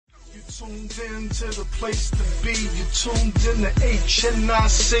Tuned in to the place to be. You tuned in to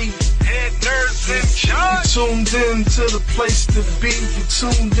HNIC. Head nerds in charge. You tuned in to the place to be. You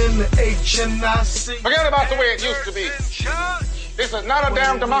tuned in to HNIC. Forget about the way it used to be. This is not a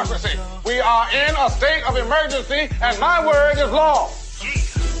damn democracy. We are in a state of emergency, and my word is law.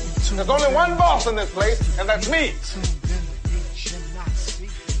 There's only one boss in this place, and that's me.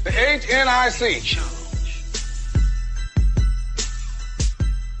 The HNIC.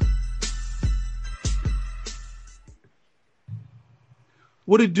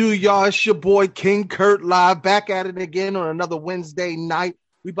 What it do, y'all? It's your boy King Kurt live, back at it again on another Wednesday night.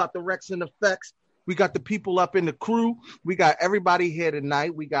 We about the Rex and Effects. We got the people up in the crew. We got everybody here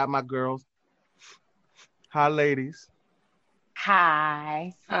tonight. We got my girls. Hi, ladies.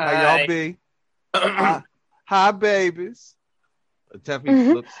 Hi. How y'all be? Hi, babies.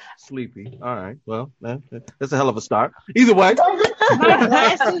 Teffy looks sleepy. All right. Well, that's a hell of a start. Either way. My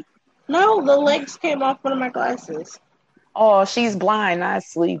glasses. No, the legs came off one of my glasses. Oh, she's blind, not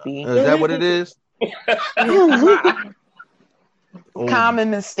sleepy. Is that what it is? Common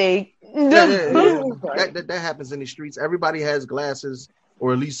mistake. That happens in the streets. Everybody has glasses,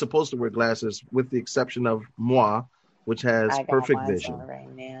 or at least supposed to wear glasses, with the exception of moi, which has perfect vision.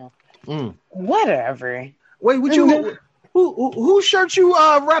 Right now. Whatever. Wait, would you? Who shirt you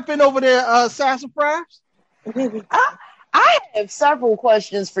repping over there, Sassafras? I have several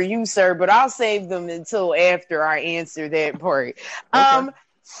questions for you, sir, but I'll save them until after I answer that part. Okay.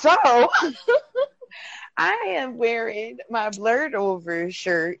 So I am wearing my blurred over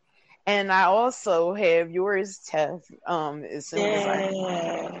shirt, and I also have yours, Teff. As soon as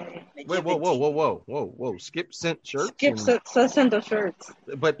I wait, whoa! Skip sent shirts. Skip sent the shirts.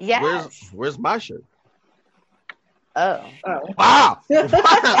 But yes. Where's my shirt? Oh. Wow. I thought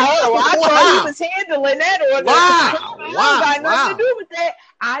he was handling that order. Wow. I got nothing to do with that.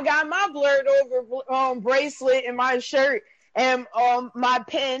 I got my blurred over bracelet and my shirt and my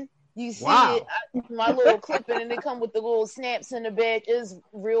pen. You see it, my little clipping, and it come with the little snaps in the back. It's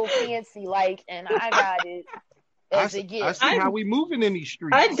real fancy, and I got it as a gift. I see how we moving in these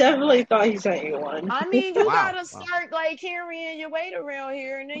streets. I definitely thought he sent you one. I mean, you gotta start carrying your weight around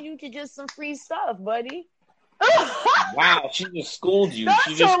here, and then you can get some free stuff, buddy. Wow, she just schooled you. That's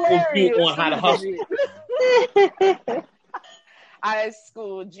she just hilarious. schooled you on how to hustle. I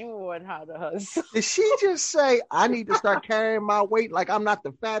schooled you on how to hustle. Did she just say I need to start carrying my weight like I'm not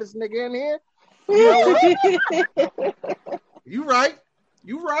the fattest nigga in here? You right.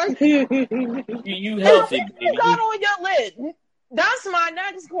 You healthy, baby. You got on your lid. That's my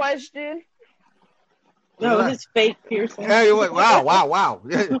next question. No, his fake piercing. Hey, wait, wow.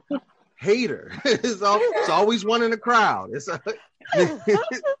 Hater. It's always one in the crowd. It's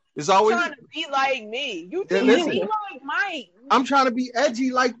always trying to be like me. You think you be like Mike. I'm trying to be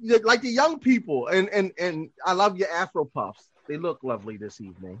edgy like the young people. And I love your Afro puffs. They look lovely this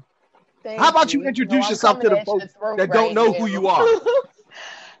evening. How about you introduce yourself to the folks that don't know who you are?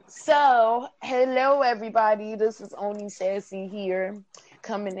 So, hello everybody. This is Oni Sassy here,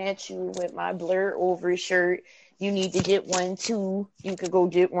 coming at you with my blur over shirt. You need to get one too. You could go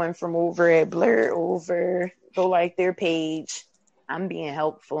get one from over at Blur Over. Go like their page. I'm being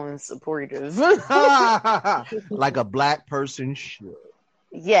helpful and supportive. Like a black person should.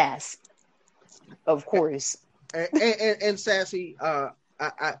 Yes, of course. And Sassy,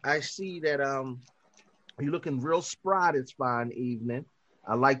 I see that you're looking real spry this fine evening.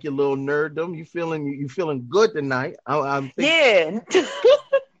 I like your little nerddom. You feeling good tonight? Yeah.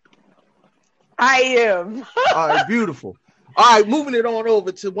 I am. All right, beautiful. All right, moving it on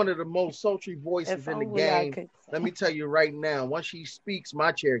over to one of the most sultry voices in the game. Let me tell you right now, once she speaks,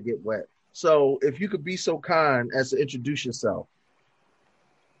 my chair get wet. So if you could be so kind as to introduce yourself.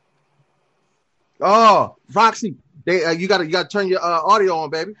 Oh, Roxy, you gotta turn your audio on,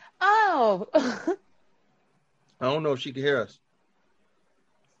 baby. Oh. I don't know if she can hear us.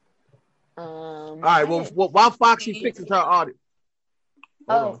 All right, well, while Foxy fixes her audio.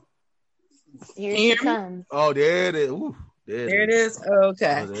 Here she comes. Oh, there it is. Ooh, there it is.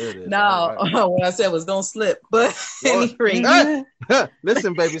 Okay. Oh, there it is. No, right. What I said was don't slip. But anyway.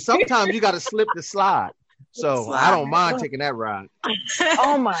 Listen, baby, sometimes you got to slip the slide. So I don't mind taking that ride.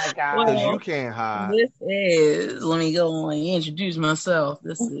 Oh, my God. Because you can't hide. Let me go and introduce myself.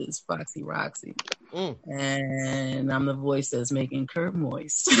 This is Foxy Roxy. And I'm the voice that's making Kurt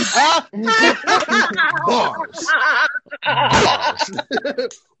moist. Bars.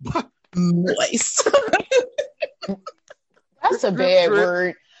 Moist. That's a bad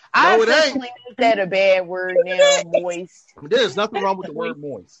word. I officially make that a bad word now, moist. There's nothing wrong with the word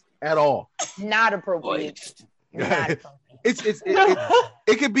moist at all. Not appropriate. Not appropriate.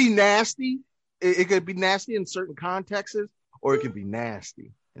 It could be nasty. It could be nasty in certain contexts, or it could be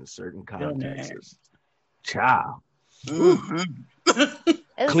nasty in certain contexts. Child.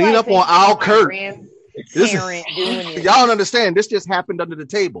 It's Clean like up on Al Kurt. This is, y'all don't understand. This just happened under the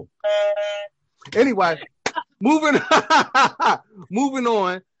table. Anyway, moving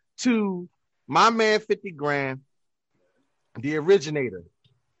on to my man 50 Grand, the originator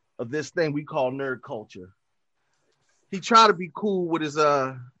of this thing we call nerd culture. He tried to be cool with his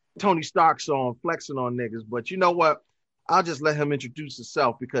Tony Stark song, flexing on niggas, but you know what? I'll just let him introduce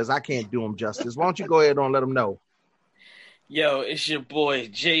himself because I can't do him justice. Why don't you go ahead and let him know? Yo, it's your boy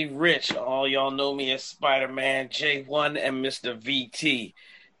Jay Rich. All y'all know me as Spider-Man, J1, and Mr. VT.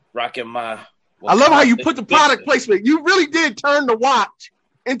 Rocking my... I love how you put the product placement. You really did turn the watch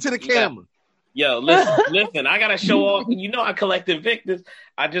into the camera. Yo, listen, I gotta show off. You know, I collect Invictus.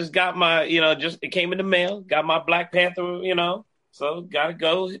 I just got my, it came in the mail. Got my Black Panther, so gotta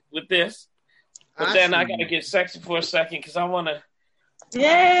go with this. But then I gotta get sexy for a second because I wanna.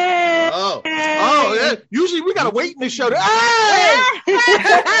 Yeah. Oh, yeah. Usually we gotta wait in the show. Hey,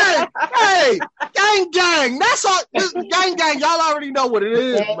 gang. That's all. This gang. Y'all already know what it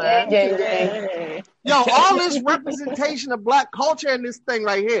is, man. Yo, all this representation of Black culture in this thing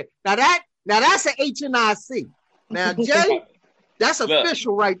right here. Now that's an HNIC. Now, Jay, that's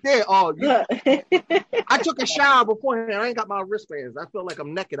official right there. Oh, I took a shower beforehand. I ain't got my wristbands. I feel like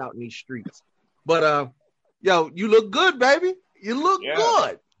I'm naked out in these streets. But yo, you look good, baby. You look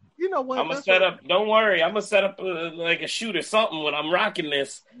good. You know what? I'm gonna set up. Don't worry. I'm gonna set up like a shoot or something when I'm rocking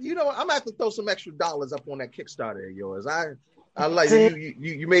this. You know what? I'm gonna have to throw some extra dollars up on that Kickstarter of yours. I like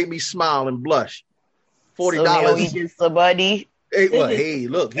you made me smile and blush. $40. So somebody. Hey, well, hey,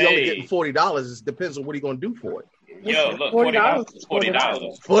 look, he only getting $40. It depends on what he's gonna do for it. Yo, look, $40.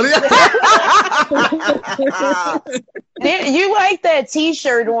 You like that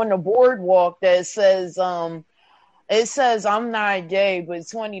T-shirt on the boardwalk that says it says I'm not gay, but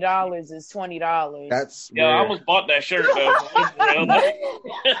 $20 is $20. That's I almost bought that shirt though.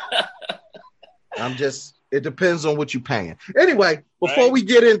 It depends on what you're paying. Anyway, before we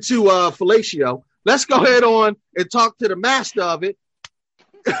get into fellatio, let's go ahead on and talk to the master of it.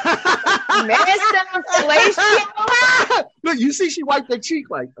 Master of fellatio? Look, you see she wiped her cheek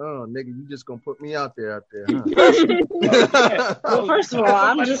like, oh, nigga, you just gonna put me out there, huh? Well, first of all,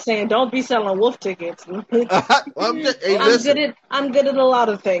 I'm just saying, don't be selling wolf tickets. I'm good at a lot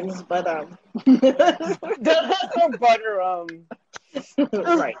of things, but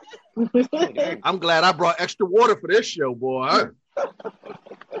right. I'm glad I brought extra water for this show, boy.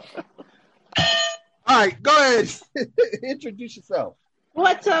 All right, go ahead. Introduce yourself.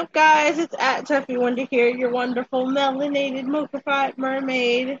 What's up, guys? It's at Tuffy Wonder here, your wonderful melanated mocha-fied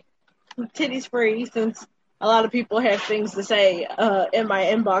mermaid. Titties free, since a lot of people have things to say in my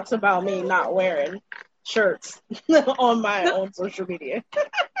inbox about me not wearing shirts on my own social media.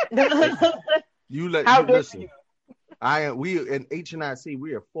 Listen. We in HNIC,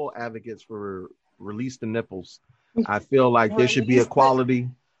 we are full advocates for release the nipples. I feel like there should be equality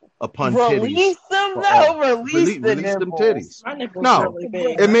upon titties. Release them, release the titties. No,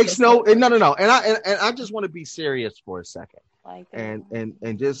 really it makes no. And I just want to be serious for a second,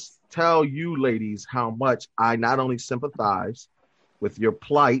 and just tell you ladies how much I not only sympathize with your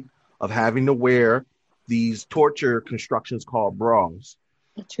plight of having to wear these torture constructions called bras,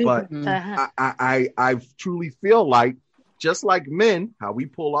 but I truly feel like, just like men, how we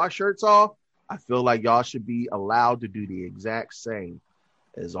pull our shirts off, I feel like y'all should be allowed to do the exact same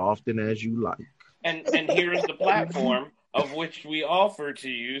as often as you like. And here's the platform of which we offer to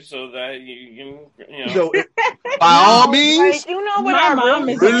you so that you So, by all means, you know what our mom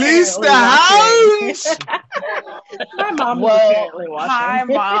is release the house. My mom is apparently watching. Hi,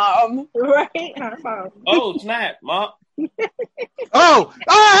 mom. Right? Hi, mom. Oh, snap, mom. Oh,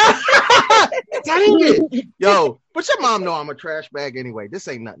 dang it. Yo, but your mom know I'm a trash bag anyway. This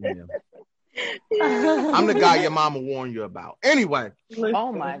ain't nothing to him. I'm the guy your mama warned you about. Anyway.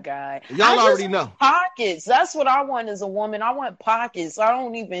 Oh my God. Y'all already know. Pockets. That's what I want as a woman. I want pockets. I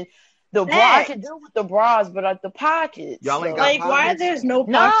don't even the bra. I can deal with the bras, but the pockets. Y'all ain't got like pockets? why there's no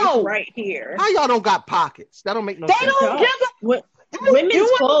pockets right here? How y'all don't got pockets? That don't make no sense. They don't give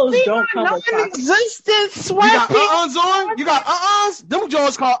women's clothes don't cover pockets. Non-existent You sweat. got on? You got Them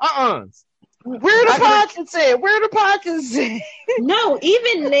joints called Where the pockets at? Where the pockets at? No,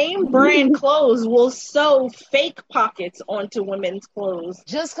 even name brand clothes will sew fake pockets onto women's clothes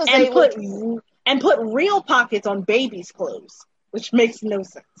just because they put real pockets on babies' clothes, which makes no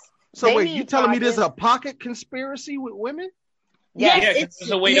sense. So wait, you telling me there's a pocket conspiracy with women? Yeah, it's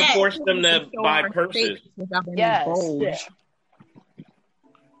a way to force them to buy purses. Yes.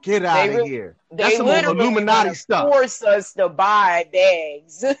 Get out of here. That's some Illuminati stuff. Force us to buy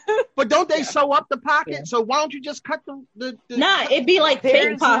bags. But don't they sew up the pocket? Yeah. So why don't you just cut the Nah, it'd be like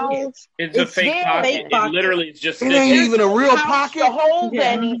fake pockets. It's a fake pocket. It literally is just. It ain't even a real pocket to hold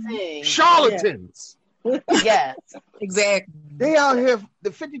anything. Charlatans. Yes, exactly. They out here,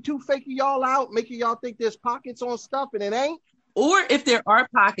 the 52 faking y'all out, making y'all think there's pockets on stuff and it ain't. Or if there are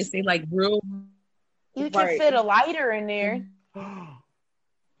pockets, they like real. You can fit a lighter in there.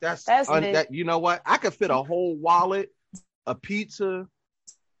 That's that. You know what? I could fit a whole wallet, a pizza,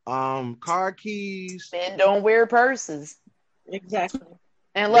 car keys. Men don't wear purses. Exactly.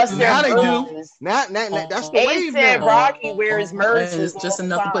 Unless now they're they do. Now that's the wave said now. Rocky wears purses. It's just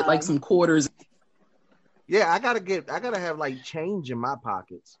enough to put like some quarters. Yeah, I gotta have like change in my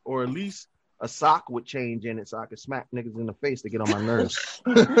pockets, or at least a sock with change in it, so I can smack niggas in the face to get on my nerves.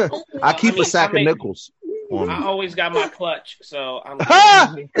 I keep a sack of nickels. I always got my clutch, so I'm.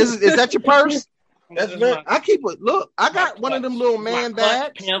 Is that your purse? That's very, I keep it. Look, I got one of them little man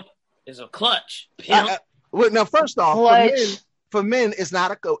bags. Pimp is a clutch. Pimp. Well, now, first off, for men, it's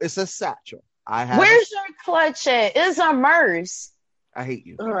not it's a satchel. Where's your clutch at? It's a Merce. I hate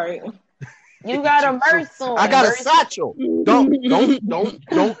you. All right. You got a Merce on. I got a satchel. Don't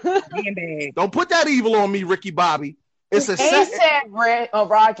put that evil on me, Ricky Bobby. It's a satchel.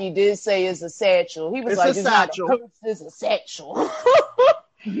 Rocky did say it's a satchel. He was like, it's satchel. Not a purse, it's a satchel.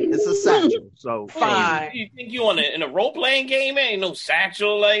 It's a satchel. So fine. You think you in a role playing game? Ain't no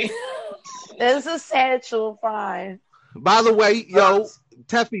satchel like. It's a satchel. Fine. By the way, yo,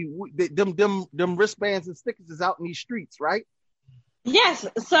 Teffy, them wristbands and stickers is out in these streets, right? Yes.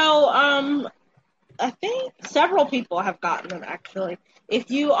 So I think several people have gotten them actually. If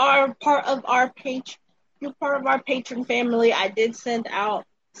you are part of our page. You're part of our patron family. I did send out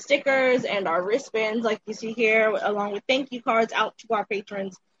stickers and our wristbands like you see here, along with thank you cards out to our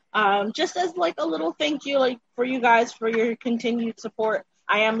patrons, just as like a little thank you, like for you guys for your continued support.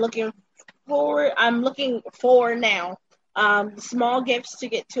 I'm looking for now small gifts to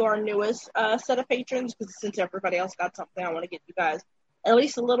get to our newest set of patrons, because since everybody else got something, I want to get you guys at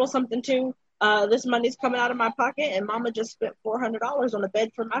least a little something too. This money's coming out of my pocket, and Mama just spent $400 on a bed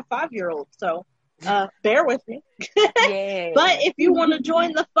for my 5-year-old, so bear with me. Yeah. But if you want to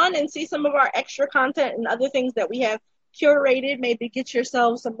join the fun and see some of our extra content and other things that we have curated, maybe get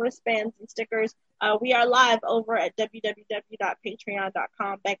yourself some wristbands and stickers. We are live over at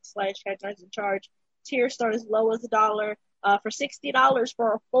www.patreon.com/HeadNerdsInCharge. Tiers start as low as $1. For $60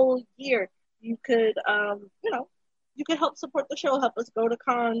 for a full year, you could, you could help support the show, help us go to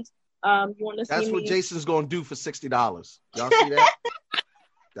cons. You want to see That's what Jason's gonna do for $60. Y'all see that?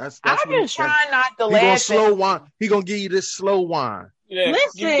 That's I've been trying not to laugh. Slow wine. He gonna give you this slow wine. Yeah,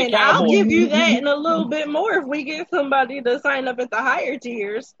 listen, I'll give you that and a little bit more if we get somebody to sign up at the higher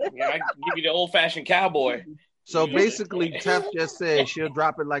tiers. Yeah, I can give you the old-fashioned cowboy. So basically, Tef just said she'll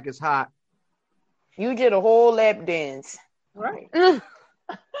drop it like it's hot. You did a whole lap dance. Right.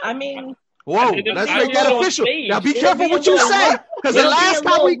 I mean... Whoa, let's make that official. Now be careful what you say, because the last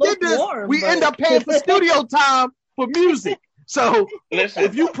time we did this, we end up paying for studio time for music. So listen,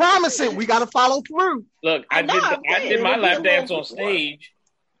 if you promise it, we got to follow through. Look, I did my lap dance on stage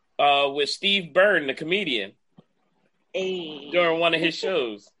with Steve Byrne, the comedian, during one of his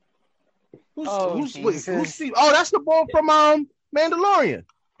shows. Who's Steve? Oh, that's the boy from Mandalorian.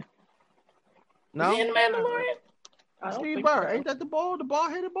 No, in Mandalorian. Steve Byrne, ain't that the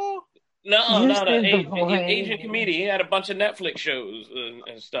bald-headed ball? No, the Asian comedian. He had a bunch of Netflix shows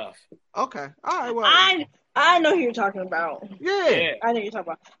and stuff. Okay, all right. Well, I know who you're talking about. Yeah. I know who you're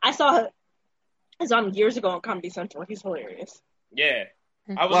talking about. I saw him years ago on Comedy Central. He's hilarious. Yeah.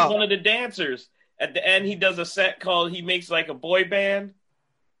 I was one of the dancers. At the end, he does a set called, he makes like a boy band.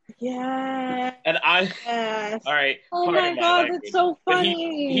 Yeah. And Yes. All right. Oh my God, that's so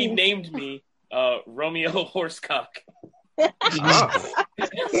funny. He named me Romeo Horsecock.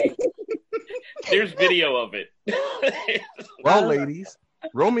 There's video of it. Well, ladies,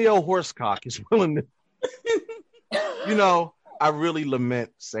 Romeo Horsecock is willing to. I really lament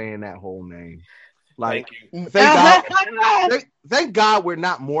saying that whole name. Like, thank God we're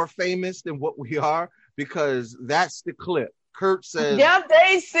not more famous than what we are, because that's the clip. Kurt says, "Yeah,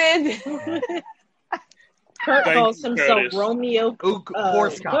 they said." Kurt calls himself Romeo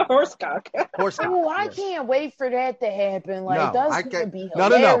Horsecock. Oh, I can't wait for that to happen. Like, that's gonna be No.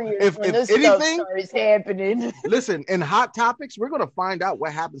 hilarious when this stuff starts happening. Listen, in Hot Topics, we're gonna find out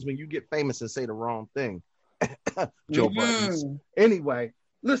what happens when you get famous and say the wrong thing. Joe Buttons. Anyway,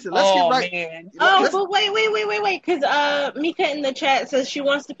 Listen, let's get right. Man. But wait. Because Mika in the chat says she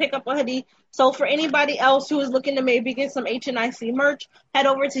wants to pick up a hoodie. So for anybody else who is looking to maybe get some HNIC merch, head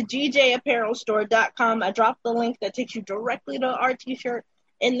over to GJApparelStore.com. I dropped the link that takes you directly to our t-shirt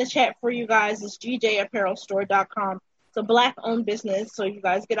in the chat for you guys. It's GJApparelStore.com. It's a Black-owned business, so you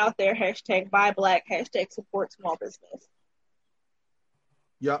guys get out there. # buy Black, # support small business.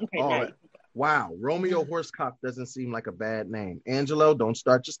 Yep. Okay, all right. Wow, Romeo Horsecock doesn't seem like a bad name. Angelo, don't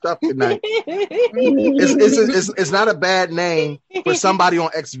start your stuff tonight. It's not a bad name for somebody on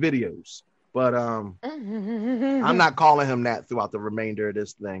X videos, but I'm not calling him that throughout the remainder of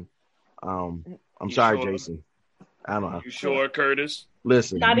this thing. I'm sorry, sure? Jason. I don't know. You sure, Curtis?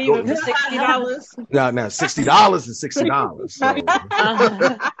 Listen, not even for $60. No, $60 is $60. So.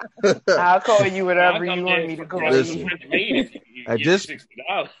 I'll call you whatever you want me to call you.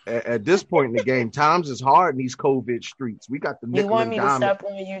 At this point in the game, times is hard in these COVID streets. We got the nickel. You want me and to step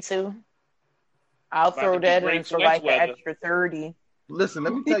on you too? I'll throw that in for like an extra 30. Listen,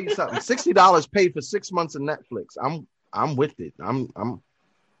 let me tell you something. $60 paid for 6 months of Netflix. I'm with it. I'm.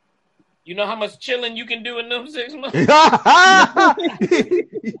 You know how much chilling you can do in them 6 months? You have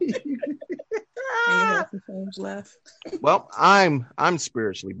some phones left. Well, I'm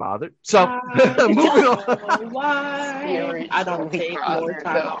spiritually bothered. So moving on. Why? I don't take more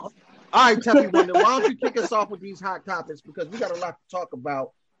time off. All right, Teffy Wonder, why don't you kick us off with these hot topics, because we got a lot to talk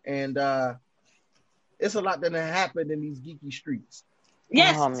about, and it's a lot that happened in these geeky streets.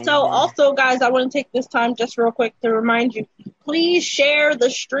 Yes. So also, guys, I want to take this time just real quick to remind you, please share the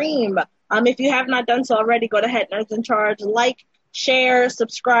stream. If you have not done so already, go to Head Nerds in Charge, like, share,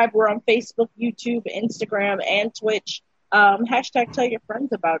 subscribe. We're on Facebook, YouTube, Instagram, and Twitch. # tell your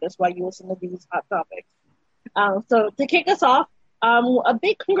friends about us while you listen to these hot topics. So to kick us off, a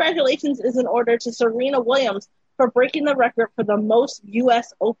big congratulations is in order to Serena Williams for breaking the record for the most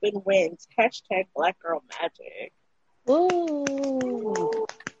U.S. Open wins. # Black Girl Magic. Ooh.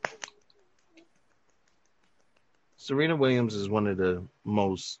 Serena Williams is one of the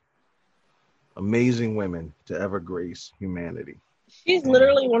most amazing women to ever grace humanity. She's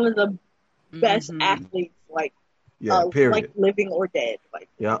literally one of the best athletes, period. Like living or dead.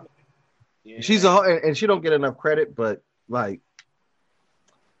 Yeah. She's and she don't get enough credit, but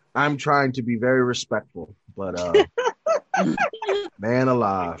I'm trying to be very respectful, but man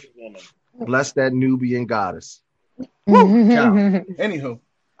alive, bless that Nubian goddess. Anywho,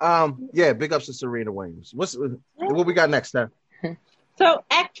 big ups to Serena Williams. What we got next time? So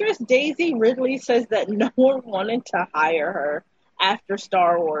actress Daisy Ridley says that no one wanted to hire her after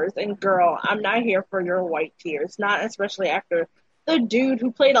Star Wars. And girl, I'm not here for your white tears. Not especially after the dude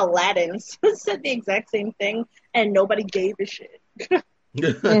who played Aladdin said the exact same thing and nobody gave a shit.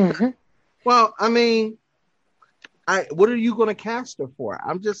 Well, I mean, what are you going to cast her for?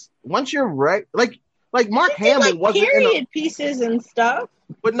 I'm just, once you're right, like Mark Hamill wasn't period pieces and stuff.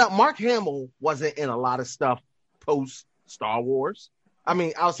 But no, Mark Hamill wasn't in a lot of stuff post Star Wars. I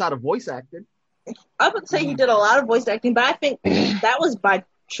mean, outside of voice acting. I would say he did a lot of voice acting, but I think that was by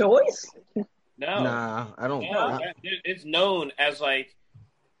choice. No, nah, I don't. No, it's known as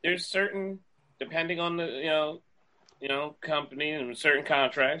there's certain, depending on the company and certain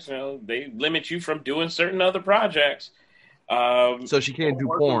contracts, they limit you from doing certain other projects. So she can't do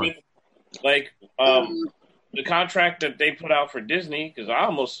porn. The contract that they put out for Disney, because I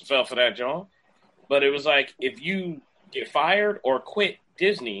almost fell for that, John. But it was if you get fired or quit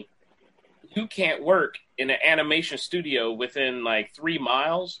Disney, you can't work in an animation studio within 3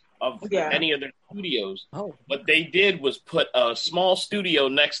 miles of any of their studios. Oh. What they did was put a small studio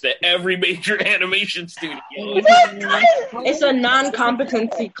next to every major animation studio. It's a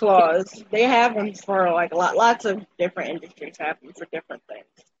non-competency clause. They have them for lots of different industries have them for different things.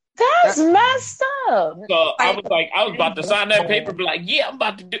 That's messed up. So I was about to sign that paper, be I'm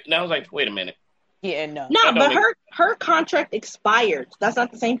about to do. And I was wait a minute. Yeah, no. No, but her contract expired. That's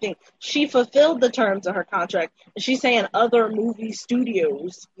not the same thing. She fulfilled the terms of her contract. She's saying other movie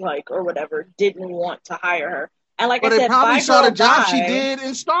studios, or whatever, didn't want to hire her. And but I said, probably saw the job she did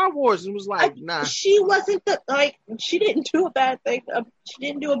in Star Wars and was nah. She wasn't she didn't do a bad thing. She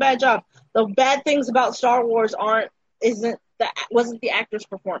didn't do a bad job. The bad things about Star Wars wasn't the actors'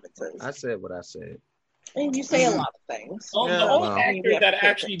 performances. I said what I said. And you say a lot of things. The only actor that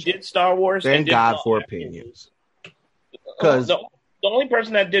actually did Star Wars. Thank God for opinions. Because the only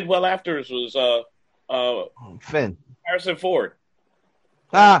person that did well afterwards was Finn. Harrison Ford.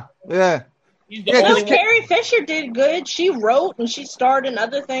 Yeah. Because Carrie Fisher did good. She wrote and she starred in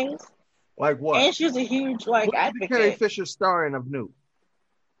other things. Like what? And she was a huge advocate. Carrie Fisher starring of new?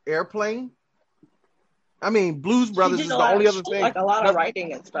 Airplane? I mean, Blues Brothers is the only other thing. Like a lot of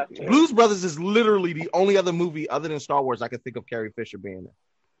writing and stuff too. Blues Brothers is literally the only other movie other than Star Wars I could think of Carrie Fisher being in.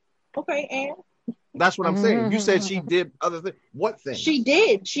 Okay, and that's what I'm saying. You said she did other things. What things? She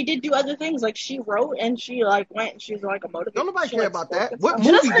did. She did do other things. Like she wrote and she like went and she's like a motivator. Don't nobody care about that. What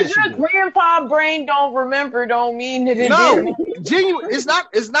movie movie did she do? Your grandpa brain don't remember don't mean that it didn't. Genuine. It's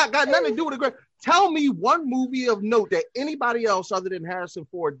not got nothing to do with the Tell me one movie of note that anybody else other than Harrison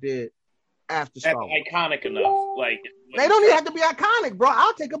Ford did after Star Wars. Iconic enough. Like they don't even have to be iconic, bro.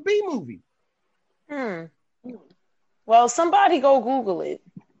 I'll take a B movie. Well, somebody go Google it.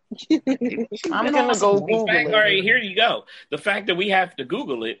 I'm gonna go Google it. All right, here you go. The fact that we have to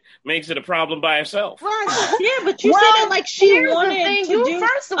Google it makes it a problem by itself. Right. Yeah, but you said that like she wanted to do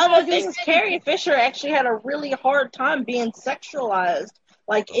other things. Carrie Fisher actually had a really hard time being sexualized,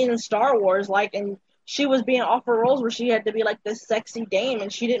 like in Star Wars, like, and she was being offered roles where she had to be like this sexy dame,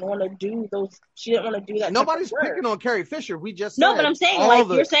 and she didn't want to do those. She didn't want to do that. Nobody's picking on Carrie Fisher. We just no, but I'm saying like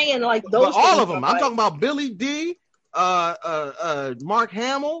you're saying like those. All of them. I'm talking about Billy D. Mark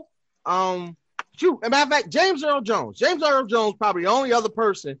Hamill, as a matter of fact, James Earl Jones. James Earl Jones probably the only other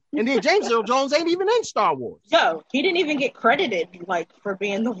person, and then James Earl Jones ain't even in Star Wars. Yo, he didn't even get credited like for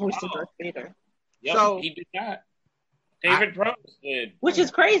being the voice of Darth Vader. Yep, so he did not. David Prowse did, which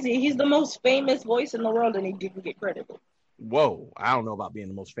is crazy. He's the most famous voice in the world, and he didn't get credited. Whoa, I don't know about being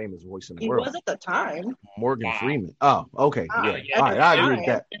the most famous voice in the world. He was at the time. Morgan Freeman. Oh, okay, yeah. All right, I agree with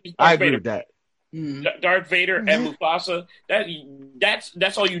that. I agree with that. Darth Vader and Mufasa.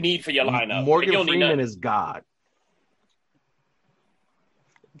 That's all you need for your lineup. Morgan Freeman is God.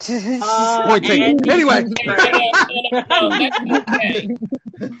 Point taken. Anyway.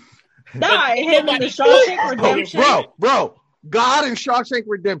 Nah, him in the Shawshank Redemption. Bro, God in Shawshank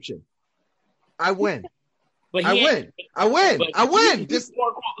Redemption. I win. I win.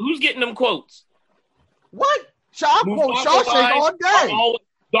 Who's getting them quotes? What? Shawshank all day.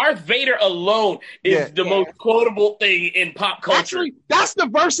 Darth Vader alone is the most quotable thing in pop culture. Actually, that's the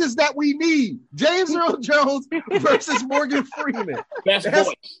verses that we need. James Earl Jones versus Morgan Freeman.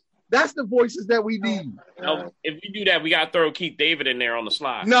 That's the voices that we need. Now, if we do that, we got to throw Keith David in there on the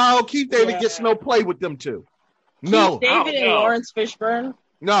slide. No, Keith David gets no play with them two. No. Keith David and Lawrence Fishburne.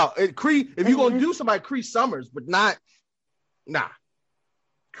 No, Cree, if you're going to do somebody, Cree Summers, but not,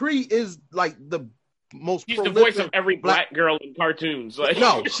 Cree is like the most She's the voice of every black girl in cartoons. Like.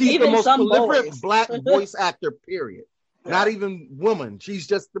 No, she's the most prolific black voice actor, period. Yeah. Not even woman. She's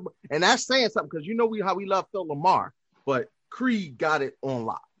just, and that's saying something because you know how we love Phil Lamar, but Cree got it on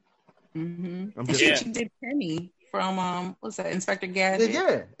lock. Mm-hmm. She did Penny from what's that, Inspector Gadget?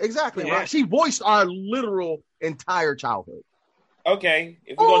 Yeah, exactly. Yeah. Right. She voiced our literal entire childhood. Okay,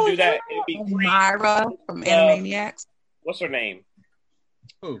 if we're gonna do that, it'd be Myra from Animaniacs. What's her name?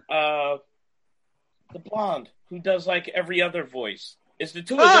 Who? The blonde who does like every other voice. It's the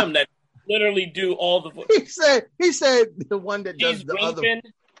two of them that literally do all the voices. He said the one that does the Raven. other.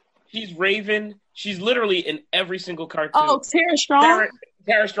 She's Raven. She's literally in every single cartoon. Oh, Tara Strong.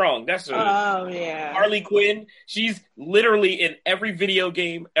 Tara Strong. That's her. Oh yeah. Harley Quinn. She's literally in every video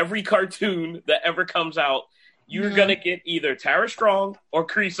game, every cartoon that ever comes out. You're gonna get either Tara Strong or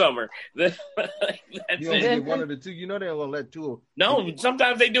Cree Summer. That's you only get one of the two. You know they're gonna let two. No,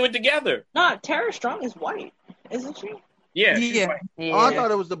 sometimes they do it together. No, Tara Strong is white, isn't she? Yeah. Oh, I thought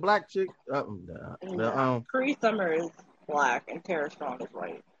it was the black chick. Cree Summer is black and Tara Strong is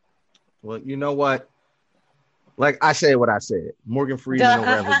white. Well, you know what? Like I said what I said. Morgan Freeman over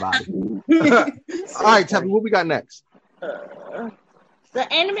everybody. All right, Tappy, what we got next?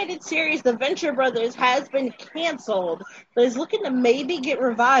 The animated series The Venture Brothers has been canceled, but is looking to maybe get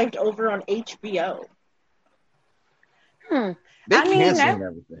revived over on HBO. They're canceling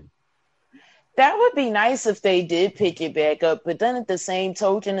everything. That would be nice if they did pick it back up, but then at the same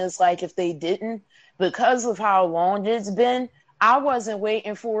token, it's like if they didn't, because of how long it's been, I wasn't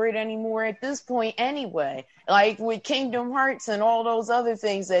waiting for it anymore at this point anyway. Like with Kingdom Hearts and all those other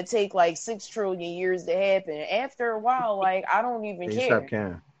things that take like 6 trillion years to happen. After a while, like I don't even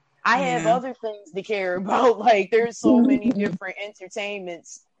care. I have other things to care about. Like there's so many different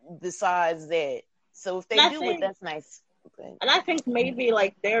entertainments besides that. So if they do it, that's nice. Okay. And I think maybe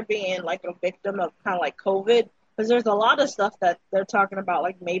like they're being like a victim of kind of like COVID, because there's a lot of stuff that they're talking about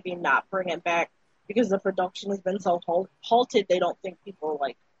like maybe not bringing back. Because the production has been so halted, they don't think people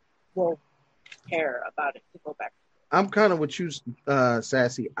like will care about it to go back. I'm kind of with you,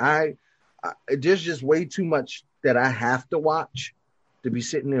 Sassy. There's just way too much that I have to watch to be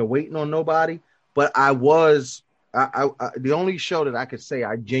sitting there waiting on nobody. But the only show that I could say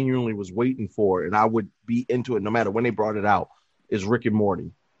I genuinely was waiting for, and I would be into it no matter when they brought it out, is Rick and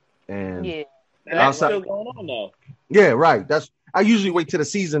Morty. And That's still going on though. Yeah, right. I usually wait till the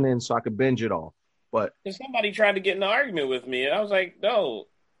season ends so I can binge it all. But somebody tried to get in an argument with me, and I was like, no,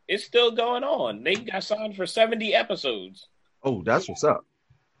 it's still going on. They got signed for 70 episodes. Oh, that's what's up.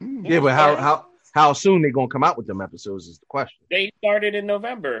 Yeah, but how soon they gonna come out with them episodes is the question. They started in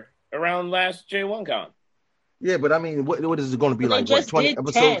November, around last J1Con. Yeah, but I mean, what is it going to be like? What, 20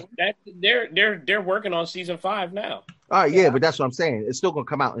 episodes? They're working on season 5 now. All right, yeah, but that's what I'm saying. It's still going to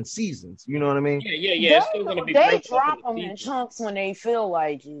come out in seasons. You know what I mean? Yeah. It's still going to be. They drop them in chunks when they feel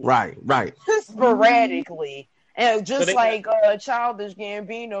like it. Right. Sporadically. And just Childish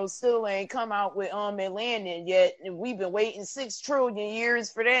Gambino still ain't come out with Atlanta yet, and we've been waiting 6 trillion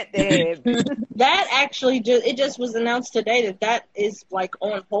years for that to happen. That actually just was announced today that is like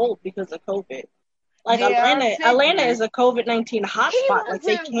on hold because of COVID. Like Atlanta is a COVID-19 hotspot. Like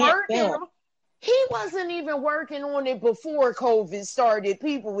they can't film. He wasn't even working on it before COVID started.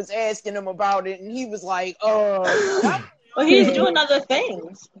 People was asking him about it, and he was like, Well, he's doing other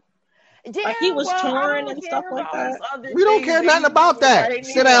things. Yeah, like he was touring and stuff like that. We don't care nothing about that. Right,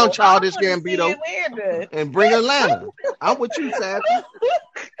 sit down, Childish Gambino, and bring Atlanta. I'm with you, Sassy.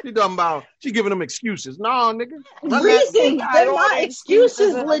 She talking about she giving them excuses. No, nigga. Reasons. They're not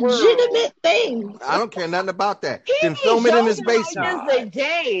excuses. Legitimate things. I don't care nothing about that. Then film it in his basement. It's a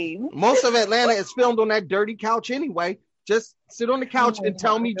game. Most of Atlanta is filmed on that dirty couch anyway. Just sit on the couch and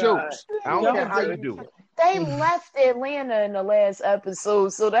tell me jokes. I don't care how you do it. They left Atlanta in the last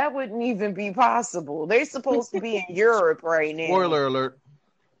episode, so that wouldn't even be possible. They're supposed to be in Europe right now. Spoiler alert.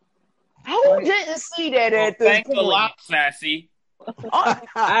 Who didn't see that at this point? Thanks a lot, Sassy. I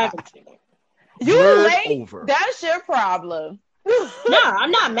haven't seen it. You late? Over. That's your problem. No, I'm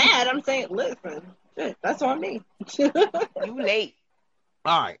not mad. I'm saying, listen, that's on me. You late.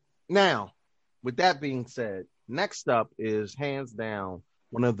 All right. Now, with that being said, next up is hands down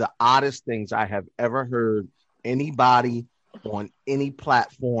one of the oddest things I have ever heard anybody on any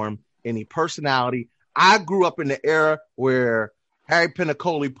platform, any personality. I grew up in the era where Harry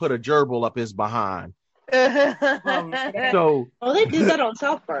Pinacoli put a gerbil up his behind. They did that on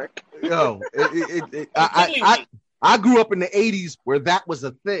South Park. I grew up in the 80s where that was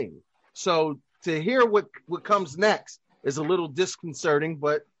a thing. So to hear what comes next is a little disconcerting,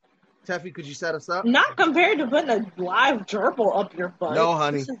 but Teffy, could you set us up? Not compared to putting a live gerbil up your butt. No,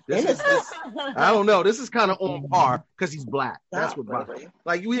 honey. I don't know. This is kind of on par because he's black. That's what bothers.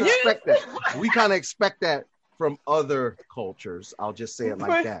 Like we expect that. We kind of expect that from other cultures. I'll just say it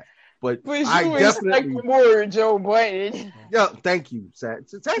like that. But I definitely more Joe Biden. Yeah, thank you, Sad.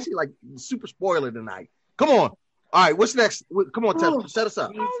 It's actually like super spoiler tonight. Come on. All right, what's next? Come on, Teffy, set us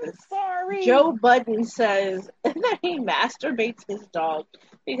up. I'm sorry. Joe Budden says that he masturbates his dog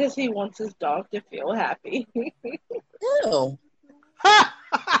because he wants his dog to feel happy. Ew. Look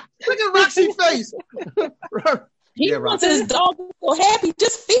at Roxy's face. He wants his dog to feel happy.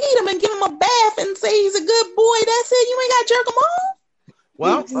 Just feed him and give him a bath and say he's a good boy. That's it. You ain't got to jerk him off.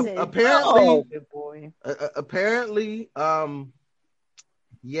 Well, apparently,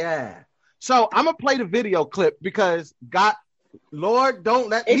 yeah. So I'm gonna play the video clip because Lord, don't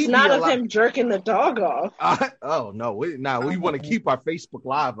let me. It's not of him jerking the dog off. Oh no, we want to keep our Facebook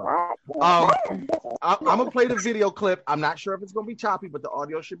Live up. I'm gonna play the video clip. I'm not sure if it's gonna be choppy, but the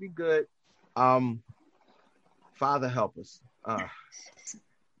audio should be good. Father help us. Man,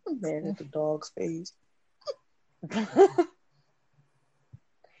 at the dog's face.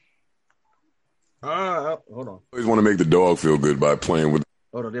 Hold on. Always want to make the dog feel good by playing with.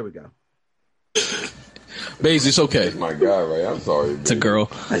 Hold on, there we go. Baze, it's okay. That's my guy, right? I'm sorry. It's a girl.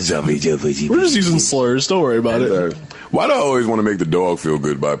 We're just using slurs. Don't worry about it. Why do I always want to make the dog feel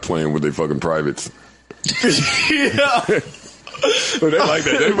good by playing with their fucking privates? Yeah. They like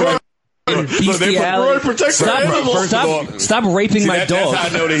that. Stop raping my dog. That's how I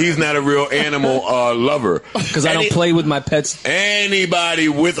know that he's not a real animal lover. Because I don't play with my pets. Anybody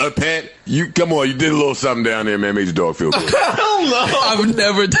with a pet, you did a little something down there, man, made your dog feel good. Hell no. I've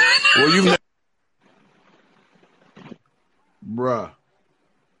never done it. Well, you've Bruh.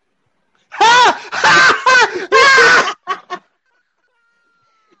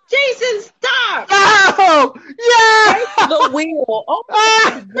 Jason, stop! No! Yeah! The wheel. Oh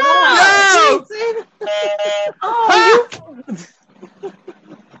my God. Jason.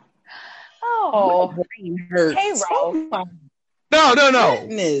 Oh, my brain hurts. Hey, Rolf. No.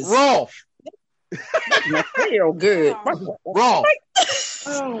 Goodness. Rolf. I feel good. Rolf.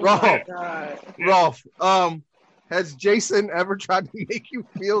 Oh Rolf. my God. Rolf. Has Jason ever tried to make you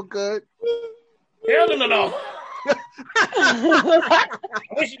feel good? Hell no. I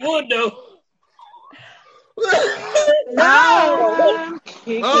wish you would, though. No.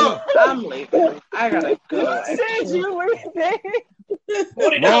 I'm leaving. I gotta go. Said you were there.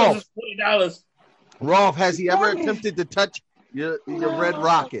 $40. Rolf, has he ever attempted to touch your red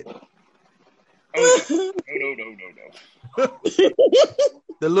rocket? No.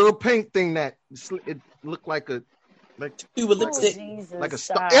 The little pink thing that it looked like a tube of lipstick, like a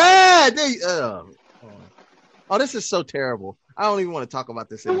star. Yeah, oh, this is so terrible. I don't even want to talk about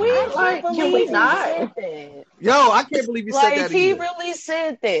this anymore. Can we not? Yo, I can't believe you said that. He either. really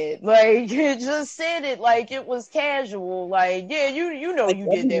said that. Like, you just said it like it was casual. Like, yeah, you know, you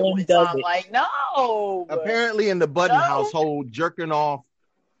did that one time. Like, no. Apparently, in the Button household, jerking off.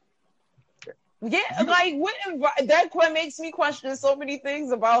 Yeah, like that makes me question so many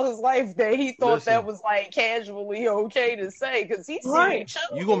things about his life that he thought that was like casually okay to say because he's right.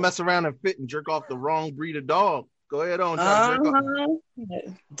 You gonna mess around and fit and jerk off the wrong breed of dog? Go ahead on.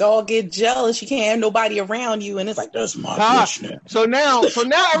 Dog get jealous. You can't have nobody around you, and it's like that's my business. So now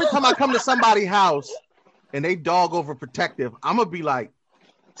every time I come to somebody's house and they dog overprotective, I'm gonna be like,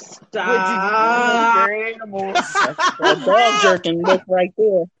 stop. Dog jerking look right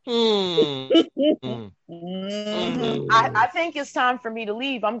there. I think it's time for me to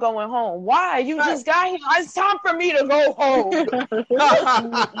leave. I'm going home. Why? You just got here. It's time for me to go home.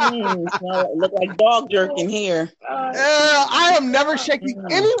 Look like dog jerking here. I am never shaking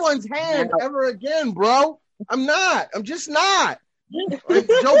anyone's hand ever again, bro. I'm just not. Like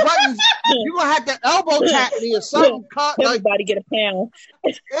Joe Button, you're gonna have to elbow tap me or something. Everybody get a pound.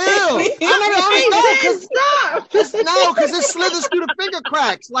 Ew! Because it slithers through the finger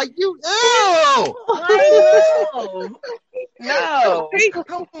cracks. Like you, ew! I know. No,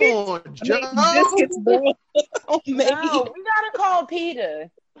 come on, Joe. No, we gotta call Peter.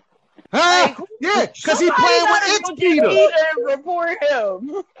 Huh? Yeah, because he's playing with its Peter. And report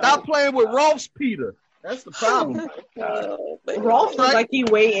him. Stop playing with Rolf's Peter. That's the problem. Rolf was like he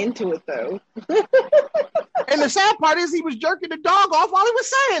way into it though. And the sad part is he was jerking the dog off while he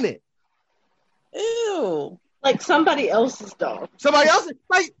was saying it. Ew. Like somebody else's dog. Somebody else's?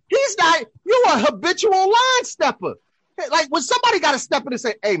 Like, he's not, you're a habitual line stepper. Like, when somebody got to step in and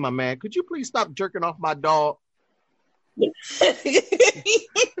say, hey, my man, could you please stop jerking off my dog? Like,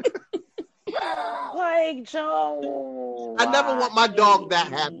 Joe. I never want my dog that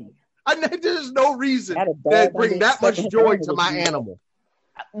happy. There's no reason that bring that much joy to my animal.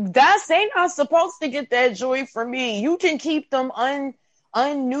 They not supposed to get that joy from me. You can keep them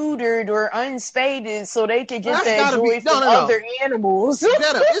unneutered or unspaded so they can get that joy from other animals.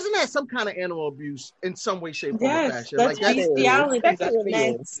 Isn't that some kind of animal abuse in some way, shape, or fashion? That's bestiality.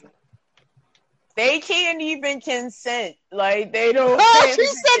 They can't even consent. Like, they don't. She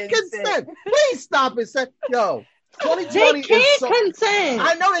said consent. Please stop it. Yo. 2020 they can't consent.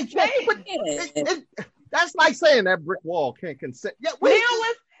 I know they can't, but that's like saying that brick wall can't consent. Yeah, but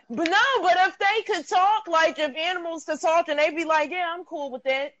if they could talk, like if animals could talk and they'd be like, yeah, I'm cool with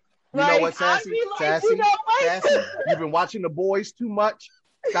that. You know what, Sassy? Sassy, you've been watching The Boys too much.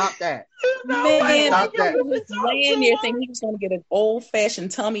 Stop that. Stop that. Laying there thinking he was going to get an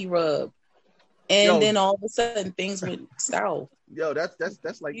old-fashioned tummy rub. And then all of a sudden things went south. Yo, that's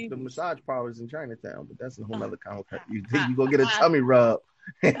like the massage parlors in Chinatown, but that's a whole other conversation. You think you gonna get a tummy rub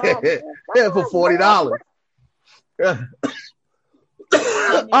for $40?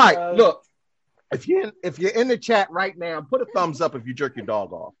 All right, look. If you're in the chat right now, put a thumbs up if you jerk your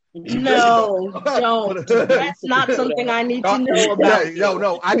dog off. No, don't. That's not something I need to know about.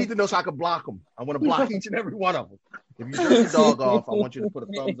 No, I need to know so I can block them. I want to block each and every one of them. If you jerk your dog off, I want you to put a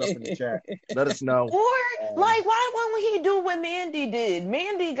thumbs up in the chat. Let us know. Or like, why wouldn't he do what Mandy did?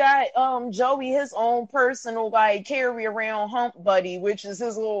 Mandy got Joey his own personal like carry around hump buddy, which is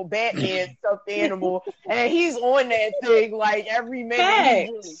his little Batman stuffed animal, and he's on that thing like every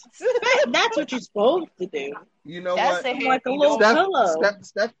minute. That's what you're supposed to do. You know what? Like a little pillow.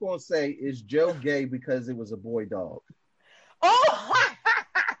 Steph's gonna say, is Joe gay because it was a boy dog? Oh.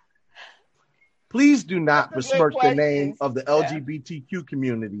 Please do not besmirch the name of the LGBTQ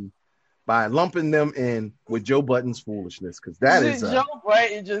community by lumping them in with Joe Button's foolishness, because that is Joe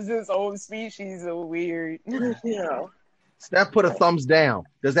Button, just his own species of weird. Yeah. Steph put a thumbs down.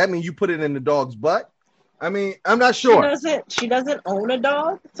 Does that mean you put it in the dog's butt? I mean, I'm not sure. She doesn't own a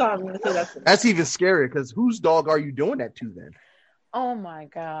dog, so I'm gonna say that's even scarier. Because whose dog are you doing that to then? Oh my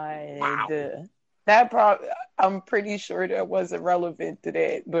god! Wow. I'm pretty sure that wasn't relevant to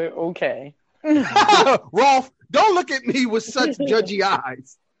that, but okay. Rolf, don't look at me with such judgy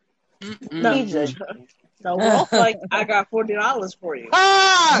eyes. No. So Wolf like, I got $40 for you.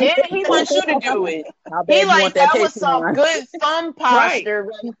 Ah! Yeah, he wants you to do it. How bad He you like want that that was some Patreon? good thumb posture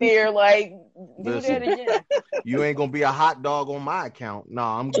right there. Like, do Listen. that again. You ain't gonna be a hot dog on my account.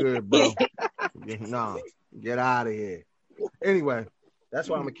 Nah, I'm good, bro. Nah, get out of here. Anyway, that's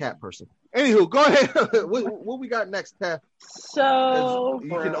why I'm a cat person. Anywho, go ahead. what we got next, Tef? So You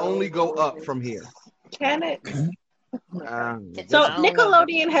can only go up from here. Can it? Um, So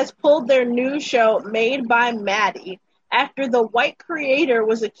Nickelodeon has pulled their new show, Made by Maddie, after the white creator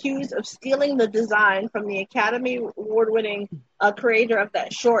was accused of stealing the design from the Academy Award-winning creator of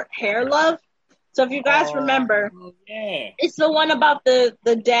that short Hair Love. So if you guys remember, it's the one about the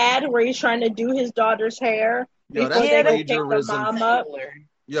dad where he's trying to do his daughter's hair Yo, before that's they go pick the plagiarism. mom up.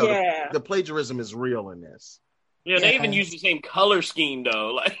 Yo, Yeah. the plagiarism is real in this. Yeah, they even use the same color scheme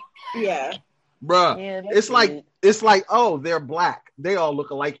though. Like, Yeah. Bruh, Yeah, that's it's like, oh, they're black. They all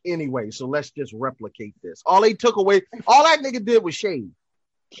look alike anyway, so let's just replicate this. All they took away, all that nigga did was shave.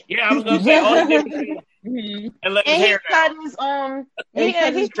 yeah, I was gonna say all the different and let his And he hair cut down. his he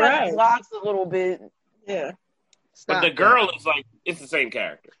cut his cut dreads. his locks a little bit. Yeah. But Stop the that. girl is like, it's the same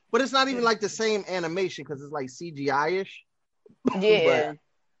character. But it's not even like the same animation because it's like CGI-ish. Yeah.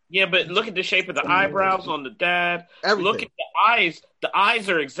 Yeah, but look at the shape of the eyebrows on the dad. Everything. Look at the eyes. The eyes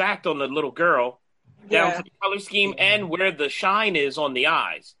are exact on the little girl, down Yeah. to the color scheme and where the shine is on the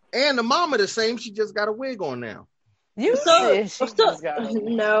eyes. And the mama the same. She just got a wig on now. You So, said she just got it.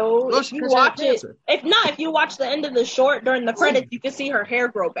 no, No, if she you just had watch it, cancer. if you watch the end of the short during the credits, you can see her hair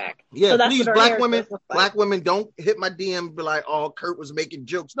grow back. Yeah, so that's please, what her black hair women, does look like. black women, don't hit my DM and be like, "Oh, Kurt was making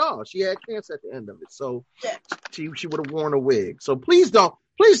jokes." No, she had cancer at the end of it, so Yeah. she would have worn a wig. So please don't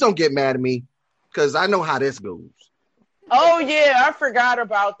get mad at me because I know how this goes. Oh yeah, I forgot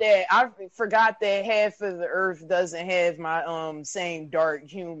about that. I forgot that half of the earth doesn't have my same dark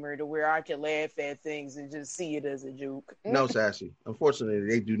humor to where I can laugh at things and just see it as a joke. No, Sassy. Unfortunately,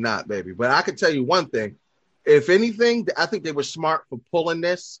 they do not, baby. But I can tell you one thing. If anything, I think they were smart for pulling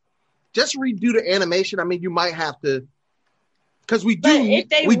this. Just redo the animation. I mean, you might have to, because we But do. if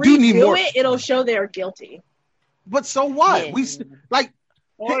they we do need redo more. it, it'll show they're guilty. But so what? Yeah. We like.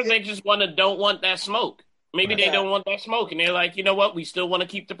 Or they just don't want that smoke. Maybe they Yeah. don't want that smoke, and they're like, you know what? We still want to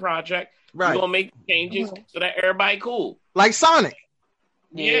keep the project. Right. We're gonna make changes so that everybody cool. Like Sonic.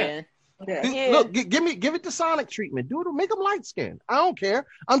 Yeah. Yeah. Yeah. Look, give it the Sonic treatment. Do it. Make them light skinned. I don't care.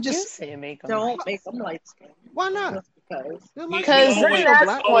 I'm You just. said make them Don't make them light skinned. Why not? Just because. They're light because skinned. always- then that's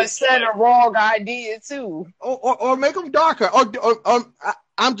Black. what set a wrong idea too. Or make them darker.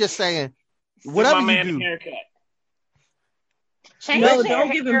 I'm just saying. Whatever my you man a do. haircut. Change No, their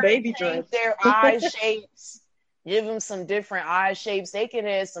don't give 'em hair, baby change dreads. their eye shapes. Give them some different eye shapes. They can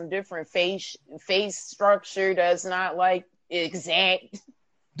have some different face structure that's not like exact.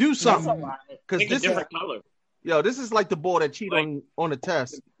 Do That's a something. lot. Because Pick a this is different color. this is like the boy that cheat Like, on the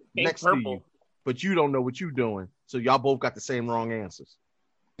test pink, next to purple. you, but you don't know what you're doing. So y'all both got the same wrong answers.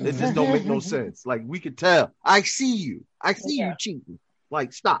 It just don't make no sense. Like we could tell. I see you. I see you cheating.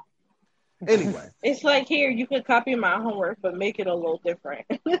 Like stop. Anyway, It's like here, you could copy my homework, but make it a little different.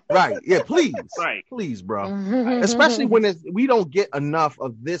 right? Yeah, please, Right. please, bro. Especially when we don't get enough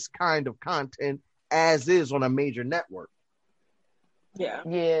of this kind of content as is on a major network. Yeah.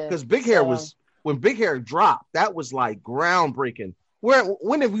 Yeah. Because Big Hair was when Big Hair dropped, that was like groundbreaking.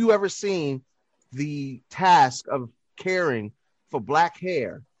 When have you ever seen the task of caring for black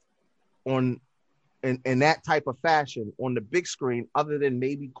hair in that type of fashion on the big screen, other than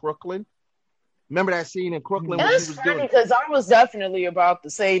maybe Crooklyn? Remember that scene in Crooklyn when That's she was funny doing? because I was definitely about to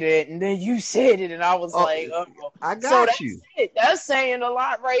say that, and then you said it, and I was like, "Oh, I so got that's you. it. That's saying a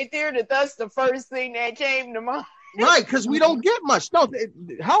lot right there. That's the first thing that came to mind." Right, because we don't get much. No,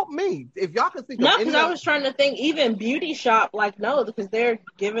 help me. If y'all can think No, of because any I was trying to think, even Beauty Shop, like, no, because they're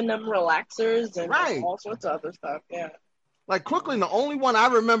giving them relaxers and Right. all sorts of other stuff. Yeah. like Crooklyn, the only one I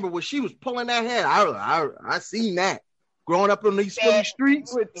remember was she was pulling that hair. I seen that growing up on these Philly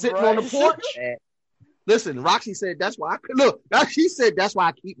streets, With the sitting on the brush. porch. Listen, Roxy said that's why I could look. She said that's why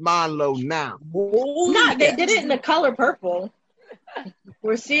I keep mine low now. No, they did it in the color purple.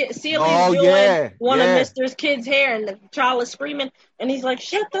 Where Celia's Oh, doing yeah, one yeah. of Mister's kid's hair, and the child is screaming, and he's like,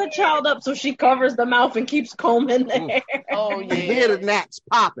 "Shut that child up!" So she covers the mouth and keeps combing the Ooh. hair. Oh You hear the yeah, gnats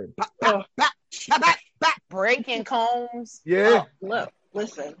popping. Pop, pop, pop, pop, pop, pop. breaking combs. Yeah, Look,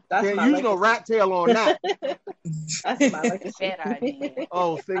 listen, that's can't my use no legacy. rat tail on that. That's my legacy. Bad idea.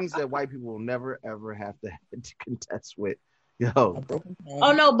 Oh, things that white people will never ever have to contest with. Yo,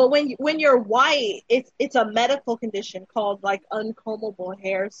 Oh no, but when you're white, it's a medical condition called like uncombable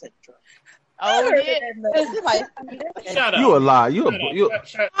hair syndrome. Oh yeah. Shut up. You a lie. You a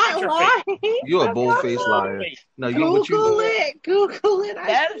Shut I your lie. you a bull-faced liar. No, you what you Google do. it. Google it.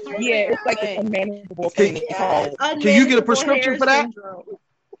 That's Yeah, it's like weird. an unmanageable thing. Can you get a prescription for that? Syndrome.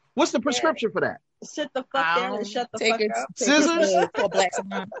 What's the prescription for that? Sit the fuck down and shut the Take fuck it. up. Scissors? For Black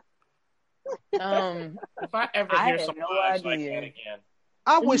Swan. If I ever I hear have some no lies like idea. that again.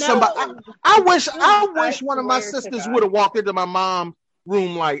 I wish No. somebody. I wish one of my swear to sisters God. would have walked into my mom's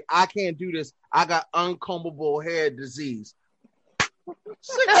room like, I can't do this. I got uncombable hair disease.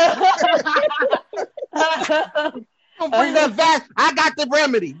 Don't bring that I got the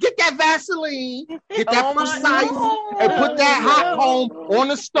remedy. Get that Vaseline. Get that Oh my precise God. and put that hot comb on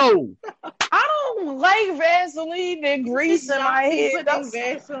the stove. I don't like Vaseline and grease in my head. Putting That's-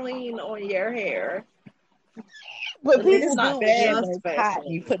 Vaseline on your hair. But It's people not do bad. it. When it's hot,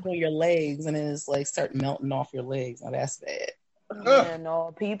 you put it on your legs, and then it's like start melting off your legs. Now that's bad. Yeah,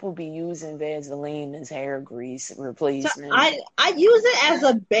 no, people be using Vaseline as hair grease So replacement. I use it as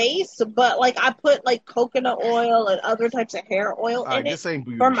a base, but like I put like coconut oil and other types of hair oil All right, in it this ain't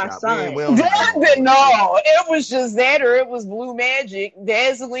beauty for my shop. son. We don't- No, it was just that, or it was Blue Magic,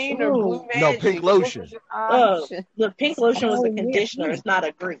 Vaseline, or Ooh. Blue Magic. No, pink lotion. The pink lotion was a Oh, yeah. conditioner. It's not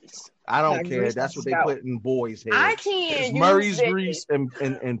a grease. I don't Not care. grease, That's what they scalp. put in boys' hair. I can't It's use Murray's that. grease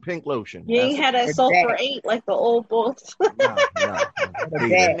and pink lotion. You ain't had that sulfur 8 like the old boys. No.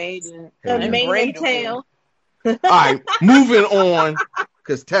 Bad. Maiden, The Yeah. mane and braidable. tail. All right, moving on,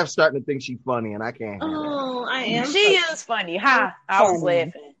 because Tef's starting to think she's funny, and I can't. Have that. Oh, I am. She is funny, huh? I was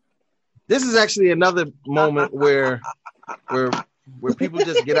laughing. This is actually another moment where people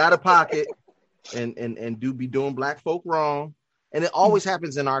just get out of pocket and do be doing black folk wrong, and it always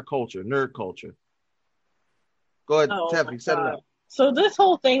happens in our culture, nerd culture. Go ahead, Oh, Tef, my set it God. up. So this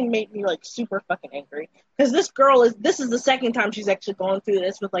whole thing made me like super fucking angry because this is the second time she's actually going through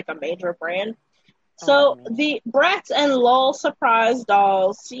this with like a major brand. So the Bratz and Lol Surprise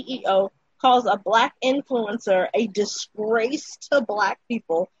Dolls CEO calls a black influencer a disgrace to black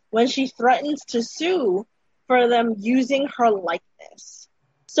people when she threatens to sue for them using her likeness.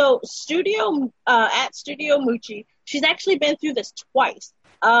 So at Studio Mucci, she's actually been through this twice.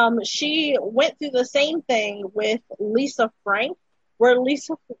 She went through the same thing with Lisa Frank, where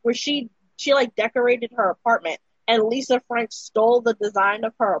she like decorated her apartment, and Lisa Frank stole the design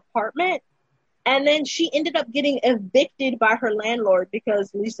of her apartment, and then she ended up getting evicted by her landlord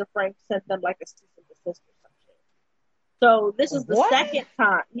because Lisa Frank sent them like a cease and desist or something. So this is the second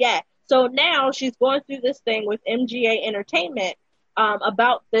time, yeah. So now she's going through this thing with MGA Entertainment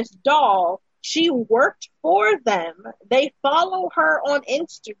about this doll. She worked for them. They follow her on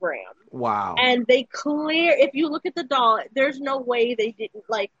Instagram. Wow. And if you look at the doll, there's no way they didn't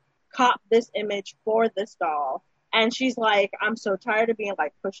like cop this image for this doll. And she's like, I'm so tired of being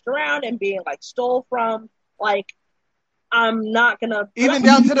like pushed around and being like stole from. Like, I'm not gonna Even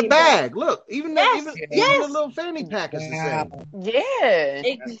down to the bag. Look, even Yes, the yes. little fanny pack is the same. Yeah.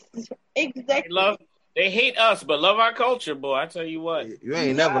 Exactly. They hate us, but love our culture, boy. I tell you what. You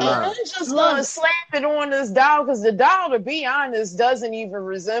ain't never I'm learned. just gonna slap it on this doll because the doll, to be honest, doesn't even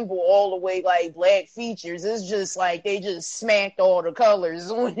resemble all the way like black features. It's just like they just smacked all the colors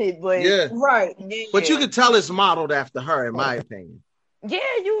on it. But Yeah. Right. yeah. But you can tell it's modeled after her, in my opinion. Yeah,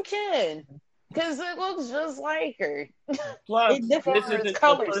 you can. Because it looks just like her. Plus, It this differs. isn't the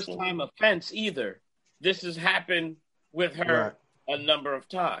Colors. first time offense either. This has happened with her a number of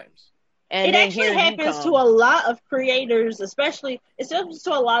times. And It then actually here you happens come. to a lot of creators, especially, it happens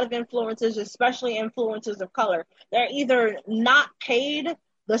to a lot of influencers, especially influencers of color. They're either not paid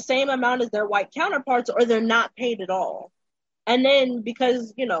the same amount as their white counterparts, or they're not paid at all. And then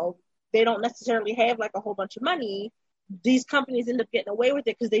because, they don't necessarily have like a whole bunch of money, these companies end up getting away with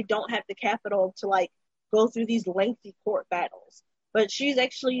it because they don't have the capital to like go through these lengthy court battles. But she's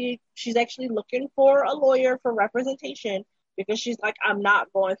actually looking for a lawyer for representation because she's like, I'm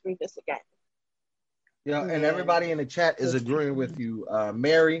not going through this again. Yeah, and everybody in the chat is agreeing with you.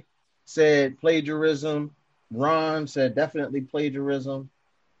 Mary said plagiarism. Ron said definitely plagiarism.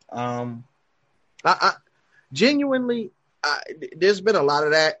 I genuinely, there's been a lot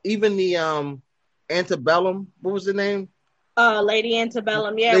of that. Even the Antebellum, what was the name? Lady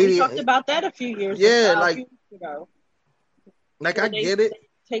Antebellum. Yeah, Lady- we talked about that a few years Yeah, a like- few weeks ago. Like, Where I they- get it.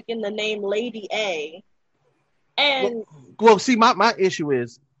 Taking the name Lady A. And Well, see, my issue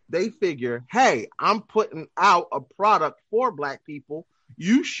is they figure, hey, I'm putting out a product for black people.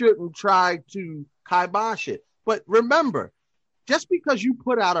 You shouldn't try to kibosh it. But remember, just because you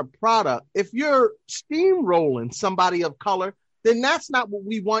put out a product, if you're steamrolling somebody of color, then that's not what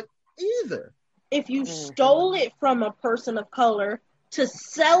we want either. if you stole it from a person of color, to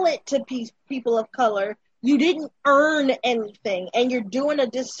sell it to people of color, you didn't earn anything, and you're doing a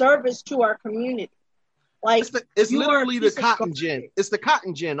disservice to our community. Like, it's literally the cotton gin. It's the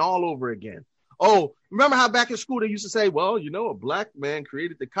cotton gin all over again. Oh, remember how back in school they used to say, well, you know, a black man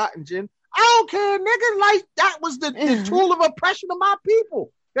created the cotton gin. I don't care, nigga. Like, that was the tool of oppression of my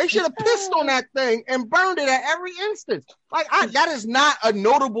people. They should have pissed on that thing and burned it at every instance. Like, that is not a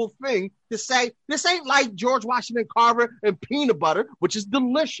notable thing to say. This ain't like George Washington Carver and peanut butter, which is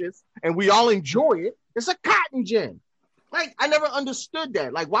delicious, and we all enjoy it. It's a cotton gin. Like, I never understood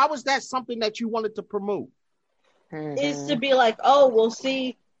that. Like, why was that something that you wanted to promote? Is to be like, oh, well,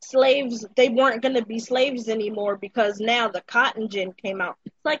 see, slaves, they weren't going to be slaves anymore because now the cotton gin came out.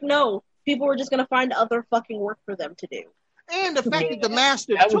 It's like, no, people were just going to find other fucking work for them to do. And the fact that the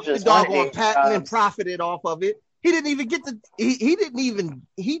master took the doggone patent and profited off of it, he didn't even get he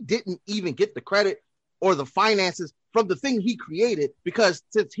didn't even get the credit or the finances from the thing he created, because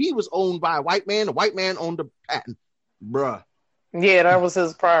since he was owned by a white man, the white man owned the patent. Bruh. Yeah, that was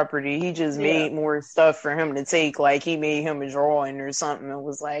his property. He just made more stuff for him to take. Like, he made him a drawing or something and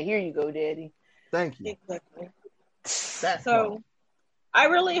was like, here you go, daddy. Thank you. Exactly. So I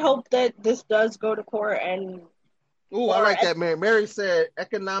really hope that this does go to court. And ooh, I like that, Mary. Mary said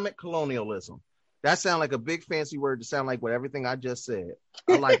economic colonialism. That sounds like a big fancy word to sound like what everything I just said.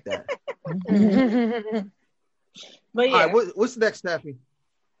 I like that. But yeah. All right, what's next, Taffy?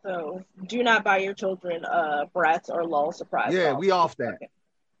 So do not buy your children Bratz or LOL surprise. Yeah, we off that.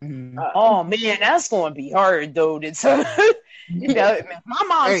 Oh man, that's going to be hard though. You know, if my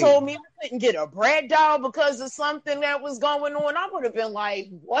mom told me I couldn't get a Brat doll because of something that was going on, I would have been like,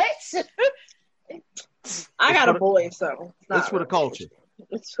 "What?" I got a boy, so it's for the culture.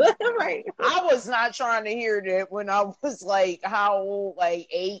 It's right. I was not trying to hear that when I was like, how old? Like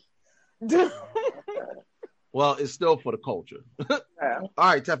 8. Well, it's still for the culture. Yeah. All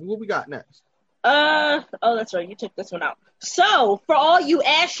right, Taffy, what we got next? Oh, that's right. You took this one out. So, for all you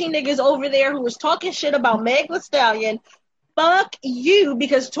ashy niggas over there who was talking shit about Meg Thee Stallion, fuck you,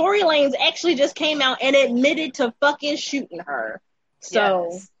 because Tory Lanez actually just came out and admitted to fucking shooting her.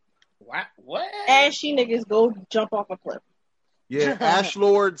 So, what? Ashy niggas, go jump off a cliff. Yeah, Ash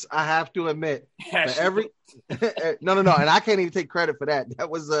Lords, I have to admit. No, and I can't even take credit for that. That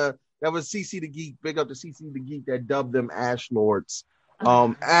was CC the Geek. Big up to CC the Geek that dubbed them Ash Lords.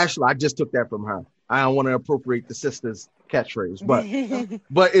 Ash, I just took that from her. I don't want to appropriate the sister's catchphrase,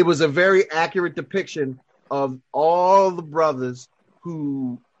 but it was a very accurate depiction of all the brothers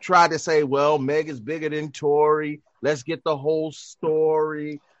who tried to say, well, Meg is bigger than Tory. Let's get the whole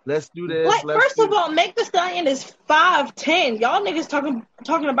story. Let's do this. First of all, Meg Thee Stallion is 5'10". Y'all niggas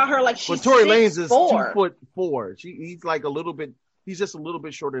talking about her like she's 6'4". Tory Lanez is 2'4". He's like a little bit. He's just a little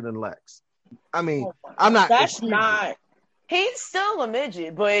bit shorter than Lex. I mean, I'm not. That's not. He's still a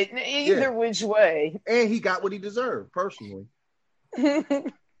midget, but either which way. And he got what he deserved, personally.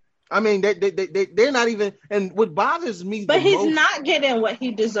 I mean, they're not even. And what bothers me, but he's not getting what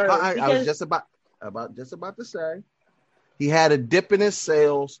he deserves. I was just about to say, he had a dip in his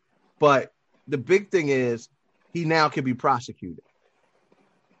sales, but the big thing is he now can be prosecuted.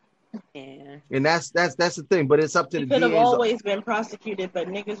 Yeah. And that's the thing, but it's up to the DAs. He could have always been prosecuted, but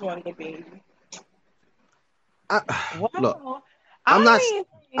niggas wanted to be. Look, I'm not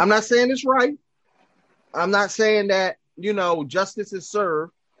saying it's right. I'm not saying that, justice is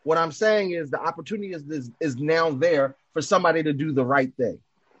served. What I'm saying is the opportunity is now there for somebody to do the right thing.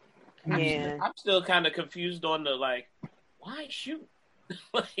 Yeah. I'm still kind of confused on the why shoot?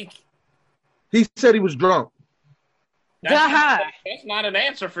 He said he was drunk. That's not an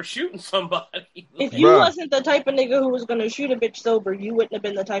answer for shooting somebody. If you wasn't the type of nigga who was gonna shoot a bitch sober, you wouldn't have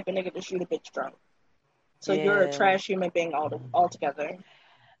been the type of nigga to shoot a bitch drunk. So you're a trash human being altogether.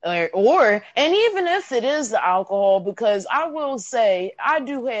 And even if it is the alcohol, because I will say I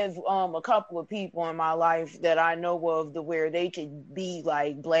do have a couple of people in my life that I know of where they could be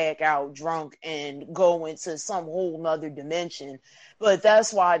like blackout drunk and go into some whole nother dimension. But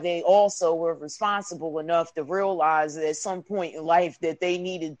that's why they also were responsible enough to realize at some point in life that they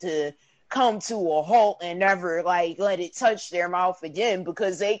needed to come to a halt and never let it touch their mouth again,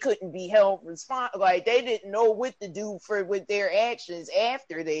 because they couldn't be held responsible. They didn't know what to do with their actions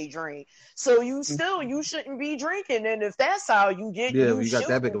after they drink. So you shouldn't be drinking. And if that's how you get, you got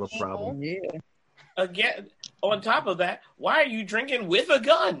that big of a problem. Yeah. Again, on top of that, why are you drinking with a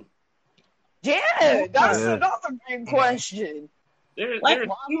gun? Yeah, that's another big question. There are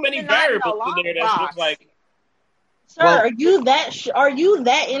too many variables in there that's just like. Sir, are you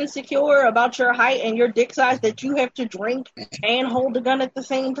that insecure about your height and your dick size that you have to drink and hold a gun at the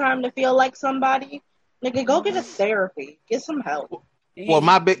same time to feel like somebody? Nigga, go get a therapy. Get some help. Well,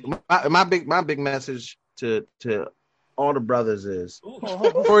 my big message to all the brothers is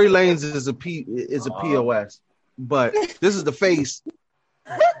Tory Lanez is a POS, but this is the face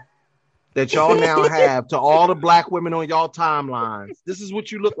that y'all now have to all the black women on y'all timelines. This is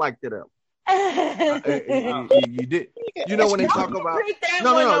what you look like to them. You did. You know when they talk about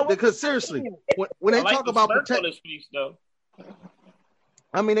no, because seriously, when they talk about protect,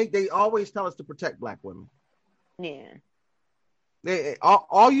 I mean they always tell us to protect black women. Yeah.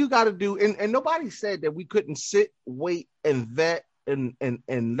 All you got to do, and nobody said that we couldn't sit, wait, and vet and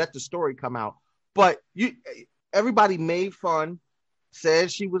let the story come out. But everybody made fun,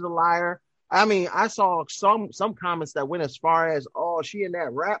 said she was a liar. I mean, I saw some comments that went as far as, "Oh, she in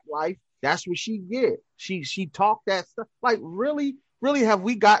that rap life. That's what she get. She talked that stuff." Like, really, have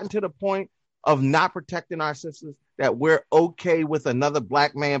we gotten to the point of not protecting our sisters that we're okay with another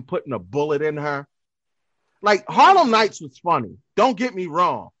black man putting a bullet in her? Like, Harlem Nights was funny. Don't get me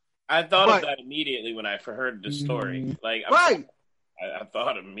wrong. I thought of that immediately when I heard the story. Like, I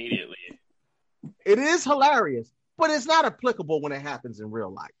thought immediately. It is hilarious, but it's not applicable when it happens in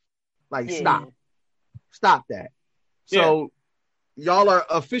real life. Like, stop that. So, y'all are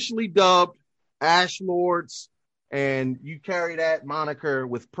officially dubbed Ash Lords, and you carry that moniker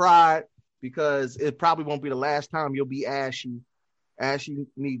with pride because it probably won't be the last time you'll be ashy. Ashy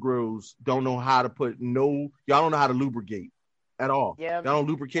Negroes don't know how to y'all don't know how to lubricate at all. Yep. Y'all don't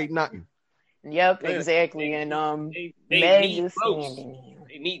lubricate nothing. Yep, exactly. And they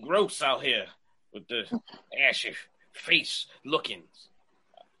need gross out here with the ashy face lookings.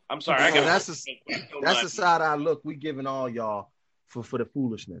 I'm sorry, that's the side eye look we giving all y'all for the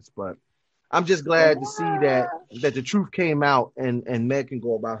foolishness. But I'm just glad to see that the truth came out and Meg can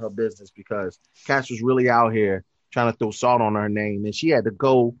go about her business, because Cash was really out here trying to throw salt on her name, and she had to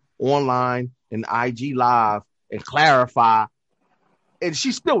go online and IG Live and clarify, and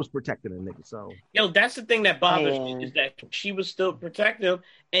she still was protecting the nigga. So, that's the thing that bothers me, is that she was still protective,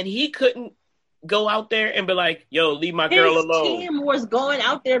 and he couldn't go out there and be like, "Yo, leave my girl alone." His team was going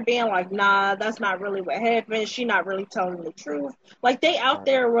out there being like, "Nah, that's not really what happened. She not really telling the truth." Like, they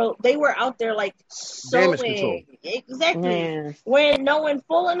were out there like sowing exactly when knowing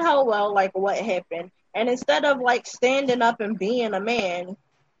full and whole well like what happened. And instead of like standing up and being a man,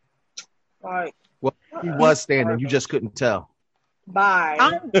 like, well, he was standing, you just couldn't tell.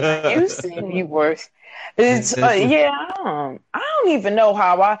 Bye. You said he was. It's I don't even know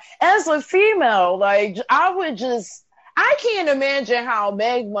how as a female, like, I can't imagine how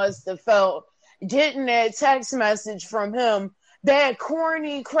Meg must have felt getting that text message from him, that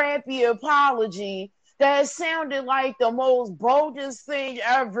corny, crappy apology. That sounded like the most boldest thing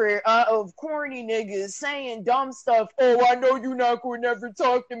ever of corny niggas saying dumb stuff. "Oh, I know you're not going to never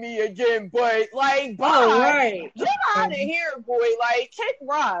talk to me again, but like, bye. Oh, right. Get out of here, boy. Like, kick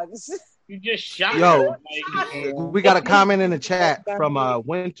rocks." You just shot her. We got a comment in the chat from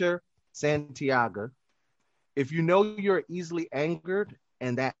Winter Santiago. "If you know you're easily angered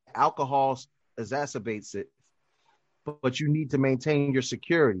and that alcohol exacerbates it, but you need to maintain your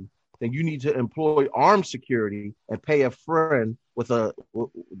security, then you need to employ armed security and pay a friend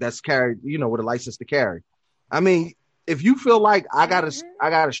that's carried, with a license to carry." I mean, if you feel like I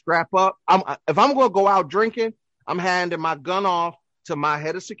gotta strap up, if I'm gonna go out drinking, I'm handing my gun off to my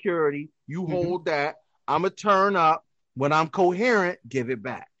head of security. You hold that. I'm gonna turn up. When I'm coherent, give it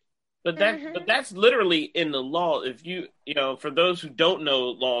back. But that's literally in the law. If you for those who don't know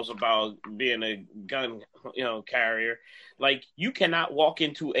laws about being a gun carrier, like, you cannot walk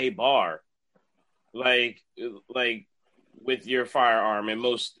into a bar like with your firearm in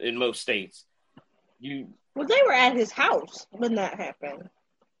most states. Well, they were at his house when that happened.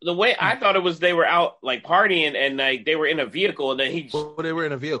 The way I thought it was, they were out like partying and like they were in a vehicle, and then they were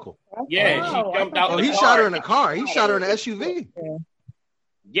in a vehicle. Yeah, she jumped out. Oh, he shot her in a car. He shot her in an SUV.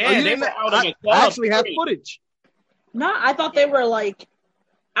 Yeah, they were out in a club. I actually have footage. No, I thought they were like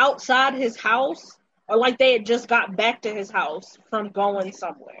outside his house, or like they had just got back to his house from going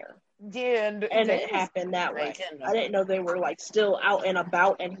somewhere. Yeah, and it happened that way. I didn't know they were like still out and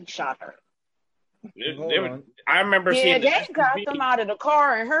about, and he shot her. I remember seeing. They got them out of the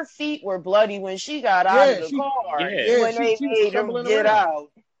car, and her feet were bloody when she got out of the car. When they made them get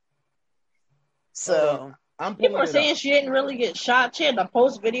out. So people are saying she didn't really get shot. She had to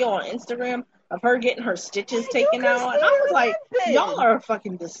post video on Instagram of her getting her stitches taken out, and I was like, "Y'all are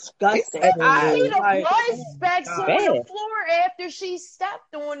fucking disgusting." I mean, blood specks on the floor after she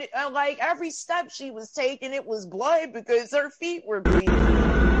stepped on it. Like, every step she was taking, it was blood because her feet were bleeding.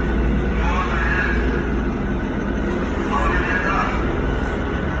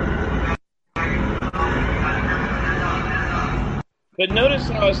 But notice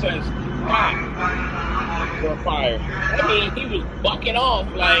how it says "stop" for fire. I mean, he was bucking off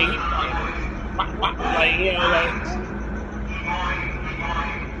like, you know, like.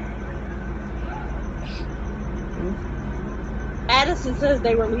 Addison says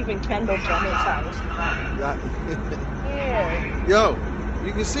they were leaving Kendall from his house. Yeah. Yo,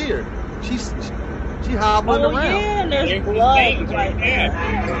 you can see her. She hobbling around. Yeah, and there's blood right there.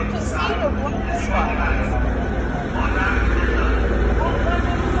 Yeah, you can see the blood spots.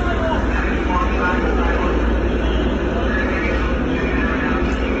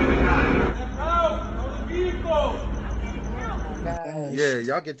 Yeah,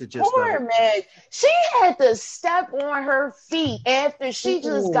 y'all get the gist of Poor it. Meg. She had to step on her feet after she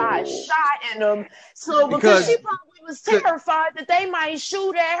just got shot in them. So because she probably was terrified that they might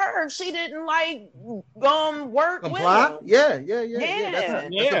shoot at her if she didn't work comply? with them. Yeah.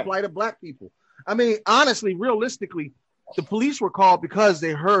 That's the plight of black people. I mean, honestly, realistically, the police were called because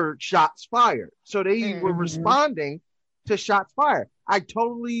they heard shots fired. So they were responding to shots fired. I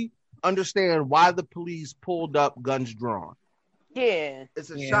totally understand why the police pulled up guns drawn. Yeah. It's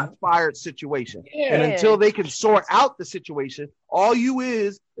a shots fired situation. Yeah. And until they can sort out the situation, all you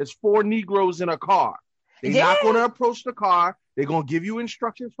is 4 Negroes in a car. They're not going to approach the car. They're going to give you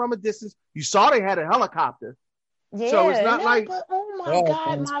instructions from a distance. You saw they had a helicopter. Yeah, so it's not like, but oh my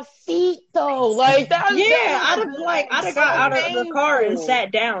God, my feet though. Like that. I'd have got out of the car and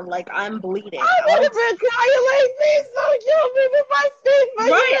sat down like I'm bleeding. I would have been crying like this. So kill me with my feet.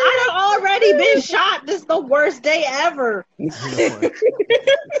 Right, I'd have already been shot. This is the worst day ever.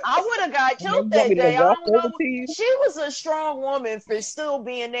 I would have got killed that day. I don't know. She was a strong woman for still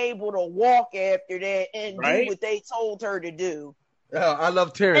being able to walk after that and do what they told her to do. I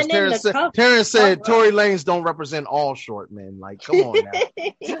love Terrence. Terrence said Tory Lanez don't represent all short men. Like, come on now.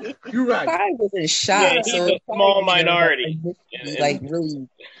 You're right. I wasn't shot. Yeah, he's a small minority. Like really.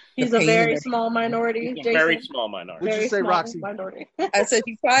 He's a very small minority. Jason. Very small minority. What'd you say, Roxy? Minority. I said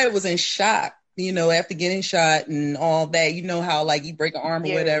he probably was in shock. You know, after getting shot and all that, you know how like you break an arm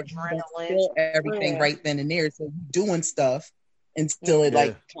or whatever, you feel everything right then and there. So doing stuff until it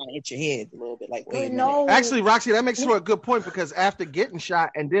like kind of hit your head a little bit. Like, wait a minute. Actually, Roxy, that makes for a good point because after getting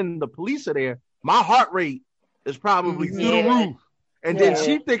shot and then the police are there, my heart rate is probably through the roof. And then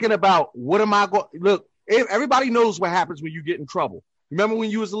she thinking about what am I going? Look, everybody knows what happens when you get in trouble. Remember when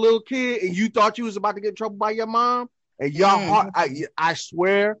you was a little kid and you thought you was about to get in trouble by your mom and your heart? I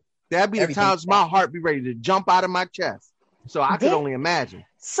swear that'd be the times my heart be ready to jump out of my chest. So I could only imagine.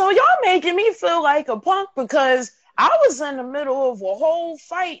 So y'all making me feel like a punk because I was in the middle of a whole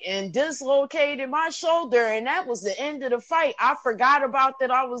fight and dislocated my shoulder, and that was the end of the fight. I forgot about that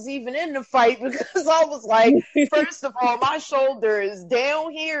I was even in the fight because I was like, first of all, my shoulder is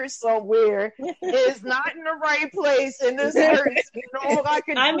down here somewhere. It's not in the right place, and this hurts. You know,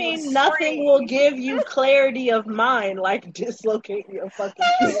 I mean, nothing will give you clarity of mind like dislocate your fucking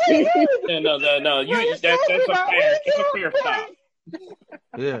No. That's a fair stop.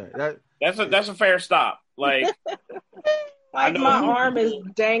 Yeah, that's a fair stop. Like my arm is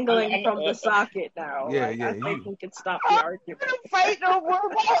dangling from the socket now. I think we can stop the argument. Fight no more.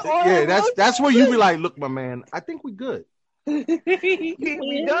 That's where you be like, look, my man, I think we good. we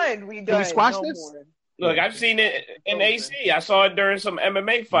done. We Can we squash this? More. Look, I've seen it in AC. I saw it during some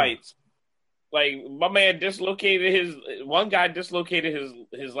MMA fights. Like my man dislocated one guy dislocated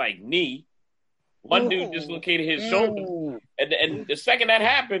his like knee. One dude dislocated his shoulder. And the second that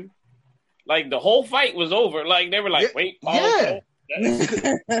happened, like the whole fight was over. Like they were like, "Wait, because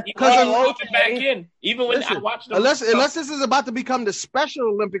back in." Even when I watched them, unless this is about to become the Special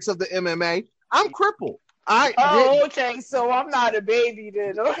Olympics of the MMA, I'm crippled. Okay, so I'm not a baby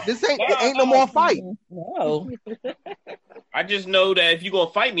then. This ain't no more fight. No. I just know that if you're gonna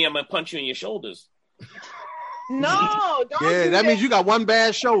fight me, I'm gonna punch you in your shoulders. No, don't that means you got one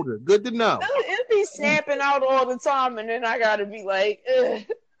bad shoulder. Good to know. It be snapping out all the time, and then I gotta be like, ugh.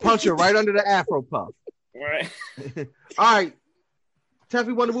 Punch her right under the Afro puff. Right. All right.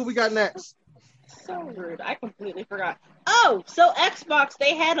 Teffy, what we got next? So rude. I completely forgot. Oh, so Xbox,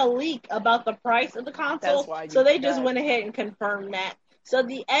 they had a leak about the price of the console, so they just went ahead and confirmed that. So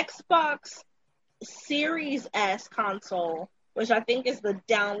the Xbox Series S console, which I think is the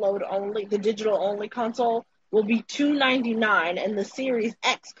download only, the digital only console, will be $299, and the Series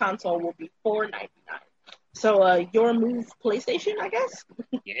X console will be $499. So, your move, PlayStation, I guess.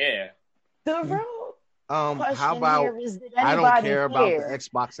 Yeah. The real how about? I don't care about the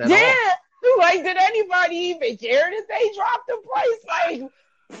Xbox at all. Yeah. Like, did anybody even care that they dropped the price? Like,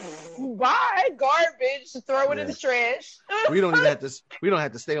 buy garbage, throw it in the trash. We don't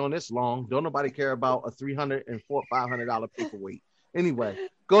have to stay on this long. Don't nobody care about a $300 and $500 paperweight. Anyway,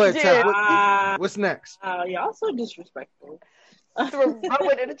 go ahead, Tap. What's next? Y'all so disrespectful. Throw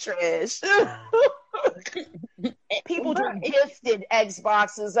it in the trash. People do gifted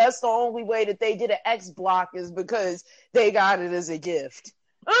Xboxes. That's the only way that they did an X block is because they got it as a gift.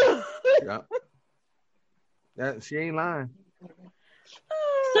 Yeah. She ain't lying.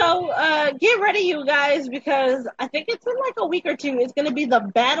 So get ready, you guys, because I think it's in like a week or two. It's going to be the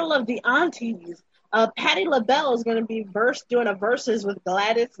Battle of the Aunties. Patti LaBelle is going to be doing a versus with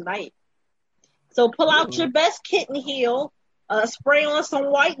Gladys Knight. So pull out your best kitten heel, spray on some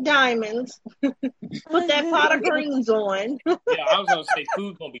white diamonds, put that pot of greens on. Yeah, I was going to say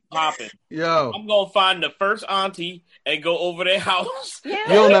food going to be popping. Yo. I'm going to find the first auntie and go over their house. Yeah,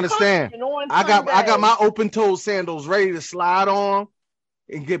 you don't understand. I got my open-toed sandals ready to slide on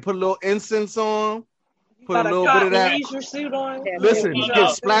and put a little incense on. Put a little bit of that. Leisure suit on. Listen,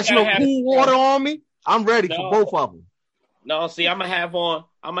 splash no cool water on me. I'm ready for both of them. No, see, I'm gonna have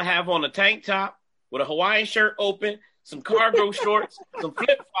on a tank top with a Hawaiian shirt open, some cargo shorts, some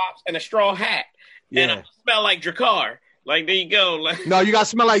flip flops, and a straw hat. Yeah. And I smell like Drakkar. Like there you go. Like, no, you gotta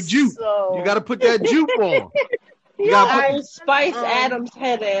smell like jupe. You gotta put that jupe on. You gotta put Spice Adams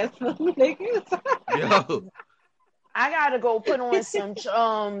head ass niggas. Yo. I gotta go put on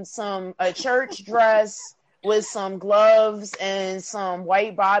a church dress with some gloves and some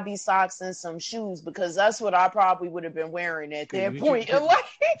white bobby socks and some shoes because that's what I probably would have been wearing at that point.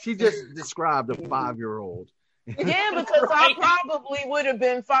 She just described a 5-year-old. Yeah, because I probably would have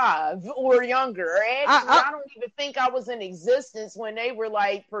been 5 or younger. Actually, I don't even think I was in existence when they were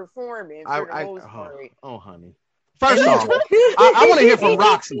like performing for the most part. Oh, honey. First off, I want to hear from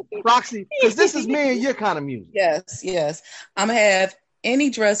Roxy. Roxy, because this is me and your kind of music. Yes. I'm going to have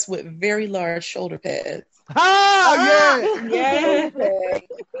any dress with very large shoulder pads. Oh, yeah.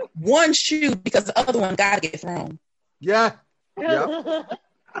 One shoe because the other one got to get thrown. Yeah.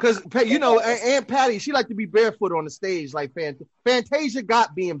 Because, you know, Aunt Patty, she like to be barefoot on the stage. Like Fantasia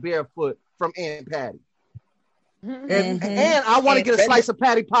got being barefoot from Aunt Patty. And I want to get a slice of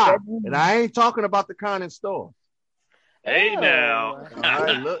patty pie. And I ain't talking about the kind in store. Hey now. All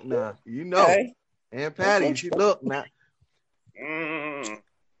right, look now. You know. Okay. Aunt Patty, she look now.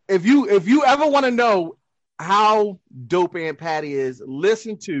 If you ever want to know how dope Aunt Patty is,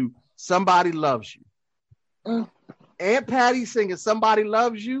 listen to Somebody Loves You. Aunt Patty singing Somebody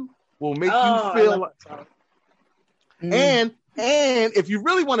Loves You will make you feel and if you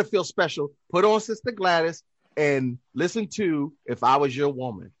really want to feel special, put on Sister Gladys and listen to If I Was Your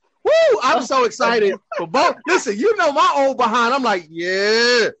Woman. Woo! I'm so excited for both. Listen, you know my old behind. I'm like,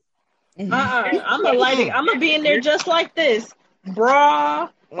 yeah. I'm gonna be in there just like this. Bra,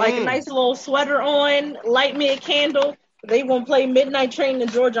 like a nice little sweater on, light me a candle. They gonna play Midnight Train in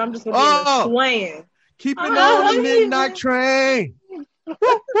Georgia. I'm just gonna be there swaying. Keeping on the Midnight Train.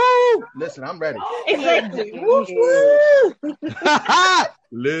 Woo-hoo. Listen, I'm ready. Exactly.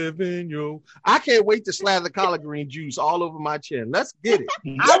 Living your. I can't wait to slather collard green juice all over my chin. Let's get it.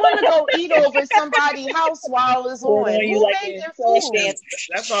 I want to go eat over somebody's house while it's on. Who making food?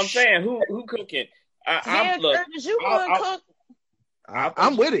 That's what I'm saying. Who cooking? I'm cook?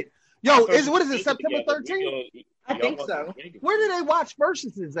 I'm with it. Yo, what is it? September 13th? I think so. Where do they watch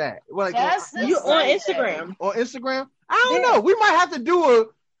versuses at? Like, you on Instagram? On Instagram? I don't know. We might have to do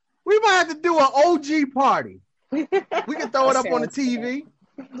an OG party. We can throw it up on the TV.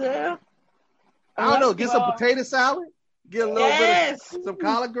 Yeah. I don't know. Get some potato salad. Get a little bit of some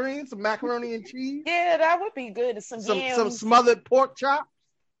collard greens, some macaroni and cheese. Yeah, that would be good. Some smothered pork chops.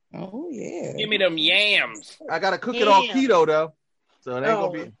 Oh yeah. Give me them yams. I gotta cook it all keto though. So it ain't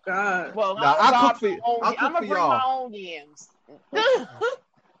gonna be. God. Well, I'll cook for I'm gonna bring y'all. my own yams.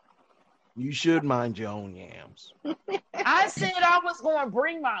 You should mind your own yams. I said I was going to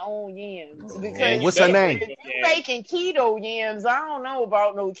bring my own yams because what's her name? If you're making keto yams, I don't know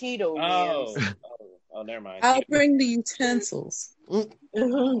about no keto yams. Oh, never mind. I'll bring the utensils.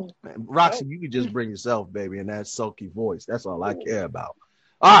 Roxy, you can just bring yourself, baby, in that sulky voice. That's all I care about.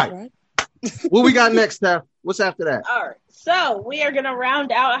 All right. What we got next, Steph? What's after that? All right. So we are going to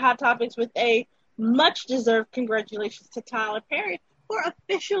round out Hot Topics with a much-deserved congratulations to Tyler Perry for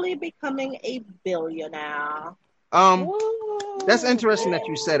officially becoming a billionaire. That's interesting that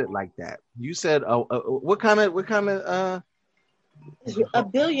you said it like that. You said, what kind of a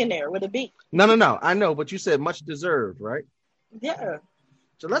billionaire with a B. No. I know, but you said much deserved, right? Yeah.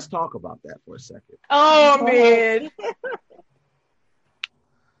 So let's talk about that for a second. Oh, man.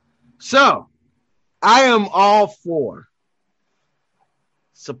 So I am all for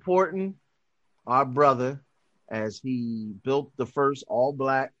supporting our brother as he built the first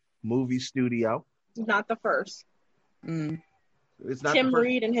all-black movie studio. Not the first. It's not Tim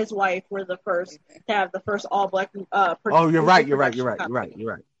Reed and his wife were the first to have the first all black. Oh, you're right. You're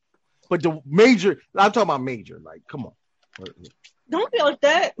right. But the major, I'm talking about major. Like, come on. Don't be like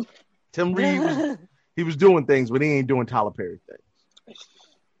that. Tim Reed, he was doing things, but he ain't doing Tyler Perry things.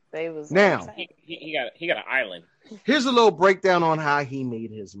 They was now he got an island. Here's a little breakdown on how he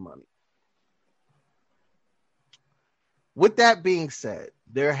made his money. With that being said,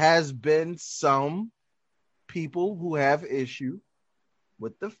 there has been some people who have issue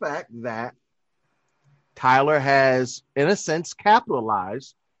with the fact that Tyler has, in a sense,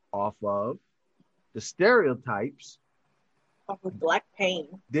 capitalized off of the stereotypes off of black pain.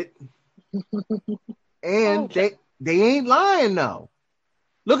 And they ain't lying though.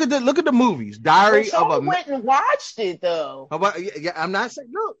 Look at the movies. Diary of a went and watched it though. Yeah, I'm not saying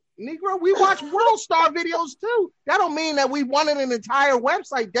look, Negro, we watch World Star videos too. That don't mean that we wanted an entire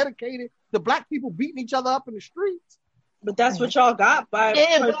website dedicated to black people beating each other up in the streets. But that's what y'all got by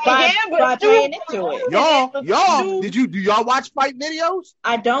paying into it. Y'all, do y'all watch fight videos?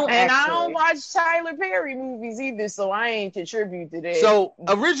 I don't, and I don't watch Tyler Perry movies either, so I ain't contribute to that. So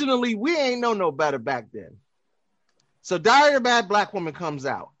originally, we ain't know no better back then. So Diary of a Bad Black Woman comes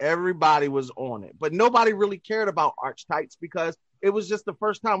out. Everybody was on it, but nobody really cared about Archetypes because it was just the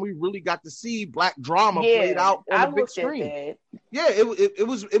first time we really got to see black drama played out on the big screen. Yeah, it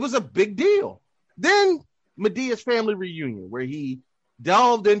was a big deal. Then Medea's Family Reunion, where he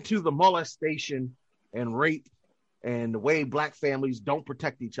delved into the molestation and rape and the way black families don't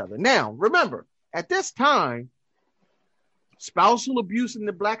protect each other. Now, remember, at this time, spousal abuse in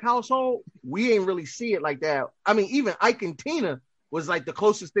the black household, we ain't really see it like that. I mean, even Ike and Tina was like the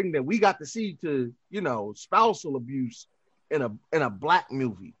closest thing that we got to see to, spousal abuse in a black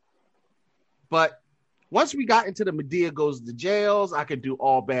movie. But once we got into the Madea Goes to Jails, I Could Do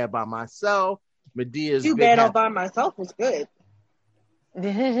All Bad by Myself. Medea's Too Bad All By Myself was good.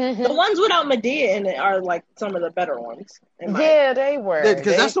 The ones without Madea in it are like some of the better ones. Yeah, they were.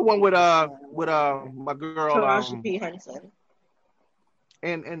 Because that's the one with my girl Taraji P. Henson.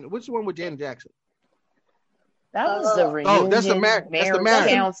 And which one with Janet Jackson? That was the reunion. Oh, that's the marriage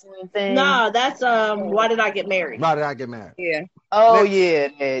counseling thing. No, that's Why Did I Get Married? Why Did I Get Married? Yeah. Oh,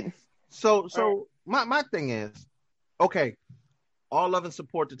 yeah. So my thing is, okay, all love and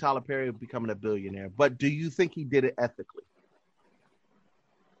support to Tyler Perry becoming a billionaire, but do you think he did it ethically?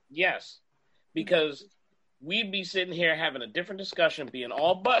 Yes, because we'd be sitting here having a different discussion, being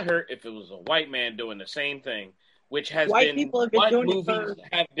all butthurt if it was a white man doing the same thing, which has white been people have been what doing movies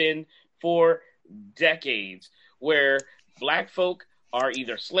have been for decades, where black folk are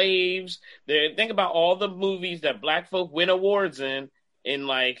either slaves. Think about all the movies that black folk win awards in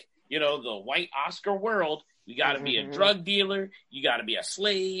like, the white Oscar world. You got to be a drug dealer. You got to be a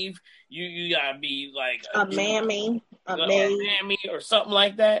slave. You got to be like a mammy, a mammy, or something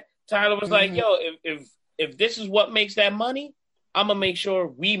like that. Tyler was like, "Yo, if this is what makes that money, I'm gonna make sure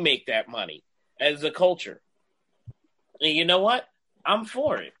we make that money as a culture." And you know what? I'm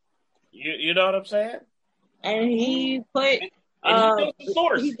for it. You know what I'm saying? And he put.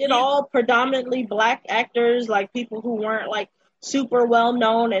 He did all predominantly black actors, like people who weren't like super well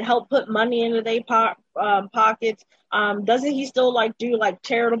known, and helped put money into their pockets. Doesn't he still like do like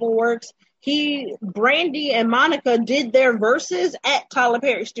charitable works? Brandy and Monica did their verses at Tyler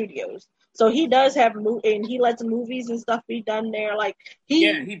Perry Studios, so he does have and he lets movies and stuff be done there. Like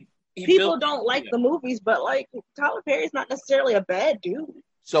he people don't like the movies, but like Tyler Perry's not necessarily a bad dude.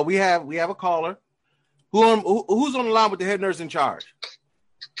 So we have a caller. Who's on the line with the head nurse in charge?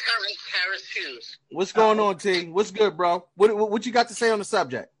 Harris Hughes. What's going on, T? What's good, bro? What you got to say on the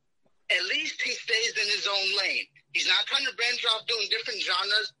subject? At least he stays in his own lane. He's not trying to branch off doing different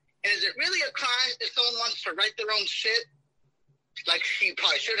genres. And is it really a crime if someone wants to write their own shit? Like, he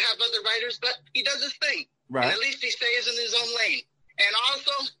probably should have other writers, but he does his thing. Right. And at least he stays in his own lane. And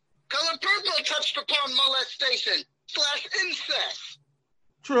also, Color Purple touched upon molestation / incest.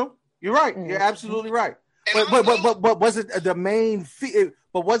 True. You're right. You're absolutely right. But was it the main?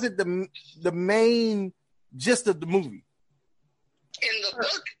 But was it the main gist of the movie? In the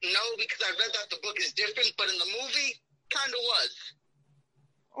book, no, because I read that the book is different. But in the movie, kind of was.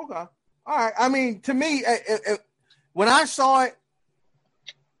 Okay. All right. I mean, to me, when I saw it,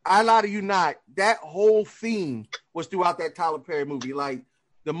 I lie to you not, that whole theme was throughout that Tyler Perry movie. Like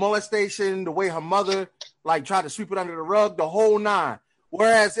the molestation, the way her mother like tried to sweep it under the rug, the whole nine.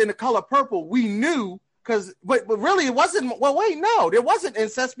 Whereas in The Color Purple, we knew but really it wasn't. Well, wait, no, there wasn't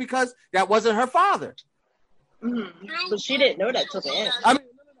incest because that wasn't her father. Mm-hmm. But she didn't know that till the end. I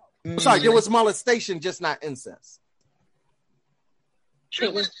mean, sorry, there was molestation, just not incest.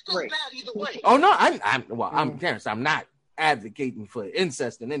 It was so bad either way. Oh no, I'm Terrence. I'm not advocating for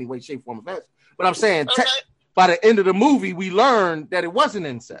incest in any way, shape, form, or fashion. But I'm saying by the end of the movie, we learned that it wasn't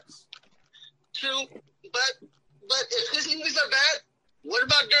incest. True, but if his movies are bad, what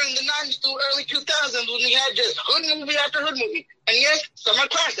about during the 90s through early 2000s when we had just hood movie after hood movie? And yes, some are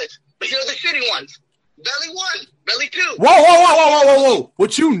classics, but here are the shitty ones. Belly 1, Belly 2. Whoa.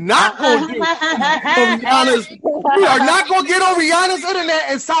 What you not going to do? We are not going to get on Rihanna's internet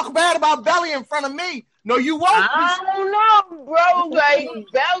and talk bad about Belly in front of me. No, you won't. I don't know, bro. Like,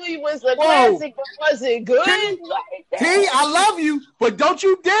 Belly was a classic, but was it good? T, I love you, but don't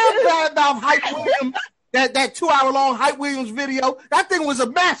you dare bad about Hype Williams. That 2-hour-long Hype Williams video. That thing was a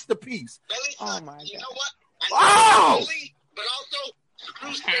masterpiece. Oh, my God. You know what? Belly, but also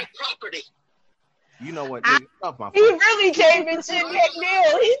screw state property. You know what? He really came into that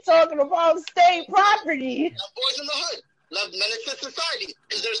deal. He's talking about state property. Boys in the Hood love Menace to Society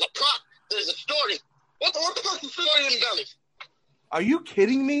because there's a plot, there's a story. What the fuck's the story in Belly? Are you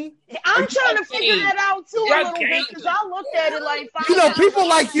kidding me? I'm trying to figure that out too a little bit because I looked at it like 5 times. People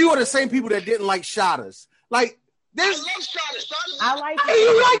like you are the same people that didn't like Shotters. Like, I love Shotters. I like it.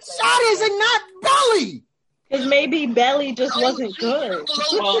 You like Shotters and not Belly. Because maybe Belly just wasn't good.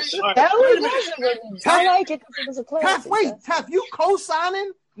 Belly wasn't good. I like it because it was a classic. Tef, you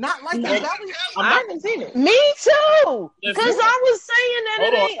co-signing? Not like that. I haven't seen it. Me too. Because I was saying that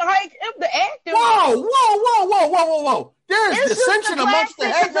it ain't like if the actor. Whoa. There's dissension amongst the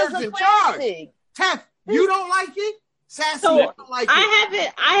head nerds in charge. Tef, you don't like it? Sassy, you don't like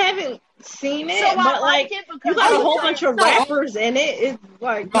it. I haven't seen it, so but like you got a whole bunch of rappers in it. It's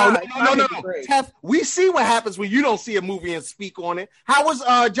like no. Tef, we see what happens when you don't see a movie and speak on it. How was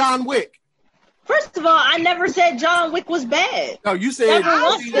John Wick? First of all, I never said John Wick was bad. No, you said never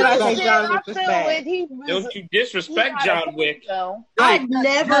once did I say John Wick was bad. Don't you disrespect John Wick? I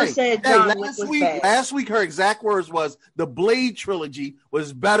never said John Wick was bad. Last week, her exact words was the Blade trilogy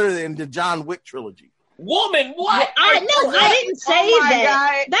was better than the John Wick trilogy. Woman, what? I didn't say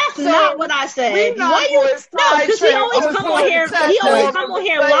that. God. That's not what I said. Because he always come on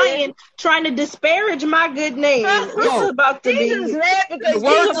here lying, trying to disparage my good name. This is about to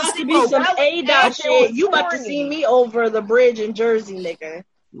be some A-dot shit. You about to see me over the bridge in Jersey, nigga.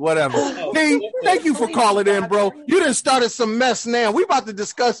 Whatever. Hey, thank you for calling in, bro. You done started some mess now. We about to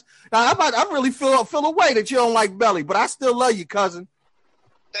discuss. I really feel a way that you don't like Belly, but I still love you, cousin.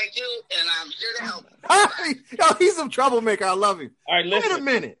 Thank you, and I'm here to help. Yo, he's a troublemaker. I love him. All right, listen. Wait a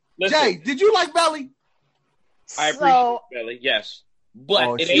minute. Jay, did you like Belly? I appreciate Belly, yes.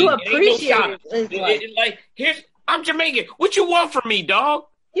 But it ain't no shot. Like, I'm Jamaican. What you want from me, dog?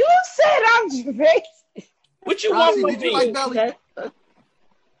 You said I'm Jamaican. What you want from me? Did you like Belly?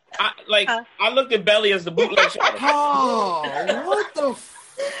 I looked at Belly as the bootleg shot. Oh, what the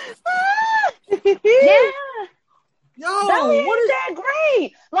yeah. Yo, Belly what is that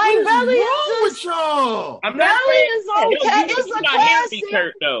great? Like Belly wrong with y'all? I'm not Belly is okay. It's a classic. Me,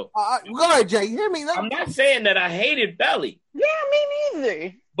 Kurt, though. Go ahead, Jay. Hear me. I'm not saying that I hated Belly. Yeah, me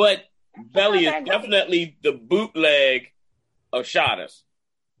neither. But Belly is definitely the bootleg of Shotters.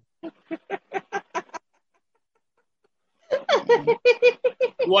 You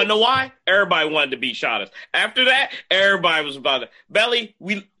want to know why? Everybody wanted to be Shotters. After that, everybody was about it. Belly,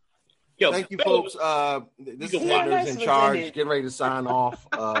 thank you, folks. This is Headers in Charge. Getting ready to sign off.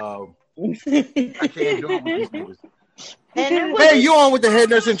 I can't do it with these niggas. Hey, you on with the Head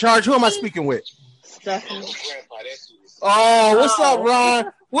Nurse in Charge? Who am I speaking with? Stephanie. Oh, what's up,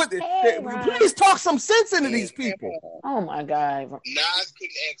 Ron? Please talk some sense into these people. Oh my God. Nas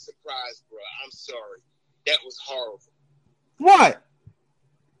couldn't act surprised, bro. I'm sorry. That was horrible. What?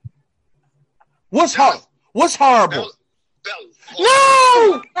 What's horrible? What's horrible?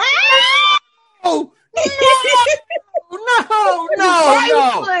 No! No!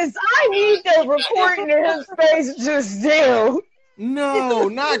 I need the recording of his face just now. No,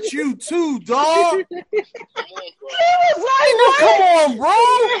 not you too, dog. Come on, bro. He was like, come on, bro.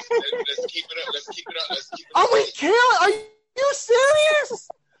 Let's keep it up. Are we killing? Are you serious?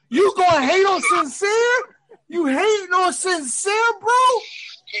 You gonna hate on Sincere? You hating on Sincere, bro?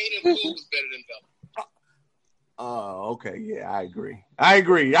 Hayden Blue was better than Belly. Oh, okay. Yeah, I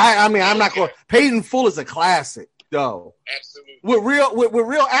agree. I mean, I'm not going. Paid in Full is a classic, though. Absolutely. With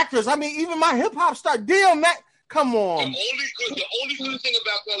real actors. I mean, even my hip hop star, DMX. Come on. The only good thing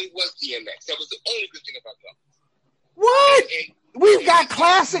about Belly was DMX. That was the only good thing about Belly. What? We've got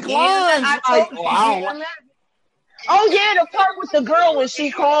classic lines. Oh yeah, the part with the girl when she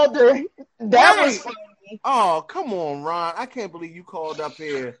called her. That was funny. Oh, come on, Ron. I can't believe you called up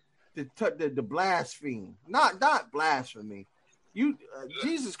here. The blaspheme, not blasphemy. You,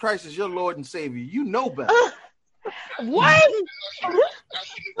 Jesus Christ is your Lord and Savior. You know better. What? I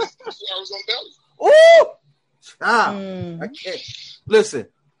was on Belly. Ooh! I can't. Listen,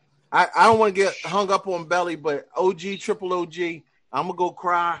 I don't want to get hung up on Belly, but OG, triple OG, I'm going to go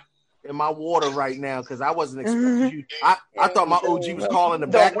cry in my water right now because I wasn't expecting you. I thought my OG was calling to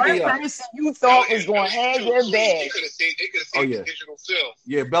back me up. The person you thought was going to have your back. They could have seen the digital film.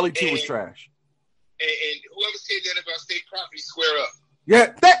 Yeah, Belly 2 was trash. And whoever said that about state property, square up.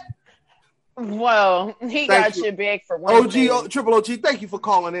 Yeah, well, he got your back for one OG, triple OG, thank you for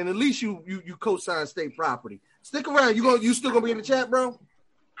calling in. At least you co-sign state property. Stick around. You still gonna be in the chat, bro? I'm in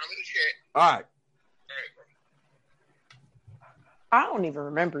the chat. All right. I don't even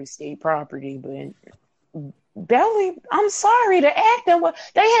remember state property, but Belly, I'm sorry, the acting was.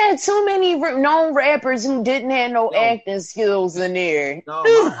 They had too many known rappers who didn't have no acting skills in there. No,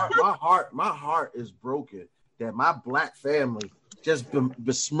 my heart is broken that my black family just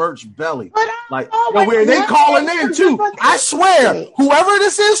besmirched Belly. Where they calling in too. I swear, whoever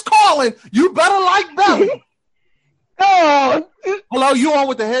this is calling, you better like Belly. Oh. Hello, you on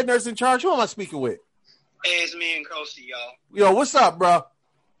with the head nurse in charge? Who am I speaking with? Hey, it's me and Kosi, y'all. Yo, what's up, bro?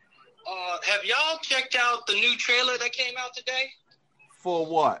 Have y'all checked out the new trailer that came out today? For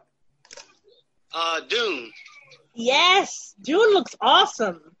what? Dune. Yes, Dune looks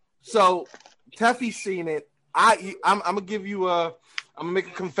awesome. So, Teffy's seen it. I'm gonna give you I'm gonna make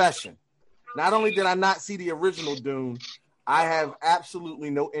a confession. Not only did I not see the original Dune, I have absolutely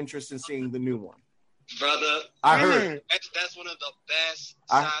no interest in seeing the new one. Brother, I heard that's one of the best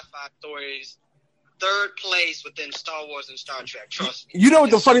sci-fi stories. Third place within Star Wars and Star Trek. Trust me. You know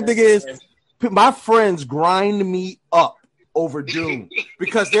what the funny thing is? My friends grind me up over Dune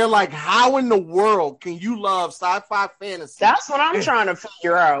because they're like, "How in the world can you love sci-fi fantasy?" That's what I'm trying to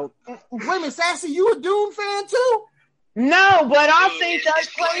figure out. Wait a minute, Sassy, you a Dune fan too? No, but I think that's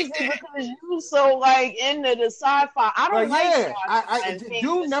crazy because you so like into the sci-fi. I don't like sci-fi.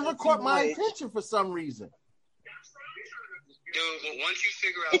 Dune never caught my attention for some reason. Dude, once you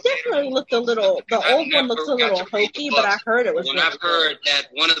figure out, it definitely looked a little. The old one looks a little hokey, but I heard it was. When I've heard that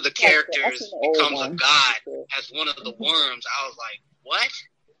one of the characters becomes a god as one of the worms, I was like, "What?"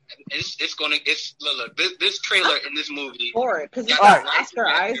 Look, this trailer in this movie for it because it's got Oscar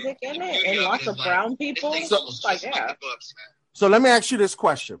Isaac in it and lots of brown people. So let me ask you this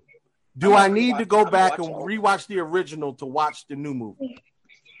question: do I need to go back and rewatch the original to watch the new movie?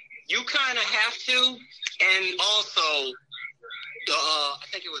 You kind of have to, and also. I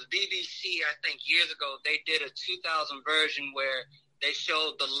think it was BBC, I think years ago, they did a 2000 version where they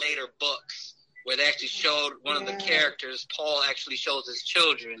showed the later books, where they actually showed one of the characters, Paul actually shows his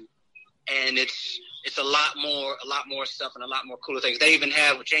children, and it's a lot more stuff and a lot more cooler things. They even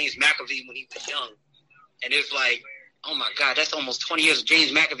have James McAvee when he was young, and it's like, oh my God, that's almost 20 years.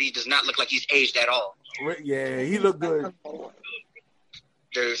 James McAvee does not look like he's aged at all. Yeah, he looked good.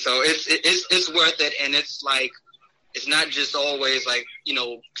 Dude, so it's worth it, and it's like, it's not just always like,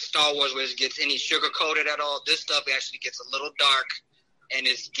 Star Wars where it gets any sugar coated at all. This stuff actually gets a little dark, and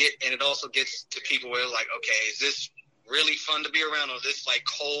it also gets to people where it's like, okay, is this really fun to be around, or is this like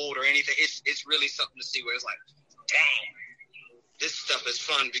cold or anything? It's really something to see where it's like, dang, this stuff is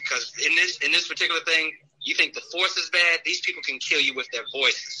fun because in this particular thing, you think the Force is bad, these people can kill you with their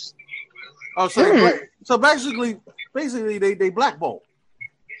voices. Oh, so basically they blackball.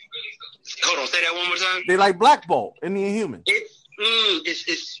 Hold on, say that one more time. They like Black Bolt in the Inhuman.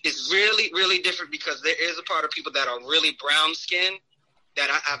 It's really, really different because there is a part of people that are really brown skinned that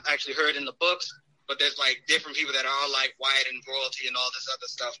I've actually heard in the books, but there's like different people that are like white and royalty and all this other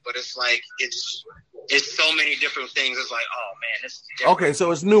stuff. But it's like it's so many different things. It's like, oh man, this is different. Okay,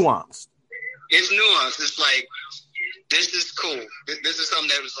 so it's nuanced. It's nuanced. It's like, this is cool. This is something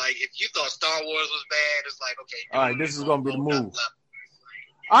that was like, if you thought Star Wars was bad, it's like, okay. All right, this is gonna be the move.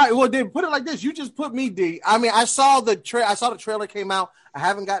 All right, well then put it like this. You just put me D. I mean, I saw the trailer came out. I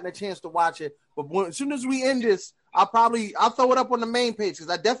haven't gotten a chance to watch it, but as soon as we end this, I'll throw it up on the main page because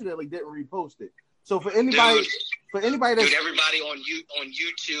I definitely didn't repost it. So for anybody that's everybody on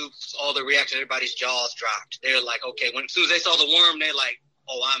YouTube, all the reaction, everybody's jaws dropped. They're like, okay, as soon as they saw the worm, they're like,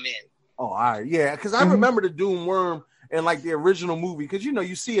 oh, I'm in. Oh, all right, yeah, because I remember the Doom worm in like the original movie because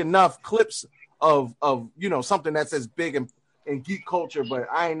you see enough clips of something that's as big in geek culture, but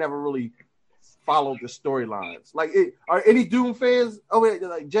I ain't never really followed the storylines. Like, are any Doom fans? Oh wait,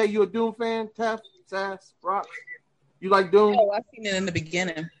 like Jay, you a Doom fan? Tef, Sass, Rock, you like Doom? Oh, I've seen it in the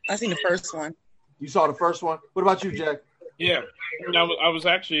beginning. I seen the first one. You saw the first one. What about you, Jay? Yeah, I was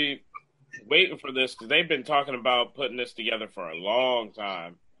actually waiting for this because they've been talking about putting this together for a long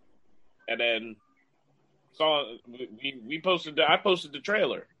time, and then I posted the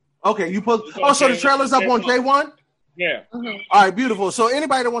trailer Okay, you post. Oh, so the trailer's up on J1? Yeah. Mm-hmm. All right, beautiful. So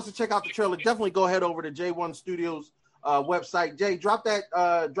anybody that wants to check out the trailer, definitely go head over to J1 Studios website. Jay, drop your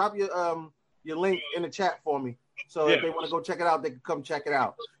link in the chat for me. So if they want to go check it out, they can come check it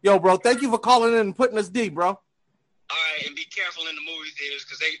out. Yo, bro, thank you for calling in and putting us deep, bro. All right, and be careful in the movie theaters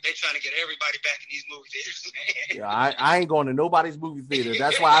because they trying to get everybody back in these movie theaters, man. Yeah, I ain't going to nobody's movie theater.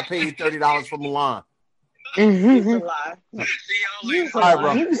 That's why I paid $30 for Mulan. It's a lie. All right,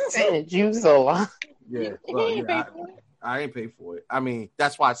 bro. You said you so lie. Yeah, well, I ain't paid for it. I mean,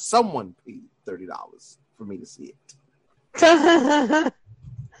 that's why someone paid $30 for me to see it.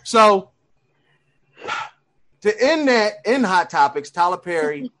 So, to end that in Hot Topics, Tyler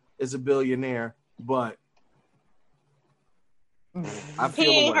Perry is a billionaire, but I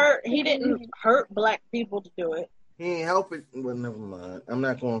feel he didn't hurt black people to do it. He ain't helping. Well, never mind. I'm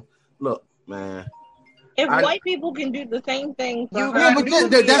not going to look, man. If white people can do the same thing, but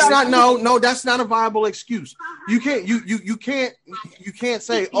that's not that's not a viable excuse. You can't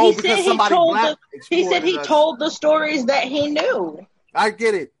say because somebody black. He said he told the stories that he knew. I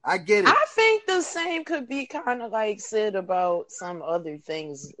get it. I think the same could be kind of like said about some other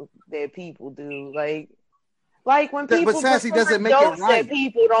things that people do, like when people. But Sassy doesn't make it right. That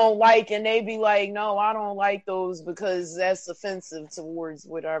people don't like, and they be like, "No, I don't like those because that's offensive towards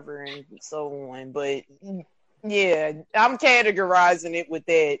whatever," and so on. But yeah, I'm categorizing it with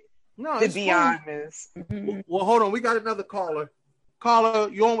that. No, to be honest. Well, hold on. We got another caller. Caller,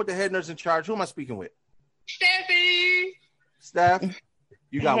 you on with the head nurse in charge? Who am I speaking with? Steph,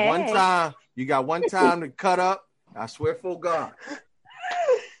 you got one time. You got one time to cut up. I swear for God.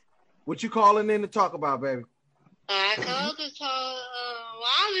 What you calling in to talk about, baby? I called to talk.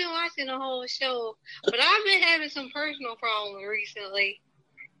 I've been watching the whole show, but I've been having some personal problems recently,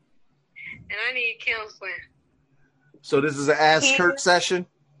 and I need counseling. So this is an Ask Kurt session?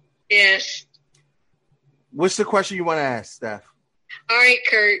 Yes. What's the question you want to ask, Steph? All right,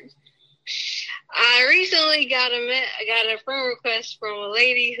 Kurt. I recently got a friend request from a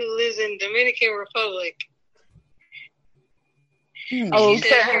lady who lives in Dominican Republic. She said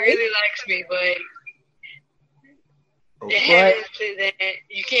she really likes me, but it happens to that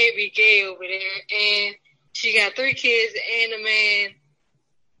you can't be gay over there. And she got 3 kids and a man.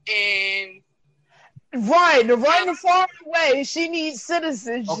 And run far away. She needs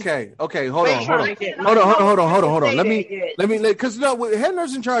citizens. Okay. Hold on. Let me, because head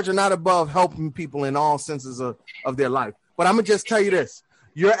nurse in charge are not above helping people in all senses of their life. But I'm gonna just tell you this: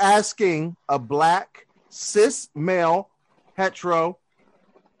 you're asking a black cis male hetero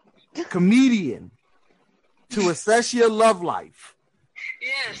comedian to assess your love life.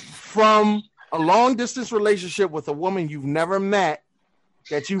 Yes. From a long distance relationship with a woman you've never met,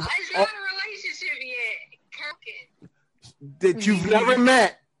 that you've it's not a relationship yet, that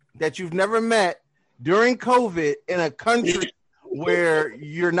you've never met during COVID in a country where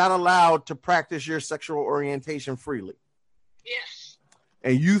you're not allowed to practice your sexual orientation freely. Yes.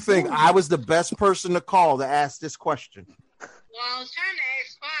 And you think I was the best person to call to ask this question? Well, I was trying to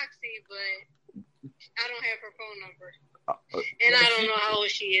ask Foxy, but I don't have her phone number. And I don't know how old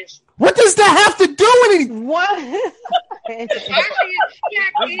she is. What does that have to do with anything? What? Foxy, is she a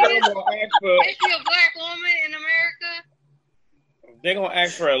black woman in America? They're going to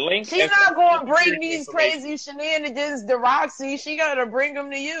ask for a link. She's not going to bring these crazy shenanigans to Roxy. She got to bring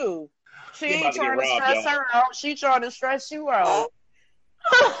them to you. She ain't trying to stress her out. She trying to stress you out.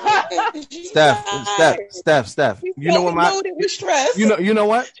 Steph. You know what you know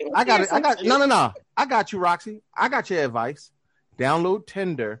what? I got it. No. I got you, Roxy. I got your advice. Download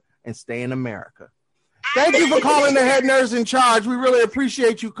Tinder and stay in America. Thank you for calling the head nurse in charge. We really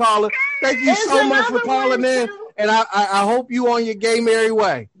appreciate you calling. Thank you so much for calling in. And I hope you on your gay merry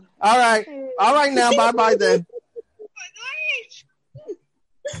way. All right now. Bye then.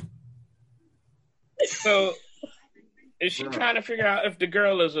 So is she trying to figure out if the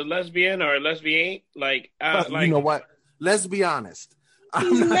girl is a lesbian or a lesbian? You know what? Let's be honest.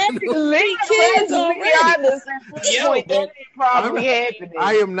 He's married to 3 kids already.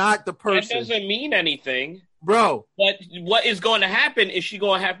 I am not the person. That doesn't mean anything, bro. But what is going to happen is she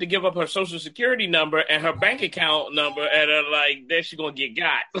going to have to give up her social security number and her bank account number, and then she's going to get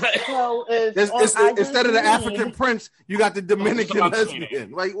got. So instead of the African prince, you got the Dominican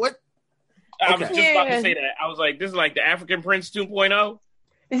lesbian. Like what? I was just about to say that. I was like, this is like the African Prince 2.0.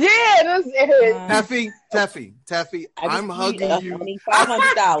 Yeah, that's it. Taffy, I'm hugging you.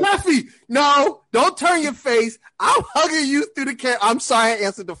 $500. Taffy, no, don't turn your face. I'm hugging you through the camera. I'm sorry I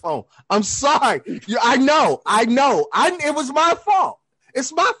answered the phone. I'm sorry. I know. It was my fault.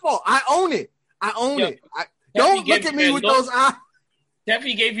 It's my fault. I own it. Don't look at me with those eyes.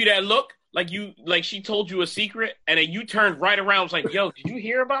 Steffi gave you that look, like she told you a secret, and then you turned right around, was like, "Yo, did you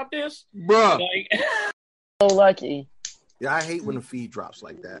hear about this, bro?" So lucky. Yeah, I hate when the feed drops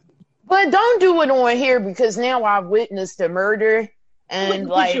like that. But don't do it on here because now I've witnessed a murder, and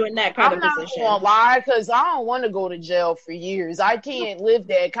put you in that kind I'm of not position. gonna lie because I don't want to go to jail for years. I can't live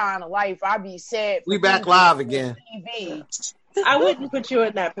that kind of life. I'd be sad. We back live again. TV. I wouldn't put you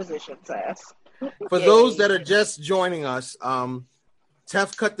in that position, Sass. For those that are just joining us,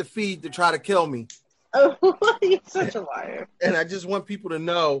 Tef cut the feed to try to kill me. Oh, you're such a liar. And I just want people to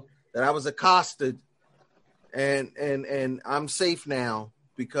know that I was accosted, and I'm safe now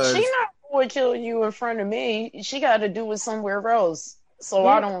because She not going to kill you in front of me. She got to do it somewhere else. So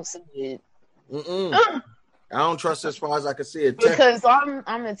I don't see it. I don't trust as far as I can see it. Because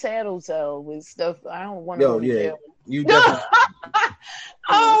I'm a tattletale with stuff. I don't want to go to jail. You definitely. I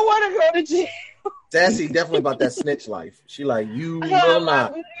don't want to go to jail. Sassy definitely about that snitch life. She like, you will Hell, my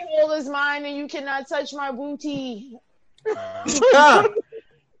not. booty hole is mine and you cannot touch my booty.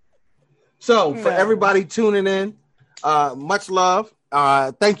 So for everybody tuning in, much love.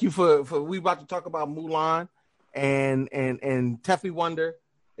 Thank you for we about to talk about Mulan and Teffy Wonder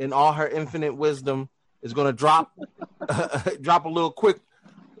in all her infinite wisdom is going to drop a little quick,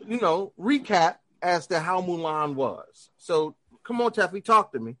 recap as to how Mulan was. So come on, Teffy,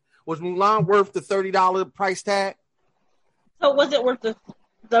 talk to me. Was Mulan worth the $30 price tag? So was it worth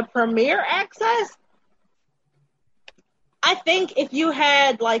the premiere access? I think if you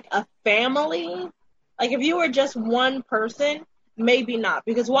had like a family, like if you were just one person, maybe not.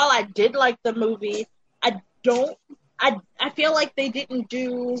 Because while I did like the movie, I feel like they didn't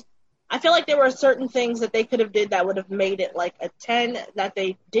do. I feel like there were certain things that they could have did that would have made it like a 10 that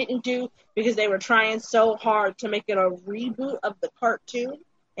they didn't do because they were trying so hard to make it a reboot of the cartoon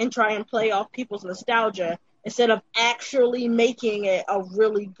and try and play off people's nostalgia instead of actually making it a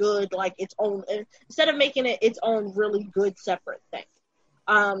really good, like its own, instead of making it its own really good separate thing.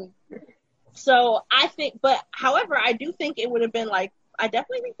 So I think, but however, I do think it would have been like, I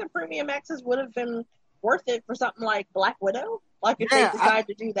definitely think the premium access would have been worth it for something like Black Widow. Like if they decide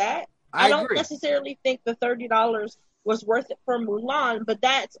to do that. I don't agree. necessarily think the $30 was worth it for Mulan, but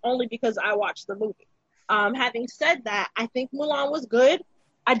that's only because I watched the movie. Having said that, I think Mulan was good.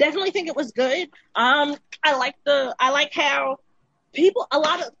 I definitely think it was good. I like how a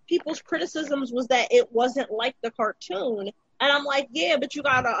lot of people's criticisms was that it wasn't like the cartoon. And I'm like, yeah, but you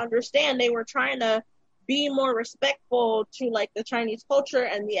gotta understand they were trying to be more respectful to like the Chinese culture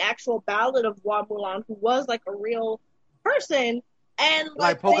and the actual ballad of Hua Mulan, who was like a real person. And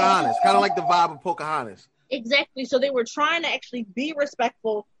like Pocahontas, kind of like the vibe of Pocahontas. Exactly. So they were trying to actually be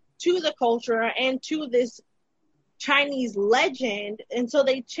respectful to the culture and to this Chinese legend. And so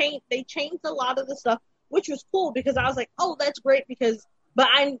they changed a lot of the stuff, which was cool because I was like, oh, that's great but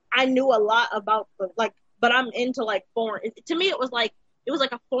I knew a lot about but I'm into like foreign. To me, it was like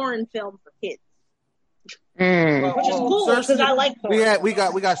a foreign film for kids. Which is cool because I like foreign. We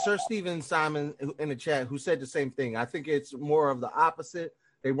got Sir Stephen Simon in the chat who said the same thing. I think it's more of the opposite.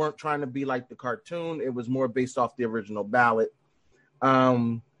 They weren't trying to be like the cartoon. It was more based off the original ballad.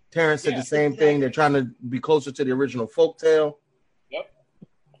 Terrence said the same thing. They're trying to be closer to the original folktale.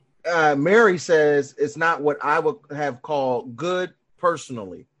 Yep. Mary says it's not what I would have called good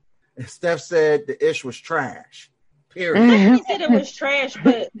personally. And Steph said the ish was trash. Period. She said it was trash,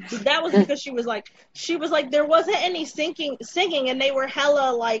 but that was because she was like there wasn't any singing, and they were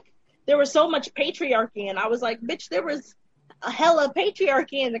hella like there was so much patriarchy, and I was like, bitch, there was a hella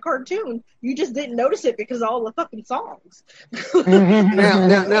patriarchy in the cartoon. You just didn't notice it because of all the fucking songs. now,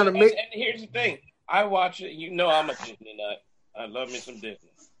 and here's the thing: I watch it. You know, I'm a Disney nut. I love me some Disney.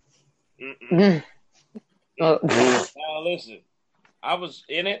 Now listen, I was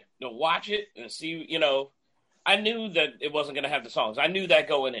in it to watch it and see. I knew that it wasn't going to have the songs. I knew that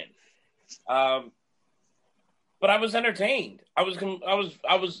going in. But I was entertained. I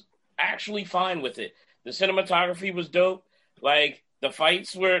was actually fine with it. The cinematography was dope. Like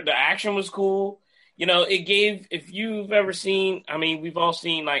the action was cool. It gave, if you've ever seen, we've all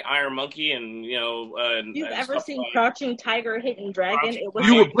seen like Iron Monkey and, you've ever seen Crouching Tiger, Hidden Dragon?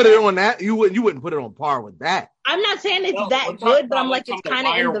 You would put it on that? You wouldn't put it on par with that. I'm not saying it's that good, but I'm like, it's kind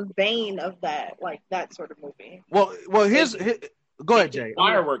of in the vein of that, like that sort of movie. Well, go ahead, Jay.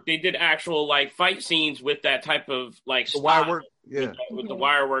 Wire work. They did actual like fight scenes with that type of like wire work. Yeah. With the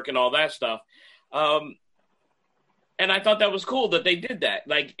wire work and all that stuff. And I thought that was cool that they did that.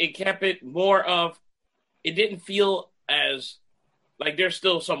 Like it kept it more of, it didn't feel as like there's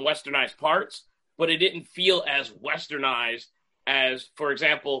still some westernized parts, but it didn't feel as westernized as, for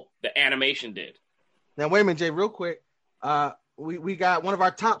example, the animation did. Now, wait a minute, Jay, real quick. we got one of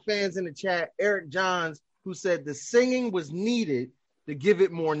our top fans in the chat, Eric Johns, who said the singing was needed to give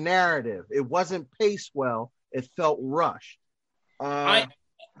it more narrative. It wasn't paced well. It felt rushed.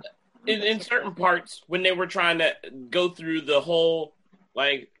 In certain parts, when they were trying to go through the whole,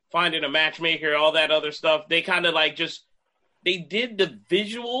 like, finding a matchmaker, all that other stuff, they kind of like they did the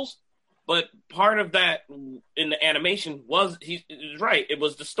visuals, but part of that in the animation was, he was right, it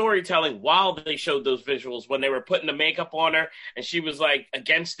was the storytelling while they showed those visuals, when they were putting the makeup on her and she was like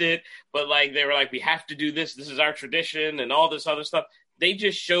against it, but like they were like, we have to do this is our tradition and all this other stuff. They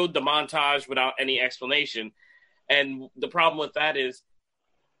just showed the montage without any explanation. And the problem with that is,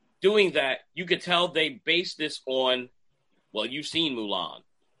 doing that, you could tell they based this on, well, you've seen Mulan.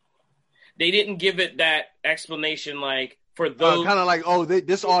 They didn't give it that explanation, like, for those... kind of like,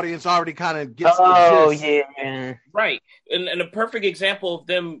 this audience already kind of gets yeah. Right. And a perfect example of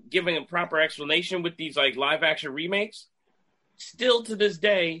them giving a proper explanation with these, like, live-action remakes, still to this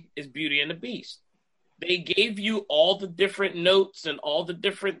day, is Beauty and the Beast. They gave you all the different notes and all the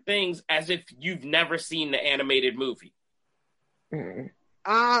different things as if you've never seen the animated movie.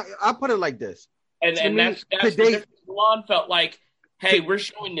 I'll put it like this. And that's the difference. Mulan felt like, hey, we're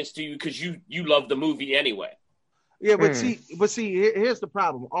showing this to you because you love the movie anyway. Yeah, but see, here's the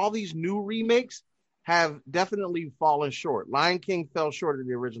problem. All these new remakes have definitely fallen short. Lion King fell short of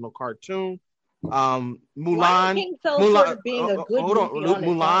the original cartoon. Mulan fell short of being a good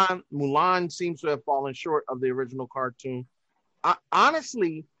movie. Mulan seems to have fallen short of the original cartoon.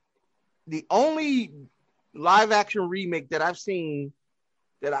 Honestly, the only live action remake that I've seen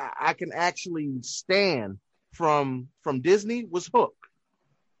that I can actually stand from Disney was Hook.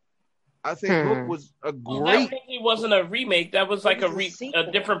 I think Hook was a great. That really wasn't a remake. That was like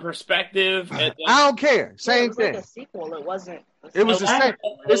a different perspective. I don't care. Same thing. Like a sequel. It wasn't. It was the same.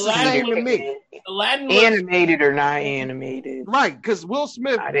 It's the same to me. Aladdin was animated or not animated, right? Because Will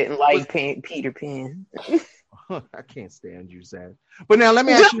Smith. I didn't like Peter Pan. I can't stand you, Zach. But now let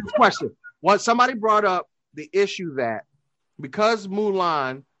me ask you this question. Once somebody brought up the issue that because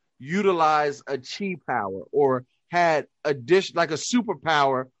Mulan utilized a chi power or had a dish like a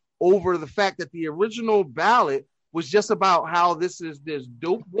superpower over the fact that the original ballad was just about how this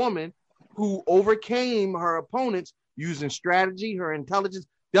dope woman who overcame her opponents using strategy, her intelligence.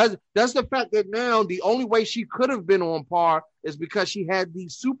 Does the fact that now the only way she could have been on par is because she had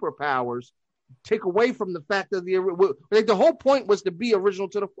these superpowers take away from the fact that the whole point was to be original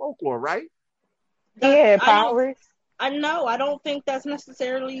to the folklore, right? Yeah, powers. I know. I don't think that's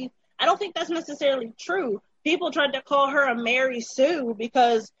necessarily true. People tried to call her a Mary Sue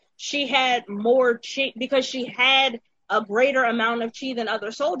because she had more chi, because she had a greater amount of chi than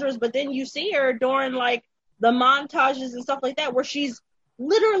other soldiers. But then you see her during like the montages and stuff like that, where she's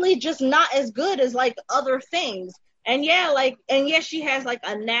literally just not as good as like other things. And yes, she has like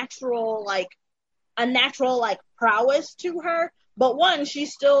a natural prowess to her. But one,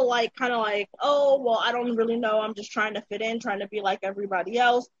 she's still like kind of like, oh, well, I don't really know. I'm just trying to fit in, trying to be like everybody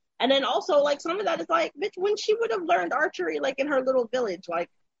else. And then also like some of that is like, bitch, when she would have learned archery like in her little village,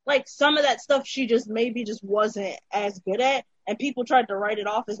 like some of that stuff she just maybe just wasn't as good at. And people tried to write it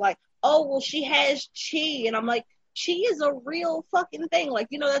off as like, oh, well, she has chi. And I'm like, chi is a real fucking thing. Like,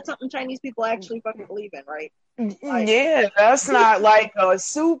 that's something Chinese people actually fucking believe in, right? Like, yeah, that's not like a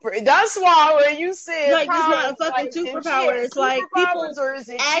super. That's why when you said like it's not a fucking superpower. It's like people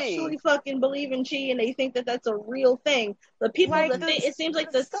actually fucking believe in chi and they think that that's a real thing. The people, like it seems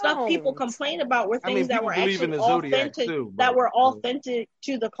like the stuff people complain about were things that were actually authentic, that were authentic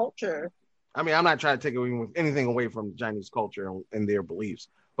to the culture. I mean, I'm not trying to take anything away from Chinese culture and their beliefs,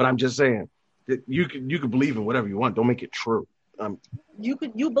 but I'm just saying that you can believe in whatever you want. Don't make it true.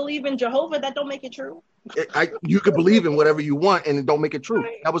 You believe in Jehovah. That don't make it true. You could believe in whatever you want and it don't make it true.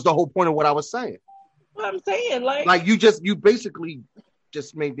 That was the whole point of what I was saying. What I'm saying, like you basically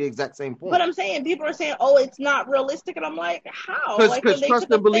just made the exact same point. But I'm saying people are saying, "Oh, it's not realistic," and I'm like, "How?" Because trust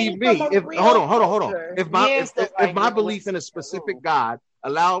and believe me. Hold on. If my belief in a specific God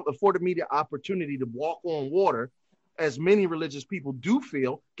afforded me the opportunity to walk on water, as many religious people do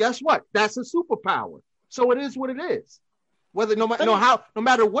feel, guess what? That's a superpower. So it is what it is. Whether no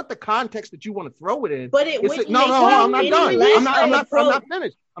matter what the context that you want to throw it in. But it wouldn't. I'm not done.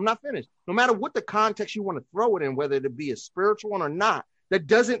 I'm not finished. No matter what the context you want to throw it in, whether it be a spiritual one or not, that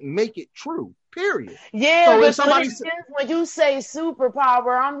doesn't make it true. Period. Yeah, so but when you say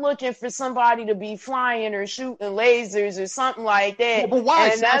superpower, I'm looking for somebody to be flying or shooting lasers or something like that. Yeah, but why?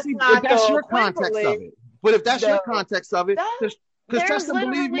 And that's your context of it. But if that's your context of it, because trust and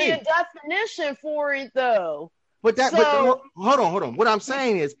believe me, there's a definition for it though. But hold on. What I'm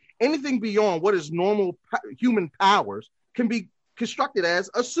saying is anything beyond what is normal human powers can be constructed as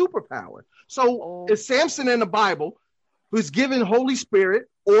a superpower. So is Samson in the Bible, who's given Holy Spirit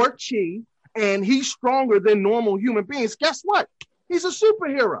or Chi, and he's stronger than normal human beings? Guess what? He's a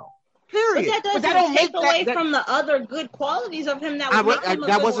superhero. Period. But that doesn't take away from the other good qualities of him. That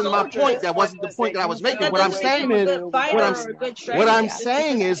wasn't my point. That wasn't the point that I was making. What I'm saying is, what I'm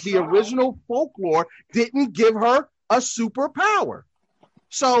saying is, the original folklore didn't give her a superpower.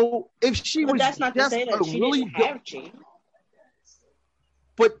 So if she was that's not to say that she really didn't have Chi.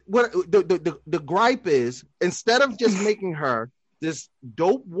 But what the gripe is, instead of just making her this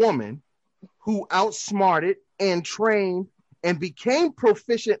dope woman who outsmarted and trained and became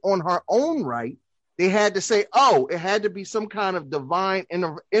proficient on her own right, they had to say, oh, it had to be some kind of divine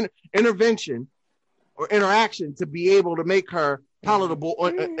intervention or interaction to be able to make her palatable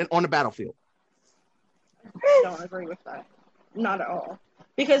on the battlefield. I don't agree with that. Not at all.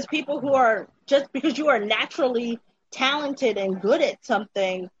 Because people who are, just because you are naturally talented and good at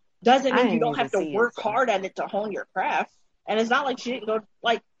something doesn't mean you don't have to work hard at it to hone your craft. And it's not like she didn't go,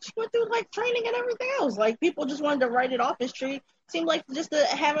 like, she went through, like, training and everything else. Like, people just wanted to write it off as tree. Seemed like just to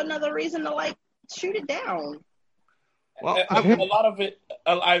have another reason to, like, shoot it down. Well, a lot of it,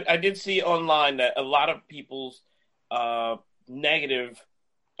 I did see online that a lot of people's negative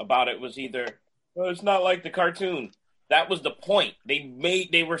about it was either, well, it's not like the cartoon. That was the point.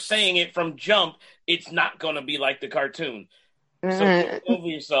 They were saying it from jump. It's not going to be like the cartoon. So get over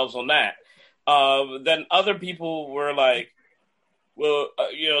yourselves on that. Then other people were like, well,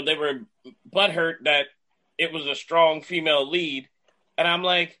 they were butthurt that it was a strong female lead. And I'm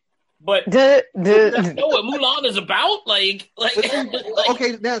like, but know what Mulan is about?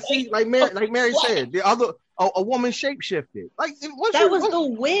 Okay, now see, like Mary said, the other a woman shapeshifted. Like that was the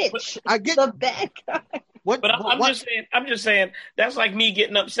witch. I get the bad guy. I'm just saying that's like me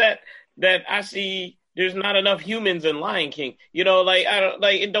getting upset that I see there's not enough humans in Lion King.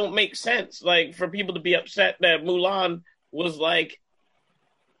 It don't make sense. Like for people to be upset that Mulan was like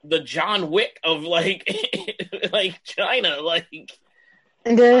the John Wick of like China,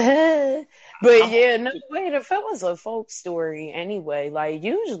 But yeah, no, wait, if it was a folk story anyway, like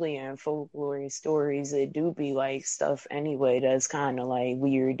usually in folklore stories, it do be like stuff anyway that's kind of like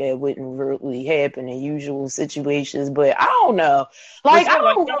weird that wouldn't really happen in usual situations. But I don't know. Like, I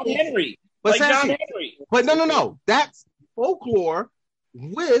don't know. John Henry. But, John Henry. But no. That's folklore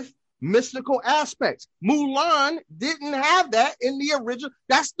with mystical aspects. Mulan didn't have that in the original.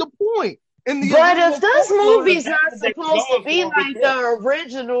 That's the point. But if this movie's not supposed to be like the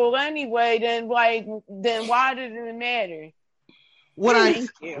original anyway, then why did it matter?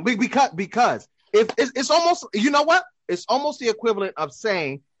 Because if it's almost, you know what? It's almost the equivalent of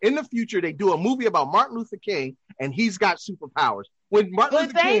saying in the future they do a movie about Martin Luther King and he's got superpowers. When Martin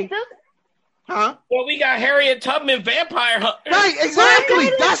Luther King, Well, we got Harriet Tubman, Vampire Hunter. Right,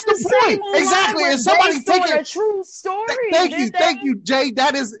 exactly. That's the point. Exactly. And somebody taking a true story. Thank you, Jay.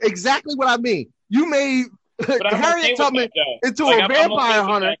 That is exactly what I mean. You made Harriet Tubman into a vampire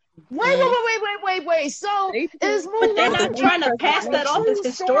hunter. Wait. So is Mulan, but they're not trying to pass that off as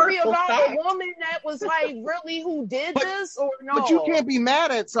historical about fact. a woman that was like really who did this or no? But you can't be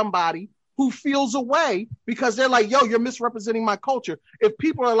mad at somebody who feels a way because they're like, yo, you're misrepresenting my culture. If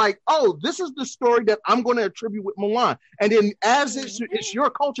people are like, oh, this is the story that I'm going to attribute with Mulan. And then as it's your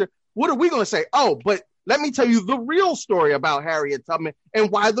culture, what are we going to say? Oh, but let me tell you the real story about Harriet Tubman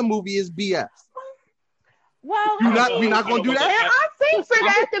and why the movie is BS. Well, we're not going to do that? I think for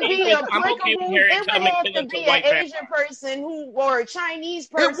that to be applicable, it would have to be an Asian person or a Chinese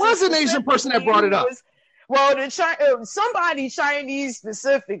person. It was an Asian person that brought it up. Well, somebody Chinese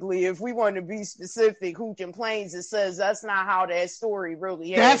specifically, if we want to be specific, who complains and says that's not how that story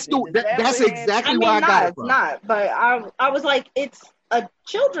really happened. That's exactly where I got it from. It's not, but I was like, it's a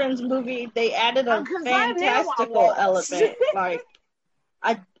children's movie. They added a fantastical element. Like,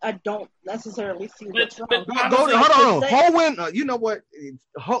 I don't necessarily see what's wrong. Hold on. Ho-Win, you know what?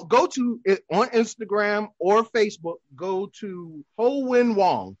 Go to it on Instagram or Facebook. Go to Ho-Win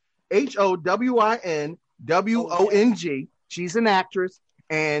Wong, HOWIN. WONG. She's an actress,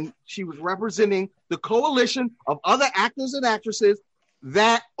 and she was representing the coalition of other actors and actresses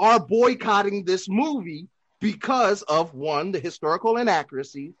that are boycotting this movie because of, one, the historical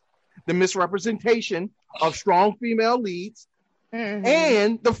inaccuracies, the misrepresentation of strong female leads,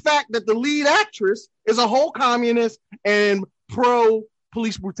 and the fact that the lead actress is a whole communist and pro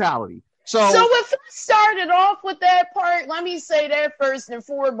police brutality. So if started off with that part, let me say that first and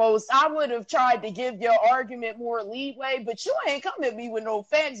foremost. I would have tried to give your argument more leeway, but you ain't come at me with no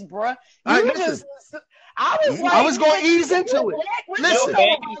facts, bruh. I was going to ease into it.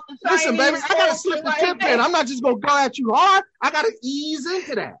 Listen, baby, I got to slip the tip in. I'm not just going to go at you hard. I got to ease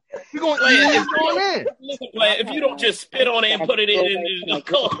into that. We're going to ease on in. Listen, if you don't just spit on it and put it in the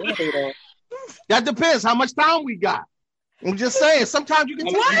color. That depends how much time we got. I'm just saying, sometimes you can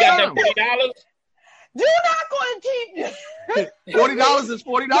take you got that $40? You're not going to keep $40 is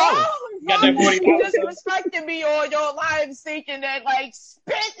 $40. You got that $40? Disrespecting me all your lives, thinking that like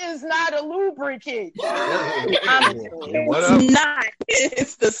spit is not a lubricant. It's not.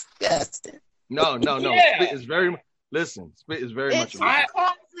 It's disgusting. No. Yeah. Spit is very. Listen, spit is very much. It's what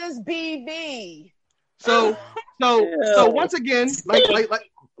causes BB. So once again,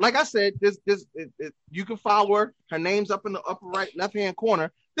 like I said, you can follow her. Her name's up in the upper right, left hand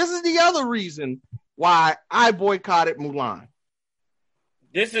corner. This is the other reason why I boycotted Mulan.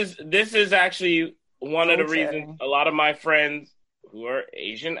 This is actually one of the reasons a lot of my friends who are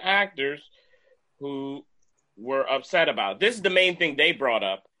Asian actors who were upset about. This is the main thing they brought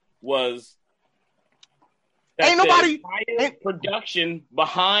up was that ain't nobody production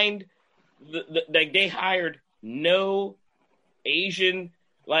behind like they hired no Asian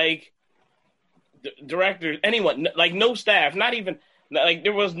directors, anyone, like no staff, not even like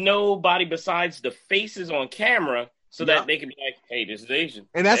there was nobody besides the faces on camera so that they could be like, hey, this is Asian.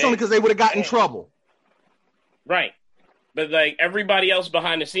 And that's only because they would have gotten in trouble. Right. But like everybody else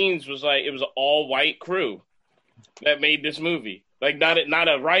behind the scenes was like, it was an all white crew that made this movie. Like not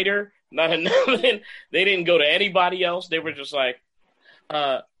a writer, not a nothing. They didn't go to anybody else. They were just like,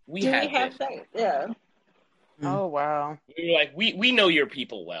 we have that. Yeah. Oh wow. We were like, we know your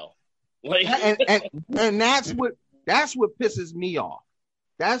people well. Like and that's what pisses me off.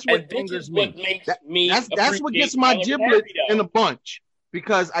 That's what angers me. That's what gets my giblet in a bunch,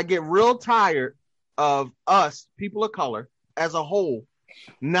 because I get real tired of us, people of color, as a whole,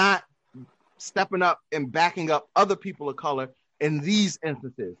 not stepping up and backing up other people of color in these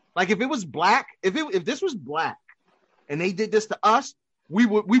instances. Like if it was black, if this was black and they did this to us, we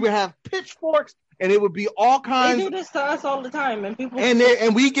would have pitchforks and it would be all kinds. They do this to us all the time, and people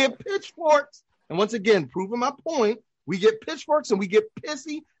and we get pitchforks. And once again, proving my point, we get pitchforks and we get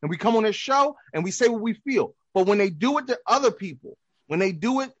pissy and we come on this show and we say what we feel. But when they do it to other people, when they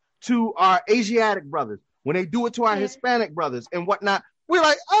do it to our Asiatic brothers, when they do it to our Hispanic brothers and whatnot, we're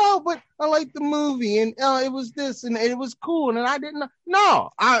like, oh, but I like the movie and it was this and it was cool and I didn't know. No,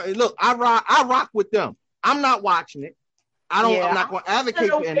 I rock with them. I'm not watching it. I'm not going to advocate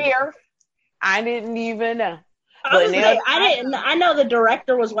for anything. I didn't even know. I know the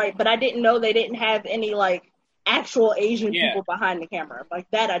director was white, but I didn't know they didn't have any like actual Asian people behind the camera. Like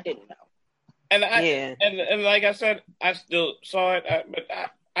that, I didn't know. And and like I said, I still saw it, but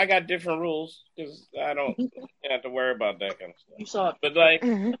I got different rules because I don't have to worry about that kind of stuff. You saw it, but like,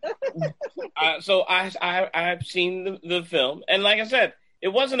 so I've seen the film, and like I said, it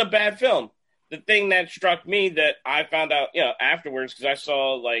wasn't a bad film. The thing that struck me that I found out, afterwards, because I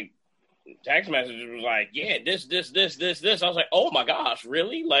saw like text messages was like, yeah, this. I was like, oh my gosh,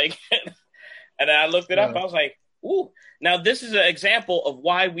 really? Like, and then I looked it up. I was like, ooh. Now this is an example of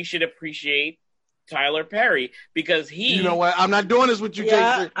why we should appreciate Tyler Perry, because he. You know what? I'm not doing this with you,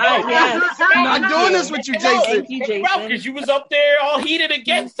 Jason. I'm not doing this with you, Jason. Because you was up there all heated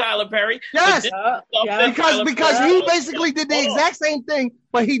against Tyler Perry. Yes, because he basically did the exact same thing,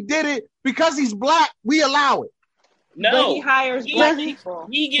 but he did it because he's black. We allow it. No, but he hires black people.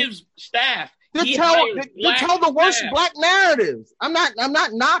 He gives staff. To tell the worst black narratives. I'm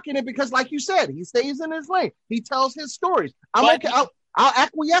not knocking it because, like you said, he stays in his lane. He tells his stories. I'll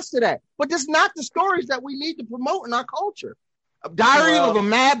acquiesce to that. But that's not the stories that we need to promote in our culture. Diary of a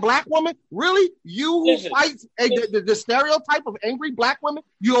Mad Black Woman? Really? You who fights the stereotype of angry black women?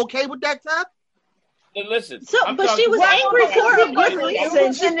 You okay with that, Tab? Listen, but she was angry for a good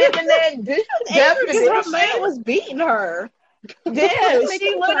reason. She her man was beating her. Yeah,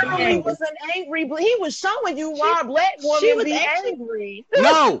 she literally was an angry. He was showing you why a black woman be angry.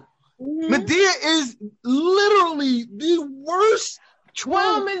 No, Medea is literally the worst.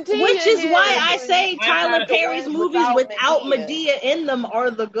 Which is why I say Tyler Perry's movies without Medea in them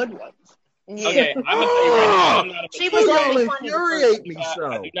are the good ones. Yeah. Okay, she was only infuriate me.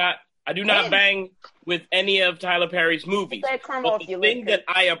 So I do not bang with any of Tyler Perry's movies. But the thing that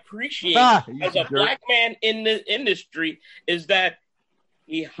I appreciate as a black man in the industry is that,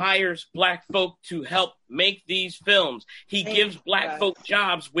 He hires black folk to help make these films. He gives black folk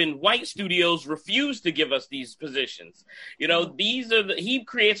jobs when white studios refuse to give us these positions. You know, he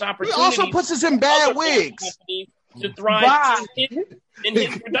creates opportunities. He also puts us in bad wigs to thrive in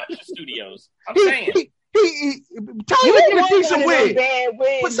his production studios. I'm saying. Tell him to get a decent wig.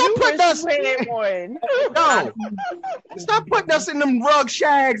 But stop putting us stop putting us in them rug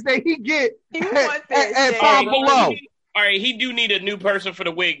shags that he get at Five Below. All right, he do need a new person for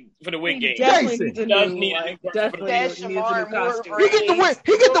the wig game. Jason. He does need a new person for the wig.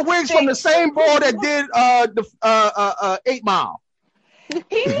 He get the wigs from the same boy that did the 8 Mile.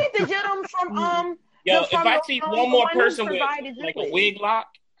 He need to get them from Yo, if I see one more person with like a wig lock.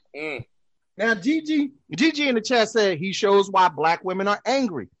 Now, Gigi in the chat said he shows why black women are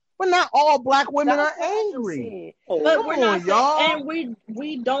angry. But not all black women are angry. But we're not, y'all. And we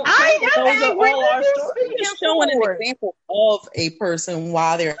don't think those are all our stories. Just showing an example of a person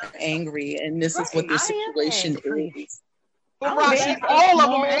while they're angry, and this is what their situation is. But Roxy, all of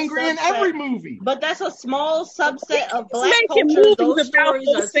them angry in every movie. But that's a small subset of black culture. Those stories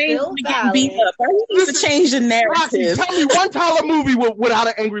are still getting beat up. I need to change the narrative. Roxy, tell me one Tyler movie without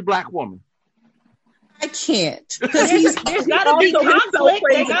an angry black woman. I can't. Because there's got to be conflict.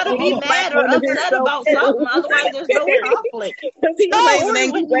 They got to be mad or upset about something. Otherwise, there's no conflict.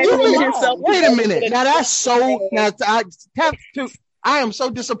 Wait a minute. Now that's so. Now I am so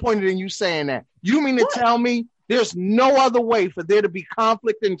disappointed in you saying that. You mean to tell me there's no other way for there to be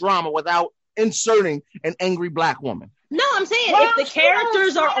conflict and drama without inserting an angry black woman? No, I'm saying if the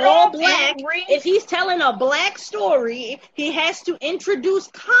characters are all black, if he's telling a black story, he has to introduce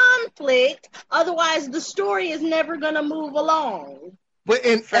conflict. Otherwise, the story is never going to move along. But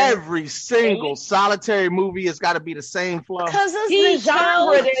in every single solitary movie, it's got to be the same flow. Because it's the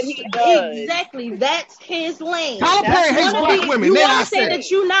genre that he does. Exactly. That's his lane. Tyler Perry hates black women. You want to say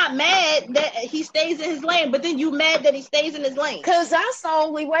that you're not mad that he stays in his lane, but then you mad that he stays in his lane. Because that's the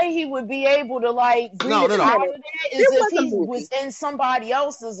only way he would be able to, like, out of that is if he was in somebody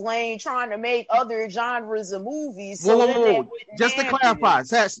else's lane trying to make other genres of movies. So whoa. Just to clarify,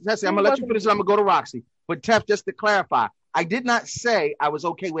 Sassy, I'm going to let you finish, I'm going to go to Roxy. But Tef, just to clarify, I did not say I was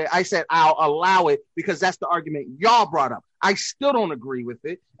okay with it. I said I'll allow it because that's the argument y'all brought up. I still don't agree with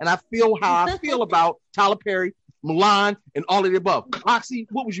it. And I feel how I feel about Tyler Perry, Mulan, and all of the above. Roxy,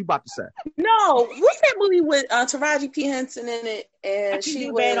 what was you about to say? No, what's that movie with Taraji P. Henson in it? And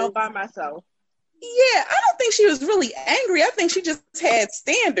she was all by myself. Yeah, I don't think she was really angry. I think she just had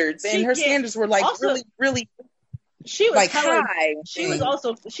standards, and her standards were like also, really she was like high.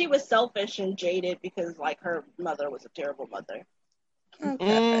 She was selfish and jaded because like her mother was a terrible mother. Okay.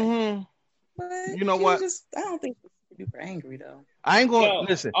 Mm-hmm. But you know what? I don't think she's super angry though. I ain't gonna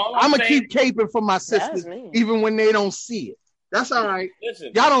listen. I'm gonna keep caping for my sisters even when they don't see it. That's all right.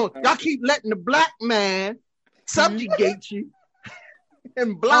 Listen, y'all keep letting the black man subjugate you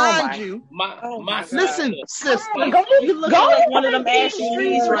and blind you. Listen, sister. You look like one of them ashy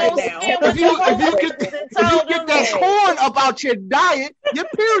trees right now. If you get that corn about your diet, your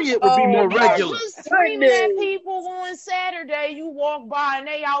period would be more regular. Screaming at people on Saturday, you walk by and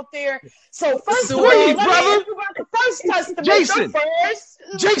they out there. So first of all, let me ask you about the First Testament.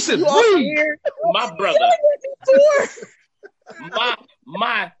 Jason, read. My brother.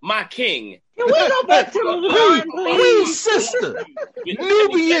 My king. Can we go back to Mulan, Queen sister,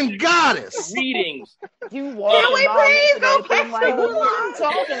 Nubian goddess. Readings. You walk. Can we please go back to Mulan?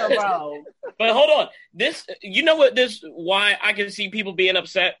 Talking about. But hold on. This, you know what? Why I can see people being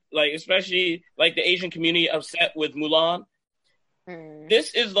upset, like especially like the Asian community upset with Mulan.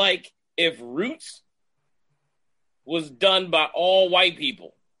 This is like if Roots was done by all white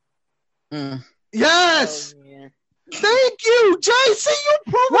people. Yes. Oh, yeah. Thank you, Jason. You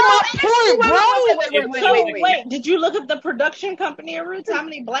proved my point, bro. Wait, did you look at the production company of Roots? How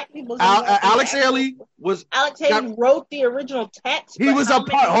many black people? Alex Haley wrote the original text. He was a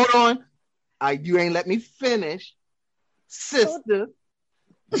part. Hold on, you ain't let me finish, sister.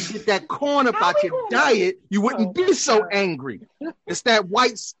 You get that corn about your diet, you wouldn't be so angry. It's that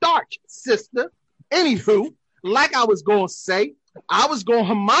white starch, sister. Anywho, like I was gonna say, I was going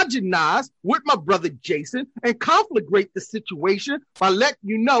to homogenize with my brother Jason and conflagrate the situation by letting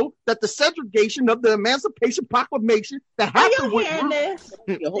you know that the segregation of the Emancipation Proclamation that happened with this?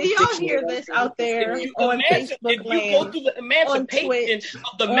 Do y'all hear this out there on Facebook? If you go through the emancipation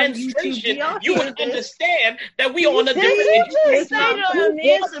of the menstruation, you would understand that we are on a different. Emancipation of the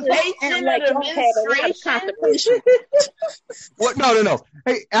menstruation. What? No.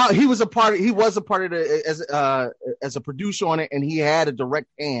 Hey, Al, he was a part of it as a producer on it, and he had a direct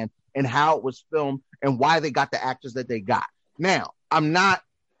hand in how it was filmed and why they got the actors that they got. Now, I'm not.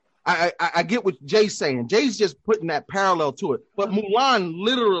 I get what Jay's saying. Jay's just putting that parallel to it. But Mulan,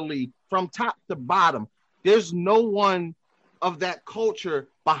 literally from top to bottom, there's no one of that culture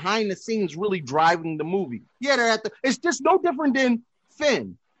behind the scenes really driving the movie. Yeah, they're at the. It's just no different than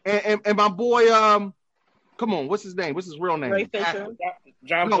Finn and my boy. Come on, what's his name? What's his real name? Ray Fisher.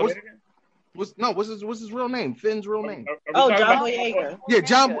 John. What's his real name? Finn's real name. John Boyega.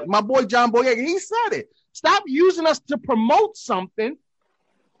 Yeah, my boy John Boyega. He said it. Stop using us to promote something,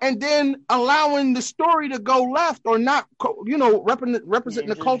 and then allowing the story to go left or not. Representing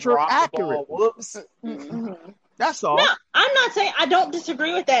the culture accurate. Whoops. That's all. No, I'm not saying I don't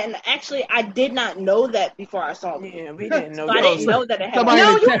disagree with that. And actually, I did not know that before I saw it. Yeah, we didn't know. So I didn't know that it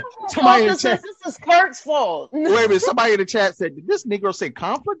happened. Somebody in the chat. This is Kurt's fault. Wait a minute. Somebody in the chat said, "Did this Negro say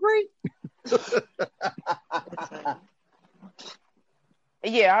conflagrate?"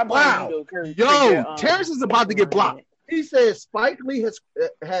 Yeah, I wow. you, Kurt. Yo, Terrence is about to get blocked. He says Spike Lee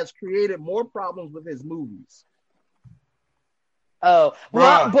has created more problems with his movies. Oh,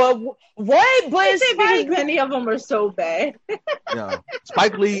 well, but what? But Spike, many of them are so bad. Yeah,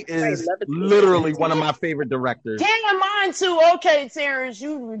 Spike Lee is literally one of my favorite directors. Damn, mine too. Okay, Terrence,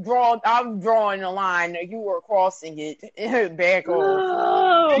 I'm drawing a line. You were crossing it. Back off.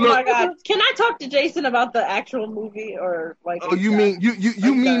 Oh my God! Can I talk to Jason about the actual movie or like? Oh, you mean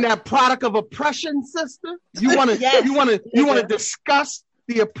you mean that product of oppression, sister? You want to you want to discuss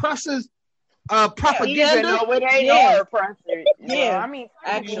the oppressors? Propaganda. No, it ain't our oppressor. Yeah, I mean,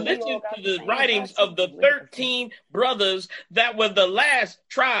 actually, listen to the writings of the 13 brothers that were the last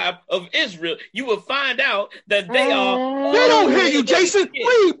tribe of Israel. You will find out that they are. They don't hear you, Jason.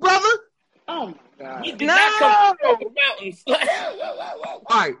 Please, brother. Oh my God! You did not come from the mountains.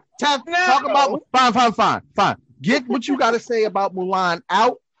 All right, talk about fine. Get what you got to say about Mulan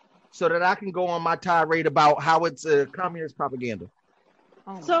out, so that I can go on my tirade about how it's communist propaganda.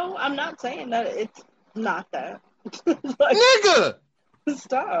 So I'm not saying that it's not that. Nigga,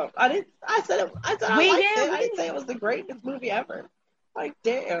 stop! I said it. I said I liked it. I didn't say it was the greatest movie ever. Like,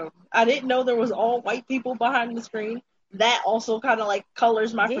 damn! I didn't know there was all white people behind the screen. That also kind of like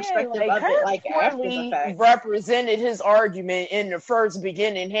colors my perspective of it. Like after the fact, represented his argument in the first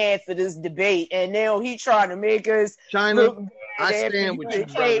beginning half of this debate, and now he's trying to make us. China, I stand with you,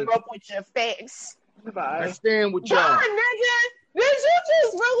 brother. Came up with your facts. Goodbye. I stand with y'all. Nigga. Did you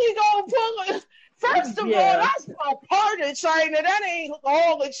just really gonna pull it? First of all, that's a part of China. That ain't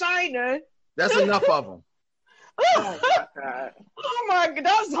all of China. That's enough of them. Oh my God! Oh my God!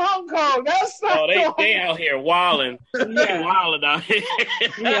 That's Hong Kong. That's not they out here wilding. They wilding out here.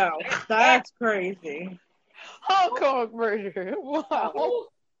 Yeah, that's crazy. Hong Kong murder. Wow.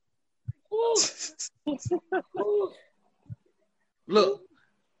 Look.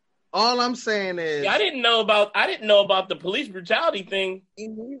 All I'm saying is, I didn't know about the police brutality thing.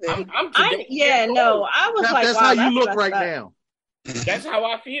 I was like, that's how you look right now. That's how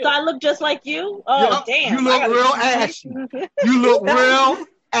I feel. So I look just like you. Oh, damn! You look real ashy. You look real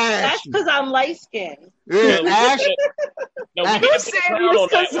ashy. That's because I'm light skinned. Yeah, ashy. No, we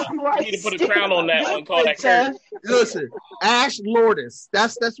need to put a crown on that one. Call that curse. Listen, Ash Lourdes.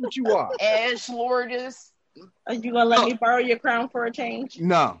 That's what you are. Ash Lourdes. Are you gonna let me borrow your crown for a change?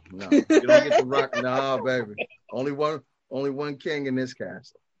 No. You don't get to rock. No, baby. Only one king in this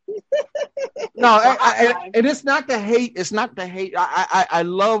castle. No, and it's not the hate. It's not the hate. I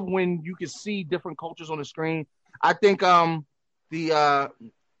love when you can see different cultures on the screen. I think like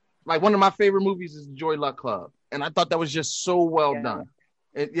one of my favorite movies is the Joy Luck Club, and I thought that was just so well done.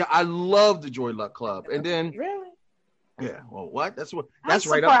 And I love the Joy Luck Club. And then well, what? That's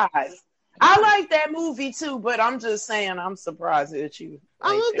right up. I like that movie too, but I'm just saying I'm surprised at you.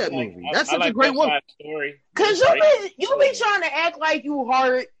 I love that movie. That's such a great one. Because you be trying to act like you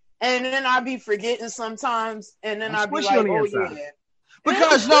hard, and then I be forgetting sometimes, and then I be like, oh yeah.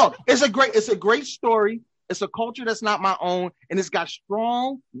 Because no, it's a great story. It's a culture that's not my own, and it's got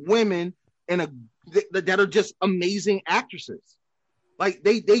strong women that are just amazing actresses. Like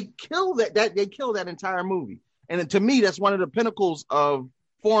they kill that entire movie, and to me, that's one of the pinnacles of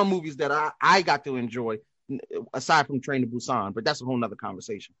foreign movies that I got to enjoy, aside from Train to Busan, but that's a whole nother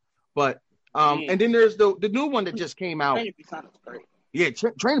conversation. But and then there's the new one that just came out. Train to Busan is great. Yeah,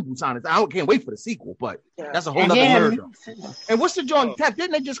 Train to Busan is. I can't wait for the sequel, but that's a whole nother murder. And what's the joint? Didn't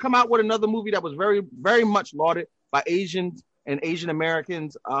they just come out with another movie that was very, very much lauded by Asians and Asian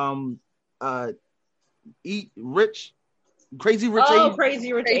Americans? Eat Rich. Crazy Rich Asians.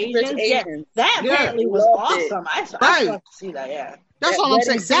 Crazy Rich Asians. Yeah, that apparently was awesome. I love to see that. Yeah. That's all I'm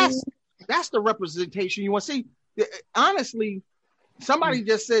saying. That's the representation you want to see. Honestly, somebody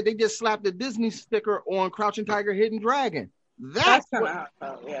just said they just slapped a Disney sticker on Crouching Tiger, Hidden Dragon. That's kind of how it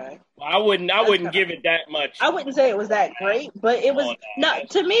felt, yeah. I wouldn't give it that much. I wouldn't say it was that great, but it was not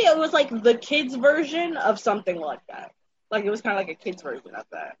to me. It was like the kids' version of something like that. Like it was kind of like a kids' version of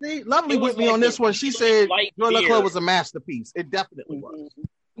that. See, Lovely with me on this one. She said Joy Luck Club was a masterpiece. It definitely was.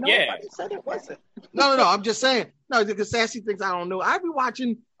 Nobody said it wasn't. No. I'm just saying. No, because Sassy thinks I don't know. I be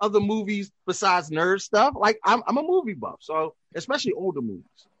watching other movies besides nerd stuff. Like I'm a movie buff, so especially older movies.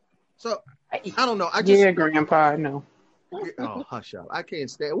 So I don't know. Grandpa, I know. Oh, hush up! I can't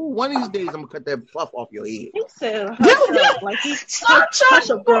stand. Well, one of these days I'm gonna cut that fluff off your head. He said, "Hush up!" Like hush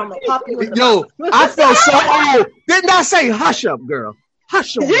up, girl. I'm gonna pop you in the Yo, mouth. I felt so old. Didn't I say hush up, girl?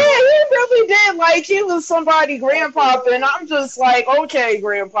 Hush up. Yeah, he really did. Like he was somebody grandpa, and I'm just like, okay,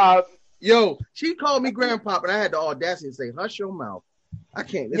 grandpa. Yo, she called me grandpa, and I had the audacity to say, "Hush your mouth." I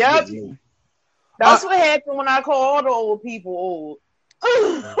can't. Yep. That's what happened when I call all the old people old.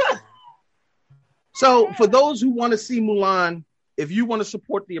 So, for those who want to see Mulan, if you want to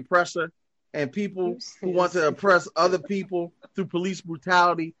support the oppressor and people who want to oppress other people through police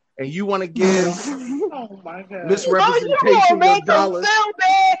brutality, and you want to give misrepresentation of dollars.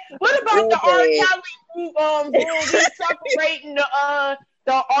 What about the R. Kelly movie separating the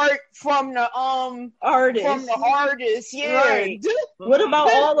art from the artist? From the artist, yeah. Right. What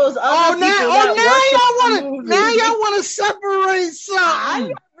about all those other people? Now y'all want to separate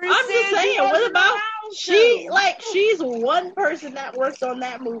something. I'm just saying, what about she's one person that worked on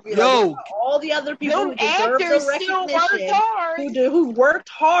that movie. Yo, like, all the other people who deserve the recognition, who worked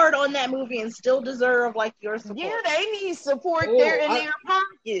hard on that movie and still deserve like your support. Yeah, they need support there in their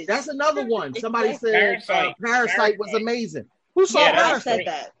pockets. That's another one. Somebody said Parasite was amazing. Who saw Parasite? I said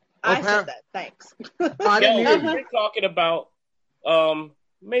that. I said that. Thanks. I didn't hear you. We're talking about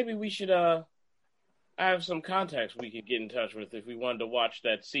maybe we should I have some contacts we could get in touch with if we wanted to watch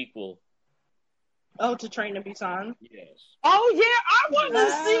that sequel. Oh, to Train to Busan? Yes. Oh, yeah, I want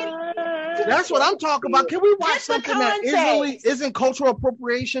to see. That's what I'm talking about. Can we watch something that isn't cultural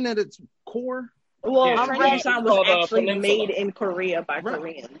appropriation at its core? Well, Train to Busan was actually made in Korea by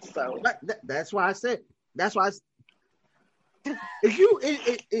Koreans. So that's why I said. That's why are you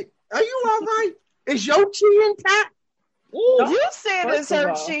all right? Is your chi intact? You said it's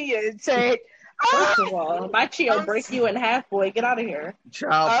her chi intact. First of all, my chi will break you in half, boy. Get out of here.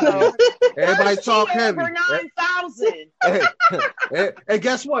 Child, everybody talk heavy. Over 9,000. Hey,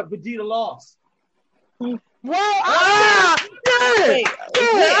 guess what? Vegeta lost. Well, Get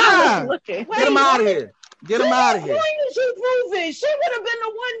him out of here. Get him out of here. What point is you proving? She would have been the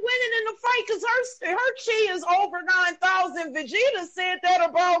one winning in the fight because her chi is over 9,000. Vegeta said that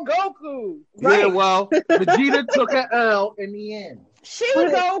about Goku. Yeah, well, Vegeta took an L in the end. She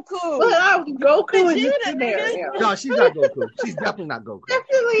was Goku. But Goku in this scenario. No, she's not Goku. She's definitely not Goku.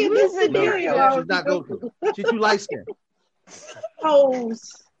 Definitely in this scenario. No, she's not Goku. She's too light skinned.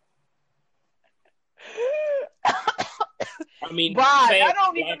 Pose. I mean, I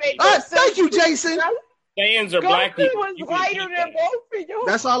don't even make sense. Thank you, Jason. Fans are black people. Goku was lighter than both of you.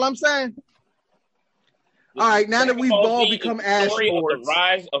 That's all I'm saying. All right, now that we've all become Ash Lords. The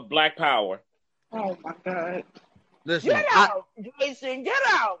rise of Black Power. Oh my God. Listen, get out, Jason, get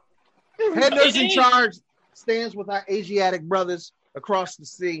out. Head Nurse in Charge stands with our Asiatic brothers across the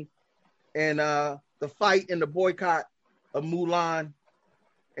sea and the fight and the boycott of Mulan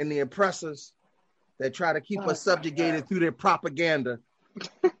and the oppressors that try to keep us subjugated through their propaganda.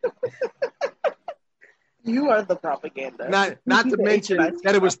 You are the propaganda. Not to mention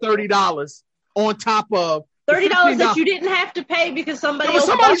that it was $30 on top of $30 that you didn't have to pay because somebody's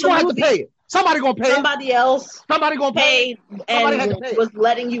going to have to pay it. Somebody gonna pay Somebody else. Somebody gonna pay it. And was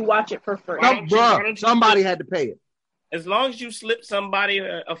letting you watch it for free. Somebody had to pay it. As long as you slip somebody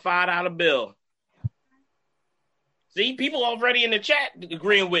a $5 bill. See, people already in the chat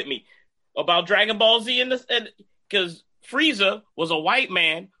agreeing with me about Dragon Ball Z because Frieza was a white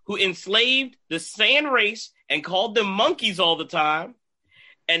man who enslaved the Saiyan race and called them monkeys all the time.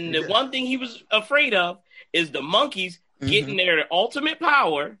 And the one thing he was afraid of is the monkeys getting their ultimate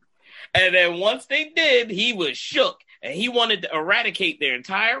power. And then once they did, he was shook. And he wanted to eradicate their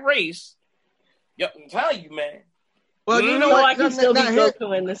entire race. Yo, I'm telling you, man. Well, you know what? I can still be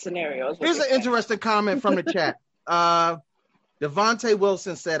Goku in this scenario. Here's an interesting comment from the chat. Devontae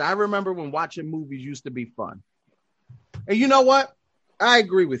Wilson said, I remember when watching movies used to be fun. And you know what? I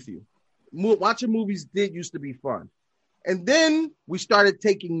agree with you. Watching movies did used to be fun. And then we started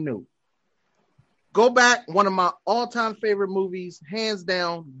taking note. Go back, one of my all-time favorite movies, hands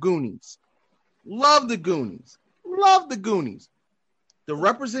down, Goonies. Love the Goonies. Love the Goonies. The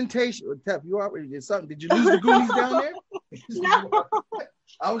representation. Tef, you already did something. Did you lose the Goonies down there? No.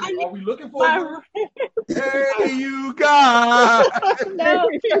 Are we looking for Hey, you guys. No,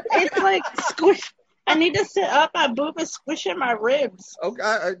 it's like squish. I need to sit up. My boob is squishing my ribs.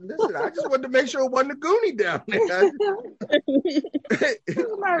 Okay, listen. I just wanted to make sure it wasn't a Goonie down there.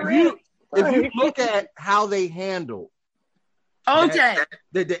 My ribs. If you look at how they handle the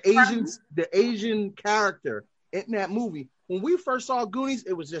Asian character in that movie, when we first saw Goonies,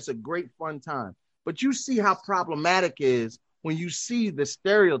 it was just a great fun time. But you see how problematic it is when you see the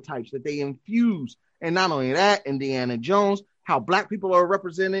stereotypes that they infuse, and not only that, Indiana Jones, how black people are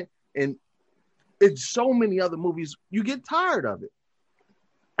represented, and in so many other movies, you get tired of it.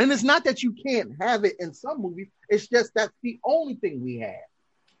 And it's not that you can't have it in some movies; it's just that's the only thing we have.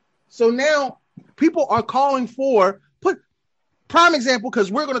 So now people are calling for prime example,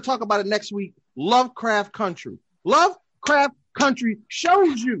 because we're going to talk about it next week. Lovecraft Country. Lovecraft Country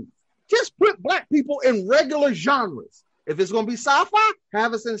shows you just put black people in regular genres. If it's going to be sci-fi,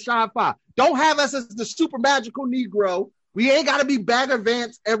 have us in sci-fi. Don't have us as the super magical Negro. We ain't got to be Bagger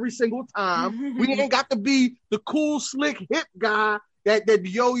Vance every single time. We ain't got to be the cool, slick, hip guy that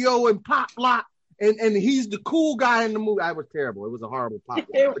yo-yo and pop lock. And he's the cool guy in the movie. I was terrible. It was a horrible pop.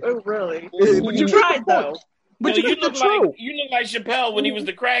 It really. But you tried though. But you look like Chappelle when he was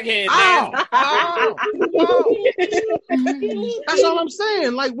the crackhead. That's all I'm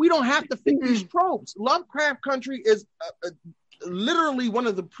saying. Like, we don't have to fit these tropes. Lovecraft Country is literally one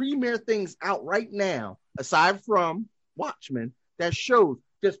of the premier things out right now, aside from Watchmen, that shows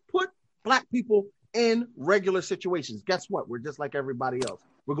just put black people in regular situations. Guess what? We're just like everybody else.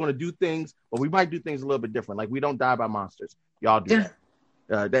 We're going to do things, but we might do things a little bit different. Like, we don't die by monsters. Y'all do that.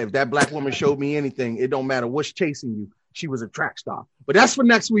 If that black woman showed me anything, it don't matter what's chasing you. She was a track star. But that's for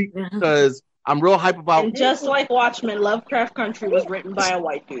next week, because I'm real hype about. And just like Watchmen, Lovecraft Country was written by a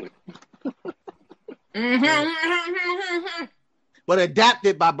white dude. But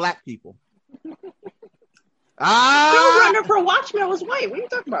adapted by black people. Showrunner for Watchmen was white. What are you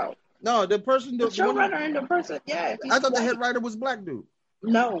talking about? No, the person. The showrunner and the person. Yeah. I thought the head writer was black dude.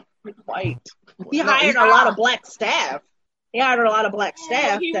 No, he's white. He hired a lot of black staff. He hired a lot of black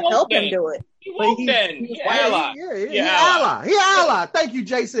staff to help him do it. He ally. He ally. Thank you,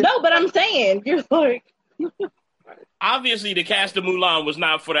 Jason. No, but I'm saying, you're like. Obviously, the cast of Mulan was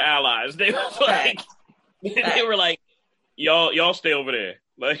not for the allies. They was like, they were like, y'all stay over there.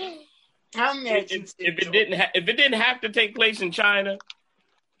 Like, if it didn't have to take place in China,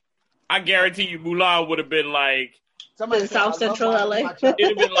 I guarantee you, Mulan would have been like in South Central LA. It'd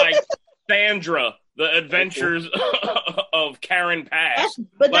have been like Sandra. The Adventures of Karen Pass.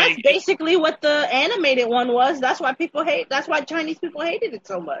 That's basically what the animated one was. That's why That's why Chinese people hated it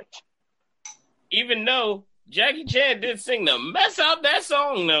so much. Even though Jackie Chan did sing the mess out that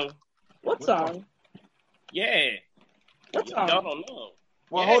song, though. What song? Yeah. What song? Y'all don't know.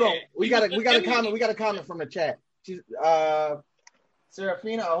 Well, hold on. We got a comment. We got a comment from the chat. She's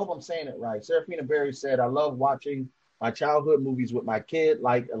Serafina. I hope I'm saying it right. Serafina Berry said, "I love watching my childhood movies with my kid,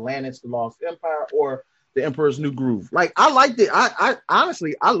 like Atlantis, The Lost Empire, or The Emperor's New Groove." Like, I liked it. I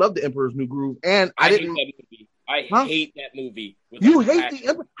honestly, I love The Emperor's New Groove, and I didn't. Hate that movie. I hate that movie. You hate the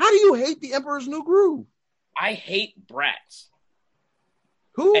Emperor? How do you hate The Emperor's New Groove? I hate Bratz.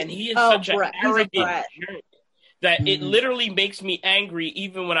 Who? And he is such an arrogant jerk that it literally makes me angry.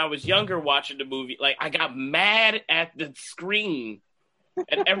 Even when I was younger watching the movie, like, I got mad at the screen,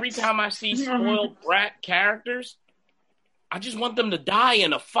 and every time I see spoiled brat characters, I just want them to die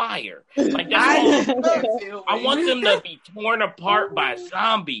in a fire. Like, that's all. I want them to be torn apart by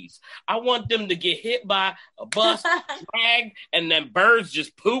zombies. I want them to get hit by a bus, dragged, and then birds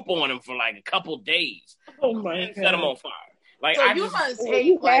just poop on them for like a couple days. Oh my God. Set them on fire. Like, so you must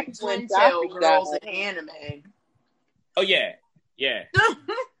hate like Twin Tail girls in anime. Oh yeah.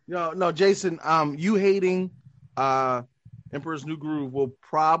 No, Jason. You hating Emperor's New Groove will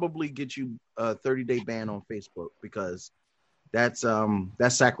probably get you a 30-day ban on Facebook, because that's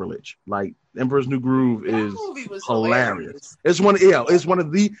sacrilege. Like, Emperor's New Groove is hilarious. It's one of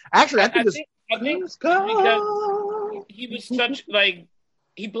the. Actually, I think because he was such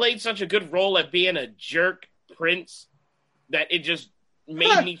he played such a good role at being a jerk prince that it just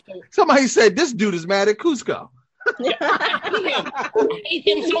made me. Somebody said this dude is mad at Cusco. Yeah, I hate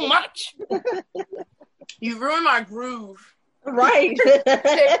him so much. You ruined my groove. Right.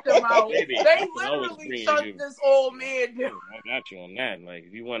 Take them out. They literally shut this old man down. I got you on that. Like,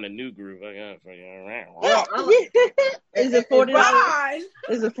 if you want a new groove, I got it for you. Is it $40?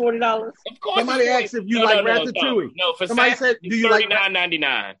 Is it $40? Of course. Somebody asked if you like Ratatouille. No, for somebody said, "Do you like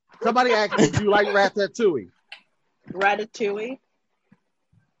 $39.99?" Somebody asked if you like Ratatouille. Ratatouille.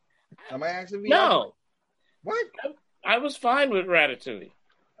 Somebody asked if you no. What? I was fine with Ratatouille.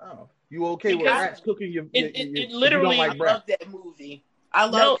 Oh, you okay with rats cooking your? It literally. You don't like I love that movie. I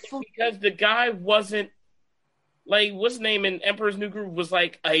love food because the guy wasn't like what's his name in Emperor's New Groove was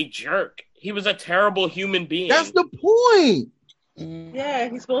like a jerk. He was a terrible human being. That's the point. Yeah,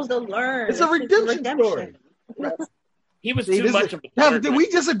 he's supposed to learn. It's a redemption story. He was too much of a jerk. Did we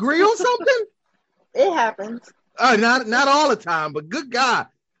disagree on something? It happens. Not all the time, but good God,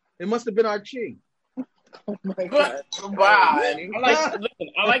 it must have been our Chi. Oh my God! Wow. I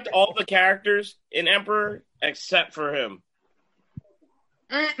liked all the characters in Emperor except for him.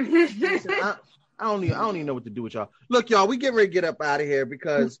 Listen, I don't even know what to do with y'all. Look, y'all, we getting ready to get up out of here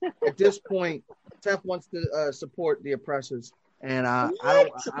because at this point, Tef wants to support the oppressors, and I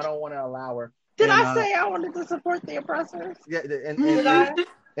don't want to allow her. Did I say I wanted to support the oppressors? Yeah,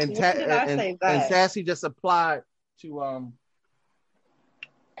 and Sassy just applied to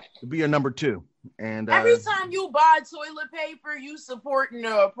be your number 2. And every time you buy toilet paper, you supporting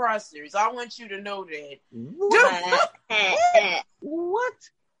the oppressors. I want you to know that. What?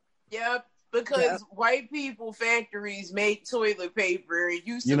 Yep, because white people factories make toilet paper, and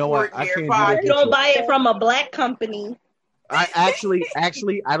you support you know what? their pockets. You don't buy it from a black company. I actually,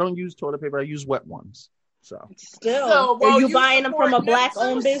 I don't use toilet paper. I use wet ones. So still, are you buying them from a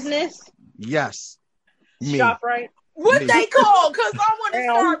black-owned business? Yes. Me. ShopRite. What they call? Because I want to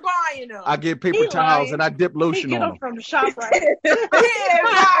start buying them. I get paper towels and I dip lotion on them. From ShopRite.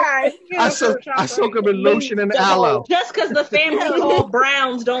 I soak them in lotion and aloe. Just because the family called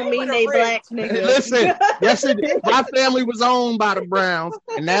Browns don't mean they black niggas. Listen, yes, my family was owned by the Browns,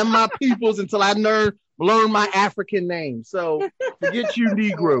 and now my peoples until I learn my African name. So forget you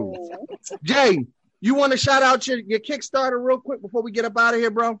Negroes. Jay, you want to shout out your Kickstarter real quick before we get up out of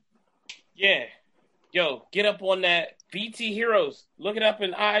here, bro? Yeah. Yo, get up on that VT Heroes. Look it up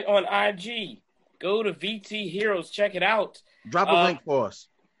on IG. Go to VT Heroes. Check it out. Drop a link for us.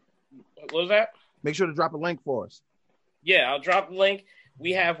 What was that? Make sure to drop a link for us. Yeah, I'll drop the link.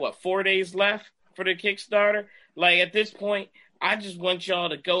 We have, 4 days left for the Kickstarter? Like, at this point, I just want y'all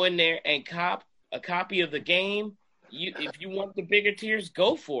to go in there and cop a copy of the game. If you want the bigger tiers,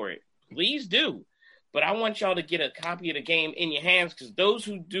 go for it. Please do. But I want y'all to get a copy of the game in your hands because those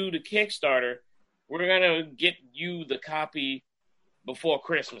who do the Kickstarter, we're going to get you the copy before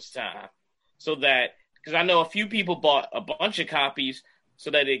Christmas time so that, because I know a few people bought a bunch of copies so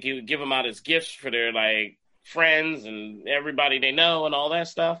that they could give them out as gifts for their like friends and everybody they know and all that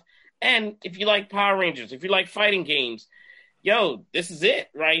stuff. And if you like Power Rangers, if you like fighting games, yo, this is it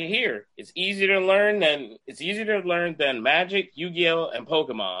right here. It's easier to learn than Magic, Yu-Gi-Oh, and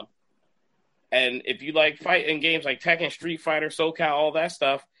Pokemon. And if you like fighting games like Tekken, Street Fighter, SoCal, all that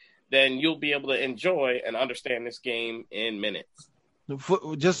stuff, then you'll be able to enjoy and understand this game in minutes.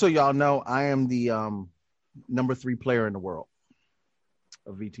 Just so y'all know, I am the number 3 player in the world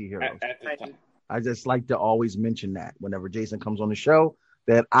of VT Heroes. I just like to always mention that whenever Jason comes on the show,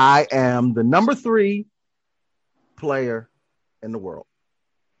 that I am the number 3 player in the world.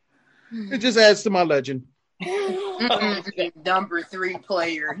 It just adds to my legend. Number 3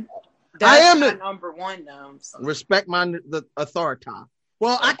 player. I am the number 1 now. So. Respect the authority.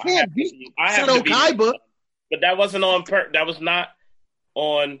 Well, I can't beat Seto Kaiba. But that wasn't on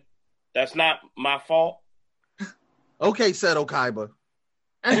that's not my fault. Okay, Seto Kaiba.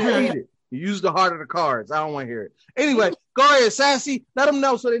 You use the heart of the cards. I don't want to hear it. Anyway, go ahead, Sassy. Let them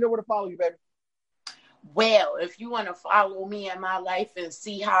know so they know where to follow you, baby. Well, if you want to follow me in my life and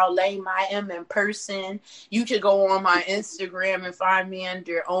see how lame I am in person, you can go on my Instagram and find me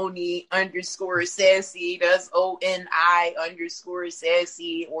under Oni_Sassy. That's ONI_Sassy.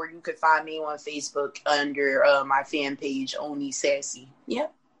 Or you could find me on Facebook under my fan page, Oni Sassy.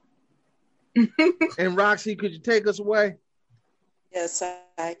 Yep. And Roxy, could you take us away? Yes,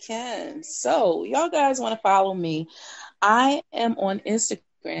 I can. So, y'all guys want to follow me? I am on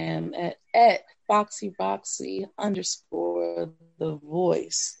Instagram at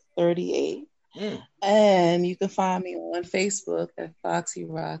FoxyRoxy_The_Voice38. And you can find me on Facebook at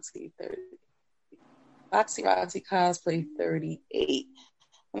FoxyRoxy30. FoxyRoxy Cosplay 38.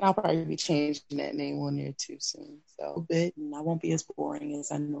 And I'll probably be changing that name on there too soon. So, and I won't be as boring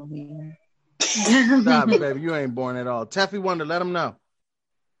as I normally am. Stop it, baby. You ain't boring at all. Teffy Wonder, let them know.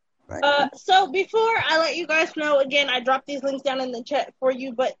 So before I let you guys know, again, I dropped these links down in the chat for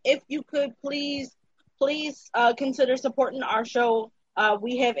you, but if you could please consider supporting our show.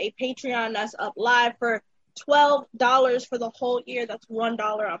 We have a Patreon that's up live for $12 for the whole year. That's $1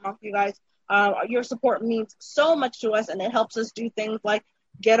 a month, you guys. Your support means so much to us, and it helps us do things like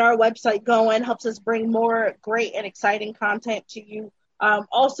get our website going, helps us bring more great and exciting content to you.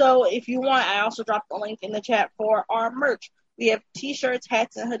 Also, if you want, I also dropped the link in the chat for our merch. We have t-shirts,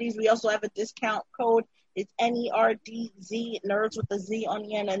 hats, and hoodies. We also have a discount code. It's NERDZ, nerds with a Z on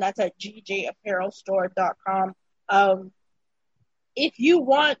the end, and that's at gjapparelstore.com. If you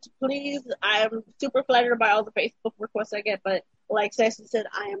want, please, I'm super flattered by all the Facebook requests I get, but like Sassy said,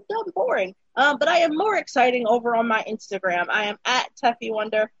 I am dumb boring. But I am more exciting over on my Instagram. I am at Teffy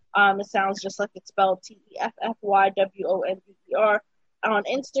Wonder. It sounds just like it's spelled TEFFYWONDER on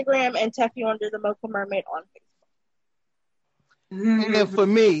Instagram, and Teffy Wonder the Mocha Mermaid on Facebook. And for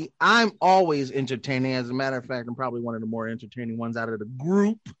me, I'm always entertaining. As a matter of fact, I'm probably one of the more entertaining ones out of the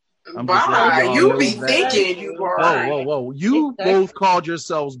group. Wow, you be thinking you are. Whoa. You both called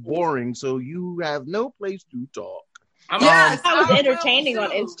yourselves boring, so you have no place to talk. Yes, I was entertaining on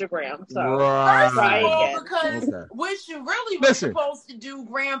Instagram. So First of all, because what you really was Listen. supposed to do,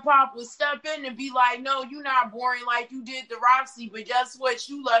 Grandpa, was step in and be like, "No, you're not boring like you did to Roxy, but guess what?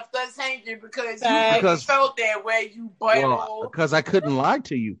 You left us hanging because you felt that way, you butthole." Because I couldn't lie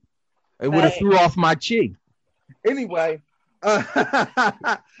to you. It would have threw off my cheek. Anyway,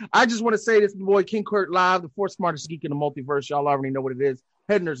 I just want to say this, boy, King Kurt Live, the fourth smartest geek in the multiverse. Y'all already know what it is.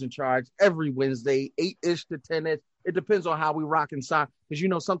 Head Nerds in Charge every Wednesday, 8-ish to 10-ish. It depends on how we rock inside. Because, you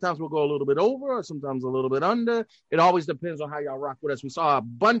know, sometimes we'll go a little bit over or sometimes a little bit under. It always depends on how y'all rock with us. We saw a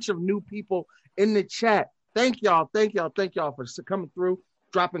bunch of new people in the chat. Thank y'all for coming through,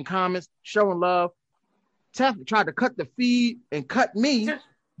 dropping comments, showing love. Tef tried to cut the feed and cut me,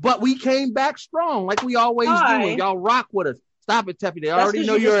 but we came back strong like we always do. And y'all rock with us. Stop it, Teffy. They already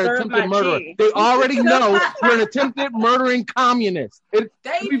know you're an attempted murderer. They already know you're an attempted murdering communist.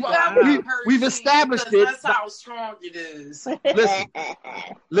 We've established it. That's how strong it is.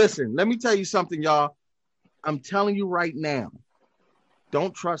 Listen, let me tell you something, y'all. I'm telling you right now.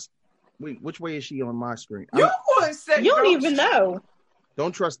 Don't trust. Wait, which way is she on my screen? You don't even know.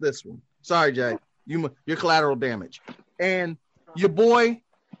 Don't trust this one. Sorry, Jay. You're collateral damage. And your boy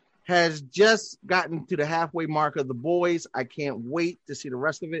has just gotten to the halfway mark of The Boys. I can't wait to see the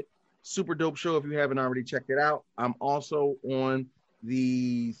rest of it. Super dope show if you haven't already checked it out. I'm also on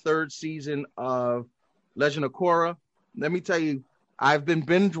the third season of Legend of Korra. Let me tell you, I've been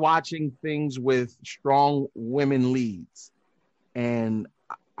binge watching things with strong women leads. And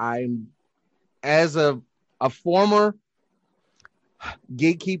I'm, as a former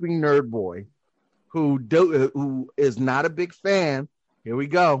gatekeeping nerd boy who is not a big fan, here we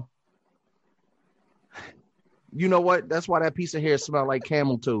go. You know what? That's why that piece of hair smells like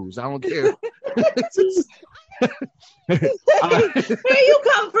camel toes. I don't care. Here you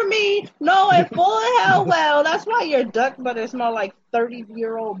come for me, knowing full hell well. That's why your duck butter smell like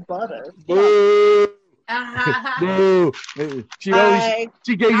 30-year-old butter. Boo. Boo. She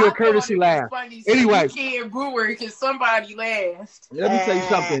gave you a courtesy laugh. Anyway, you can't boo her because somebody laughed. Let me tell you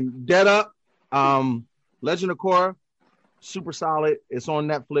something. Dead Up, Legend of Korra, super solid. It's on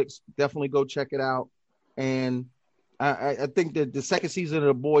Netflix. Definitely go check it out. And I think that the second season of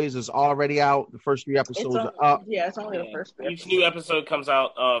The Boys is already out. The first 3 episodes are up. Yeah, it's only the first 3 episodes. Each new episode comes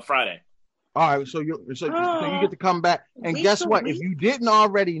out Friday. All right, so you get to come back. And guess what? If you didn't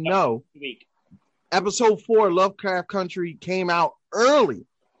already know, episode 4, Lovecraft Country, came out early.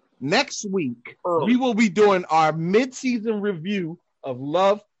 Next week, we will be doing our mid-season review of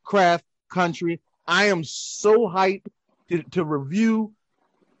Lovecraft Country. I am so hyped to review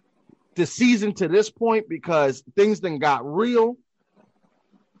the season to this point because things then got real.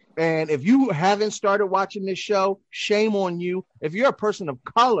 And if you haven't started watching this show, shame on you. If you're a person of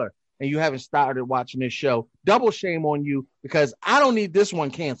color and you haven't started watching this show, double shame on you because I don't need this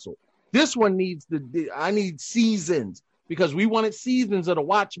one canceled. This one I need seasons because we wanted seasons of The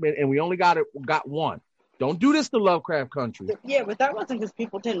Watchmen and we only got one. Don't do this to Lovecraft Country. Yeah, but that wasn't because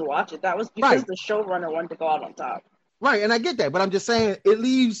people didn't watch it. That was because the showrunner wanted to go out on top. Right, and I get that, but I'm just saying it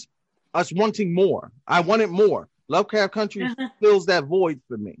leaves us wanting more. I wanted more. Lovecraft Country fills that void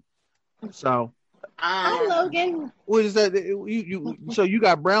for me. So, hi Logan. What is that? So you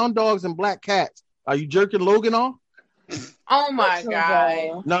got brown dogs and black cats. Are you jerking Logan off? Oh my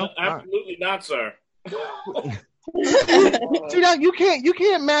God! No, absolutely not, sir. See now you can't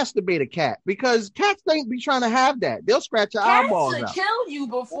masturbate a cat because cats don't be trying to have that. They'll scratch your eyeballs out. Cats will kill you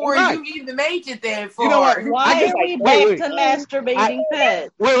before you even make it that far. You know what? Why are we back to masturbating pets?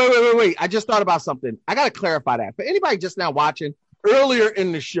 Wait. I just thought about something. I got to clarify that. For anybody just now watching, earlier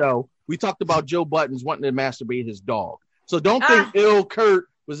in the show, we talked about Joe Buttons wanting to masturbate his dog. So don't think Ill Kurt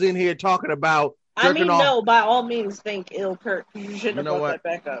was in here talking about jerking off. No, by all means think Ill Kurt. You shouldn't have brought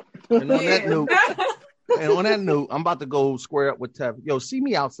that back up. And on that note, I'm about to go square up with Tev. Yo, see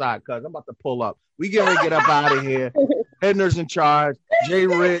me outside, cuz I'm about to pull up. We get ready to get up out of here. Head Nerds in Charge, Jay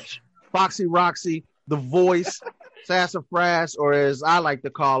Rich, Foxy Roxy, The Voice, Sassafras, or as I like to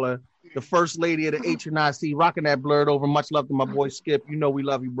call her, the first lady of the HNIC, rocking that blurred over. Much love to my boy Skip. You know we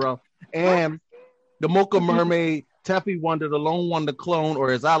love you, bro. And the Mocha Mermaid, Teffy Wonder, the Lone Wonder Clone,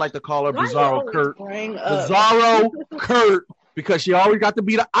 or as I like to call her, Bizarro Kurt. Bizarro Kurt, because she always got to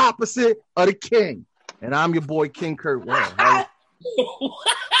be the opposite of the king. And I'm your boy, King Kurt. Well, right?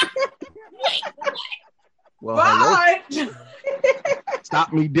 Hello.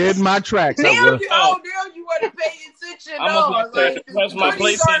 Stop me dead in my tracks. Now you want to pay attention. That's my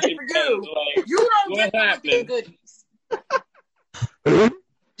PlayStation. You don't get the goodies.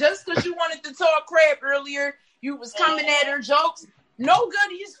 Just because you wanted to talk crap earlier, you was coming at her jokes. No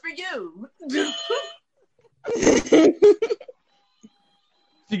goodies for you.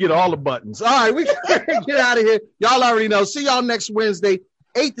 You get all the buttons. All right, we can get out of here. Y'all already know. See y'all next Wednesday,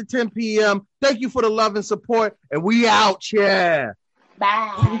 8 to 10 p.m. Thank you for the love and support, and we out here.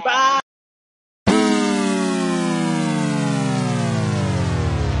 Bye. Bye.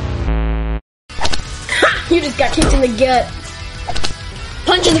 You just got kicked in the gut.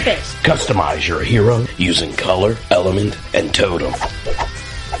 Punch in the face. Customize your hero using color, element, and totem.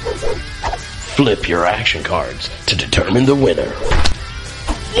 Flip your action cards to determine the winner.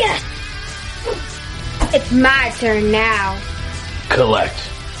 Yes! It's my turn now. Collect,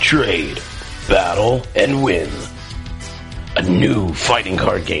 trade, battle, and win. A new fighting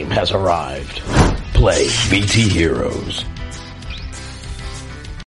card game has arrived. Play BT Heroes.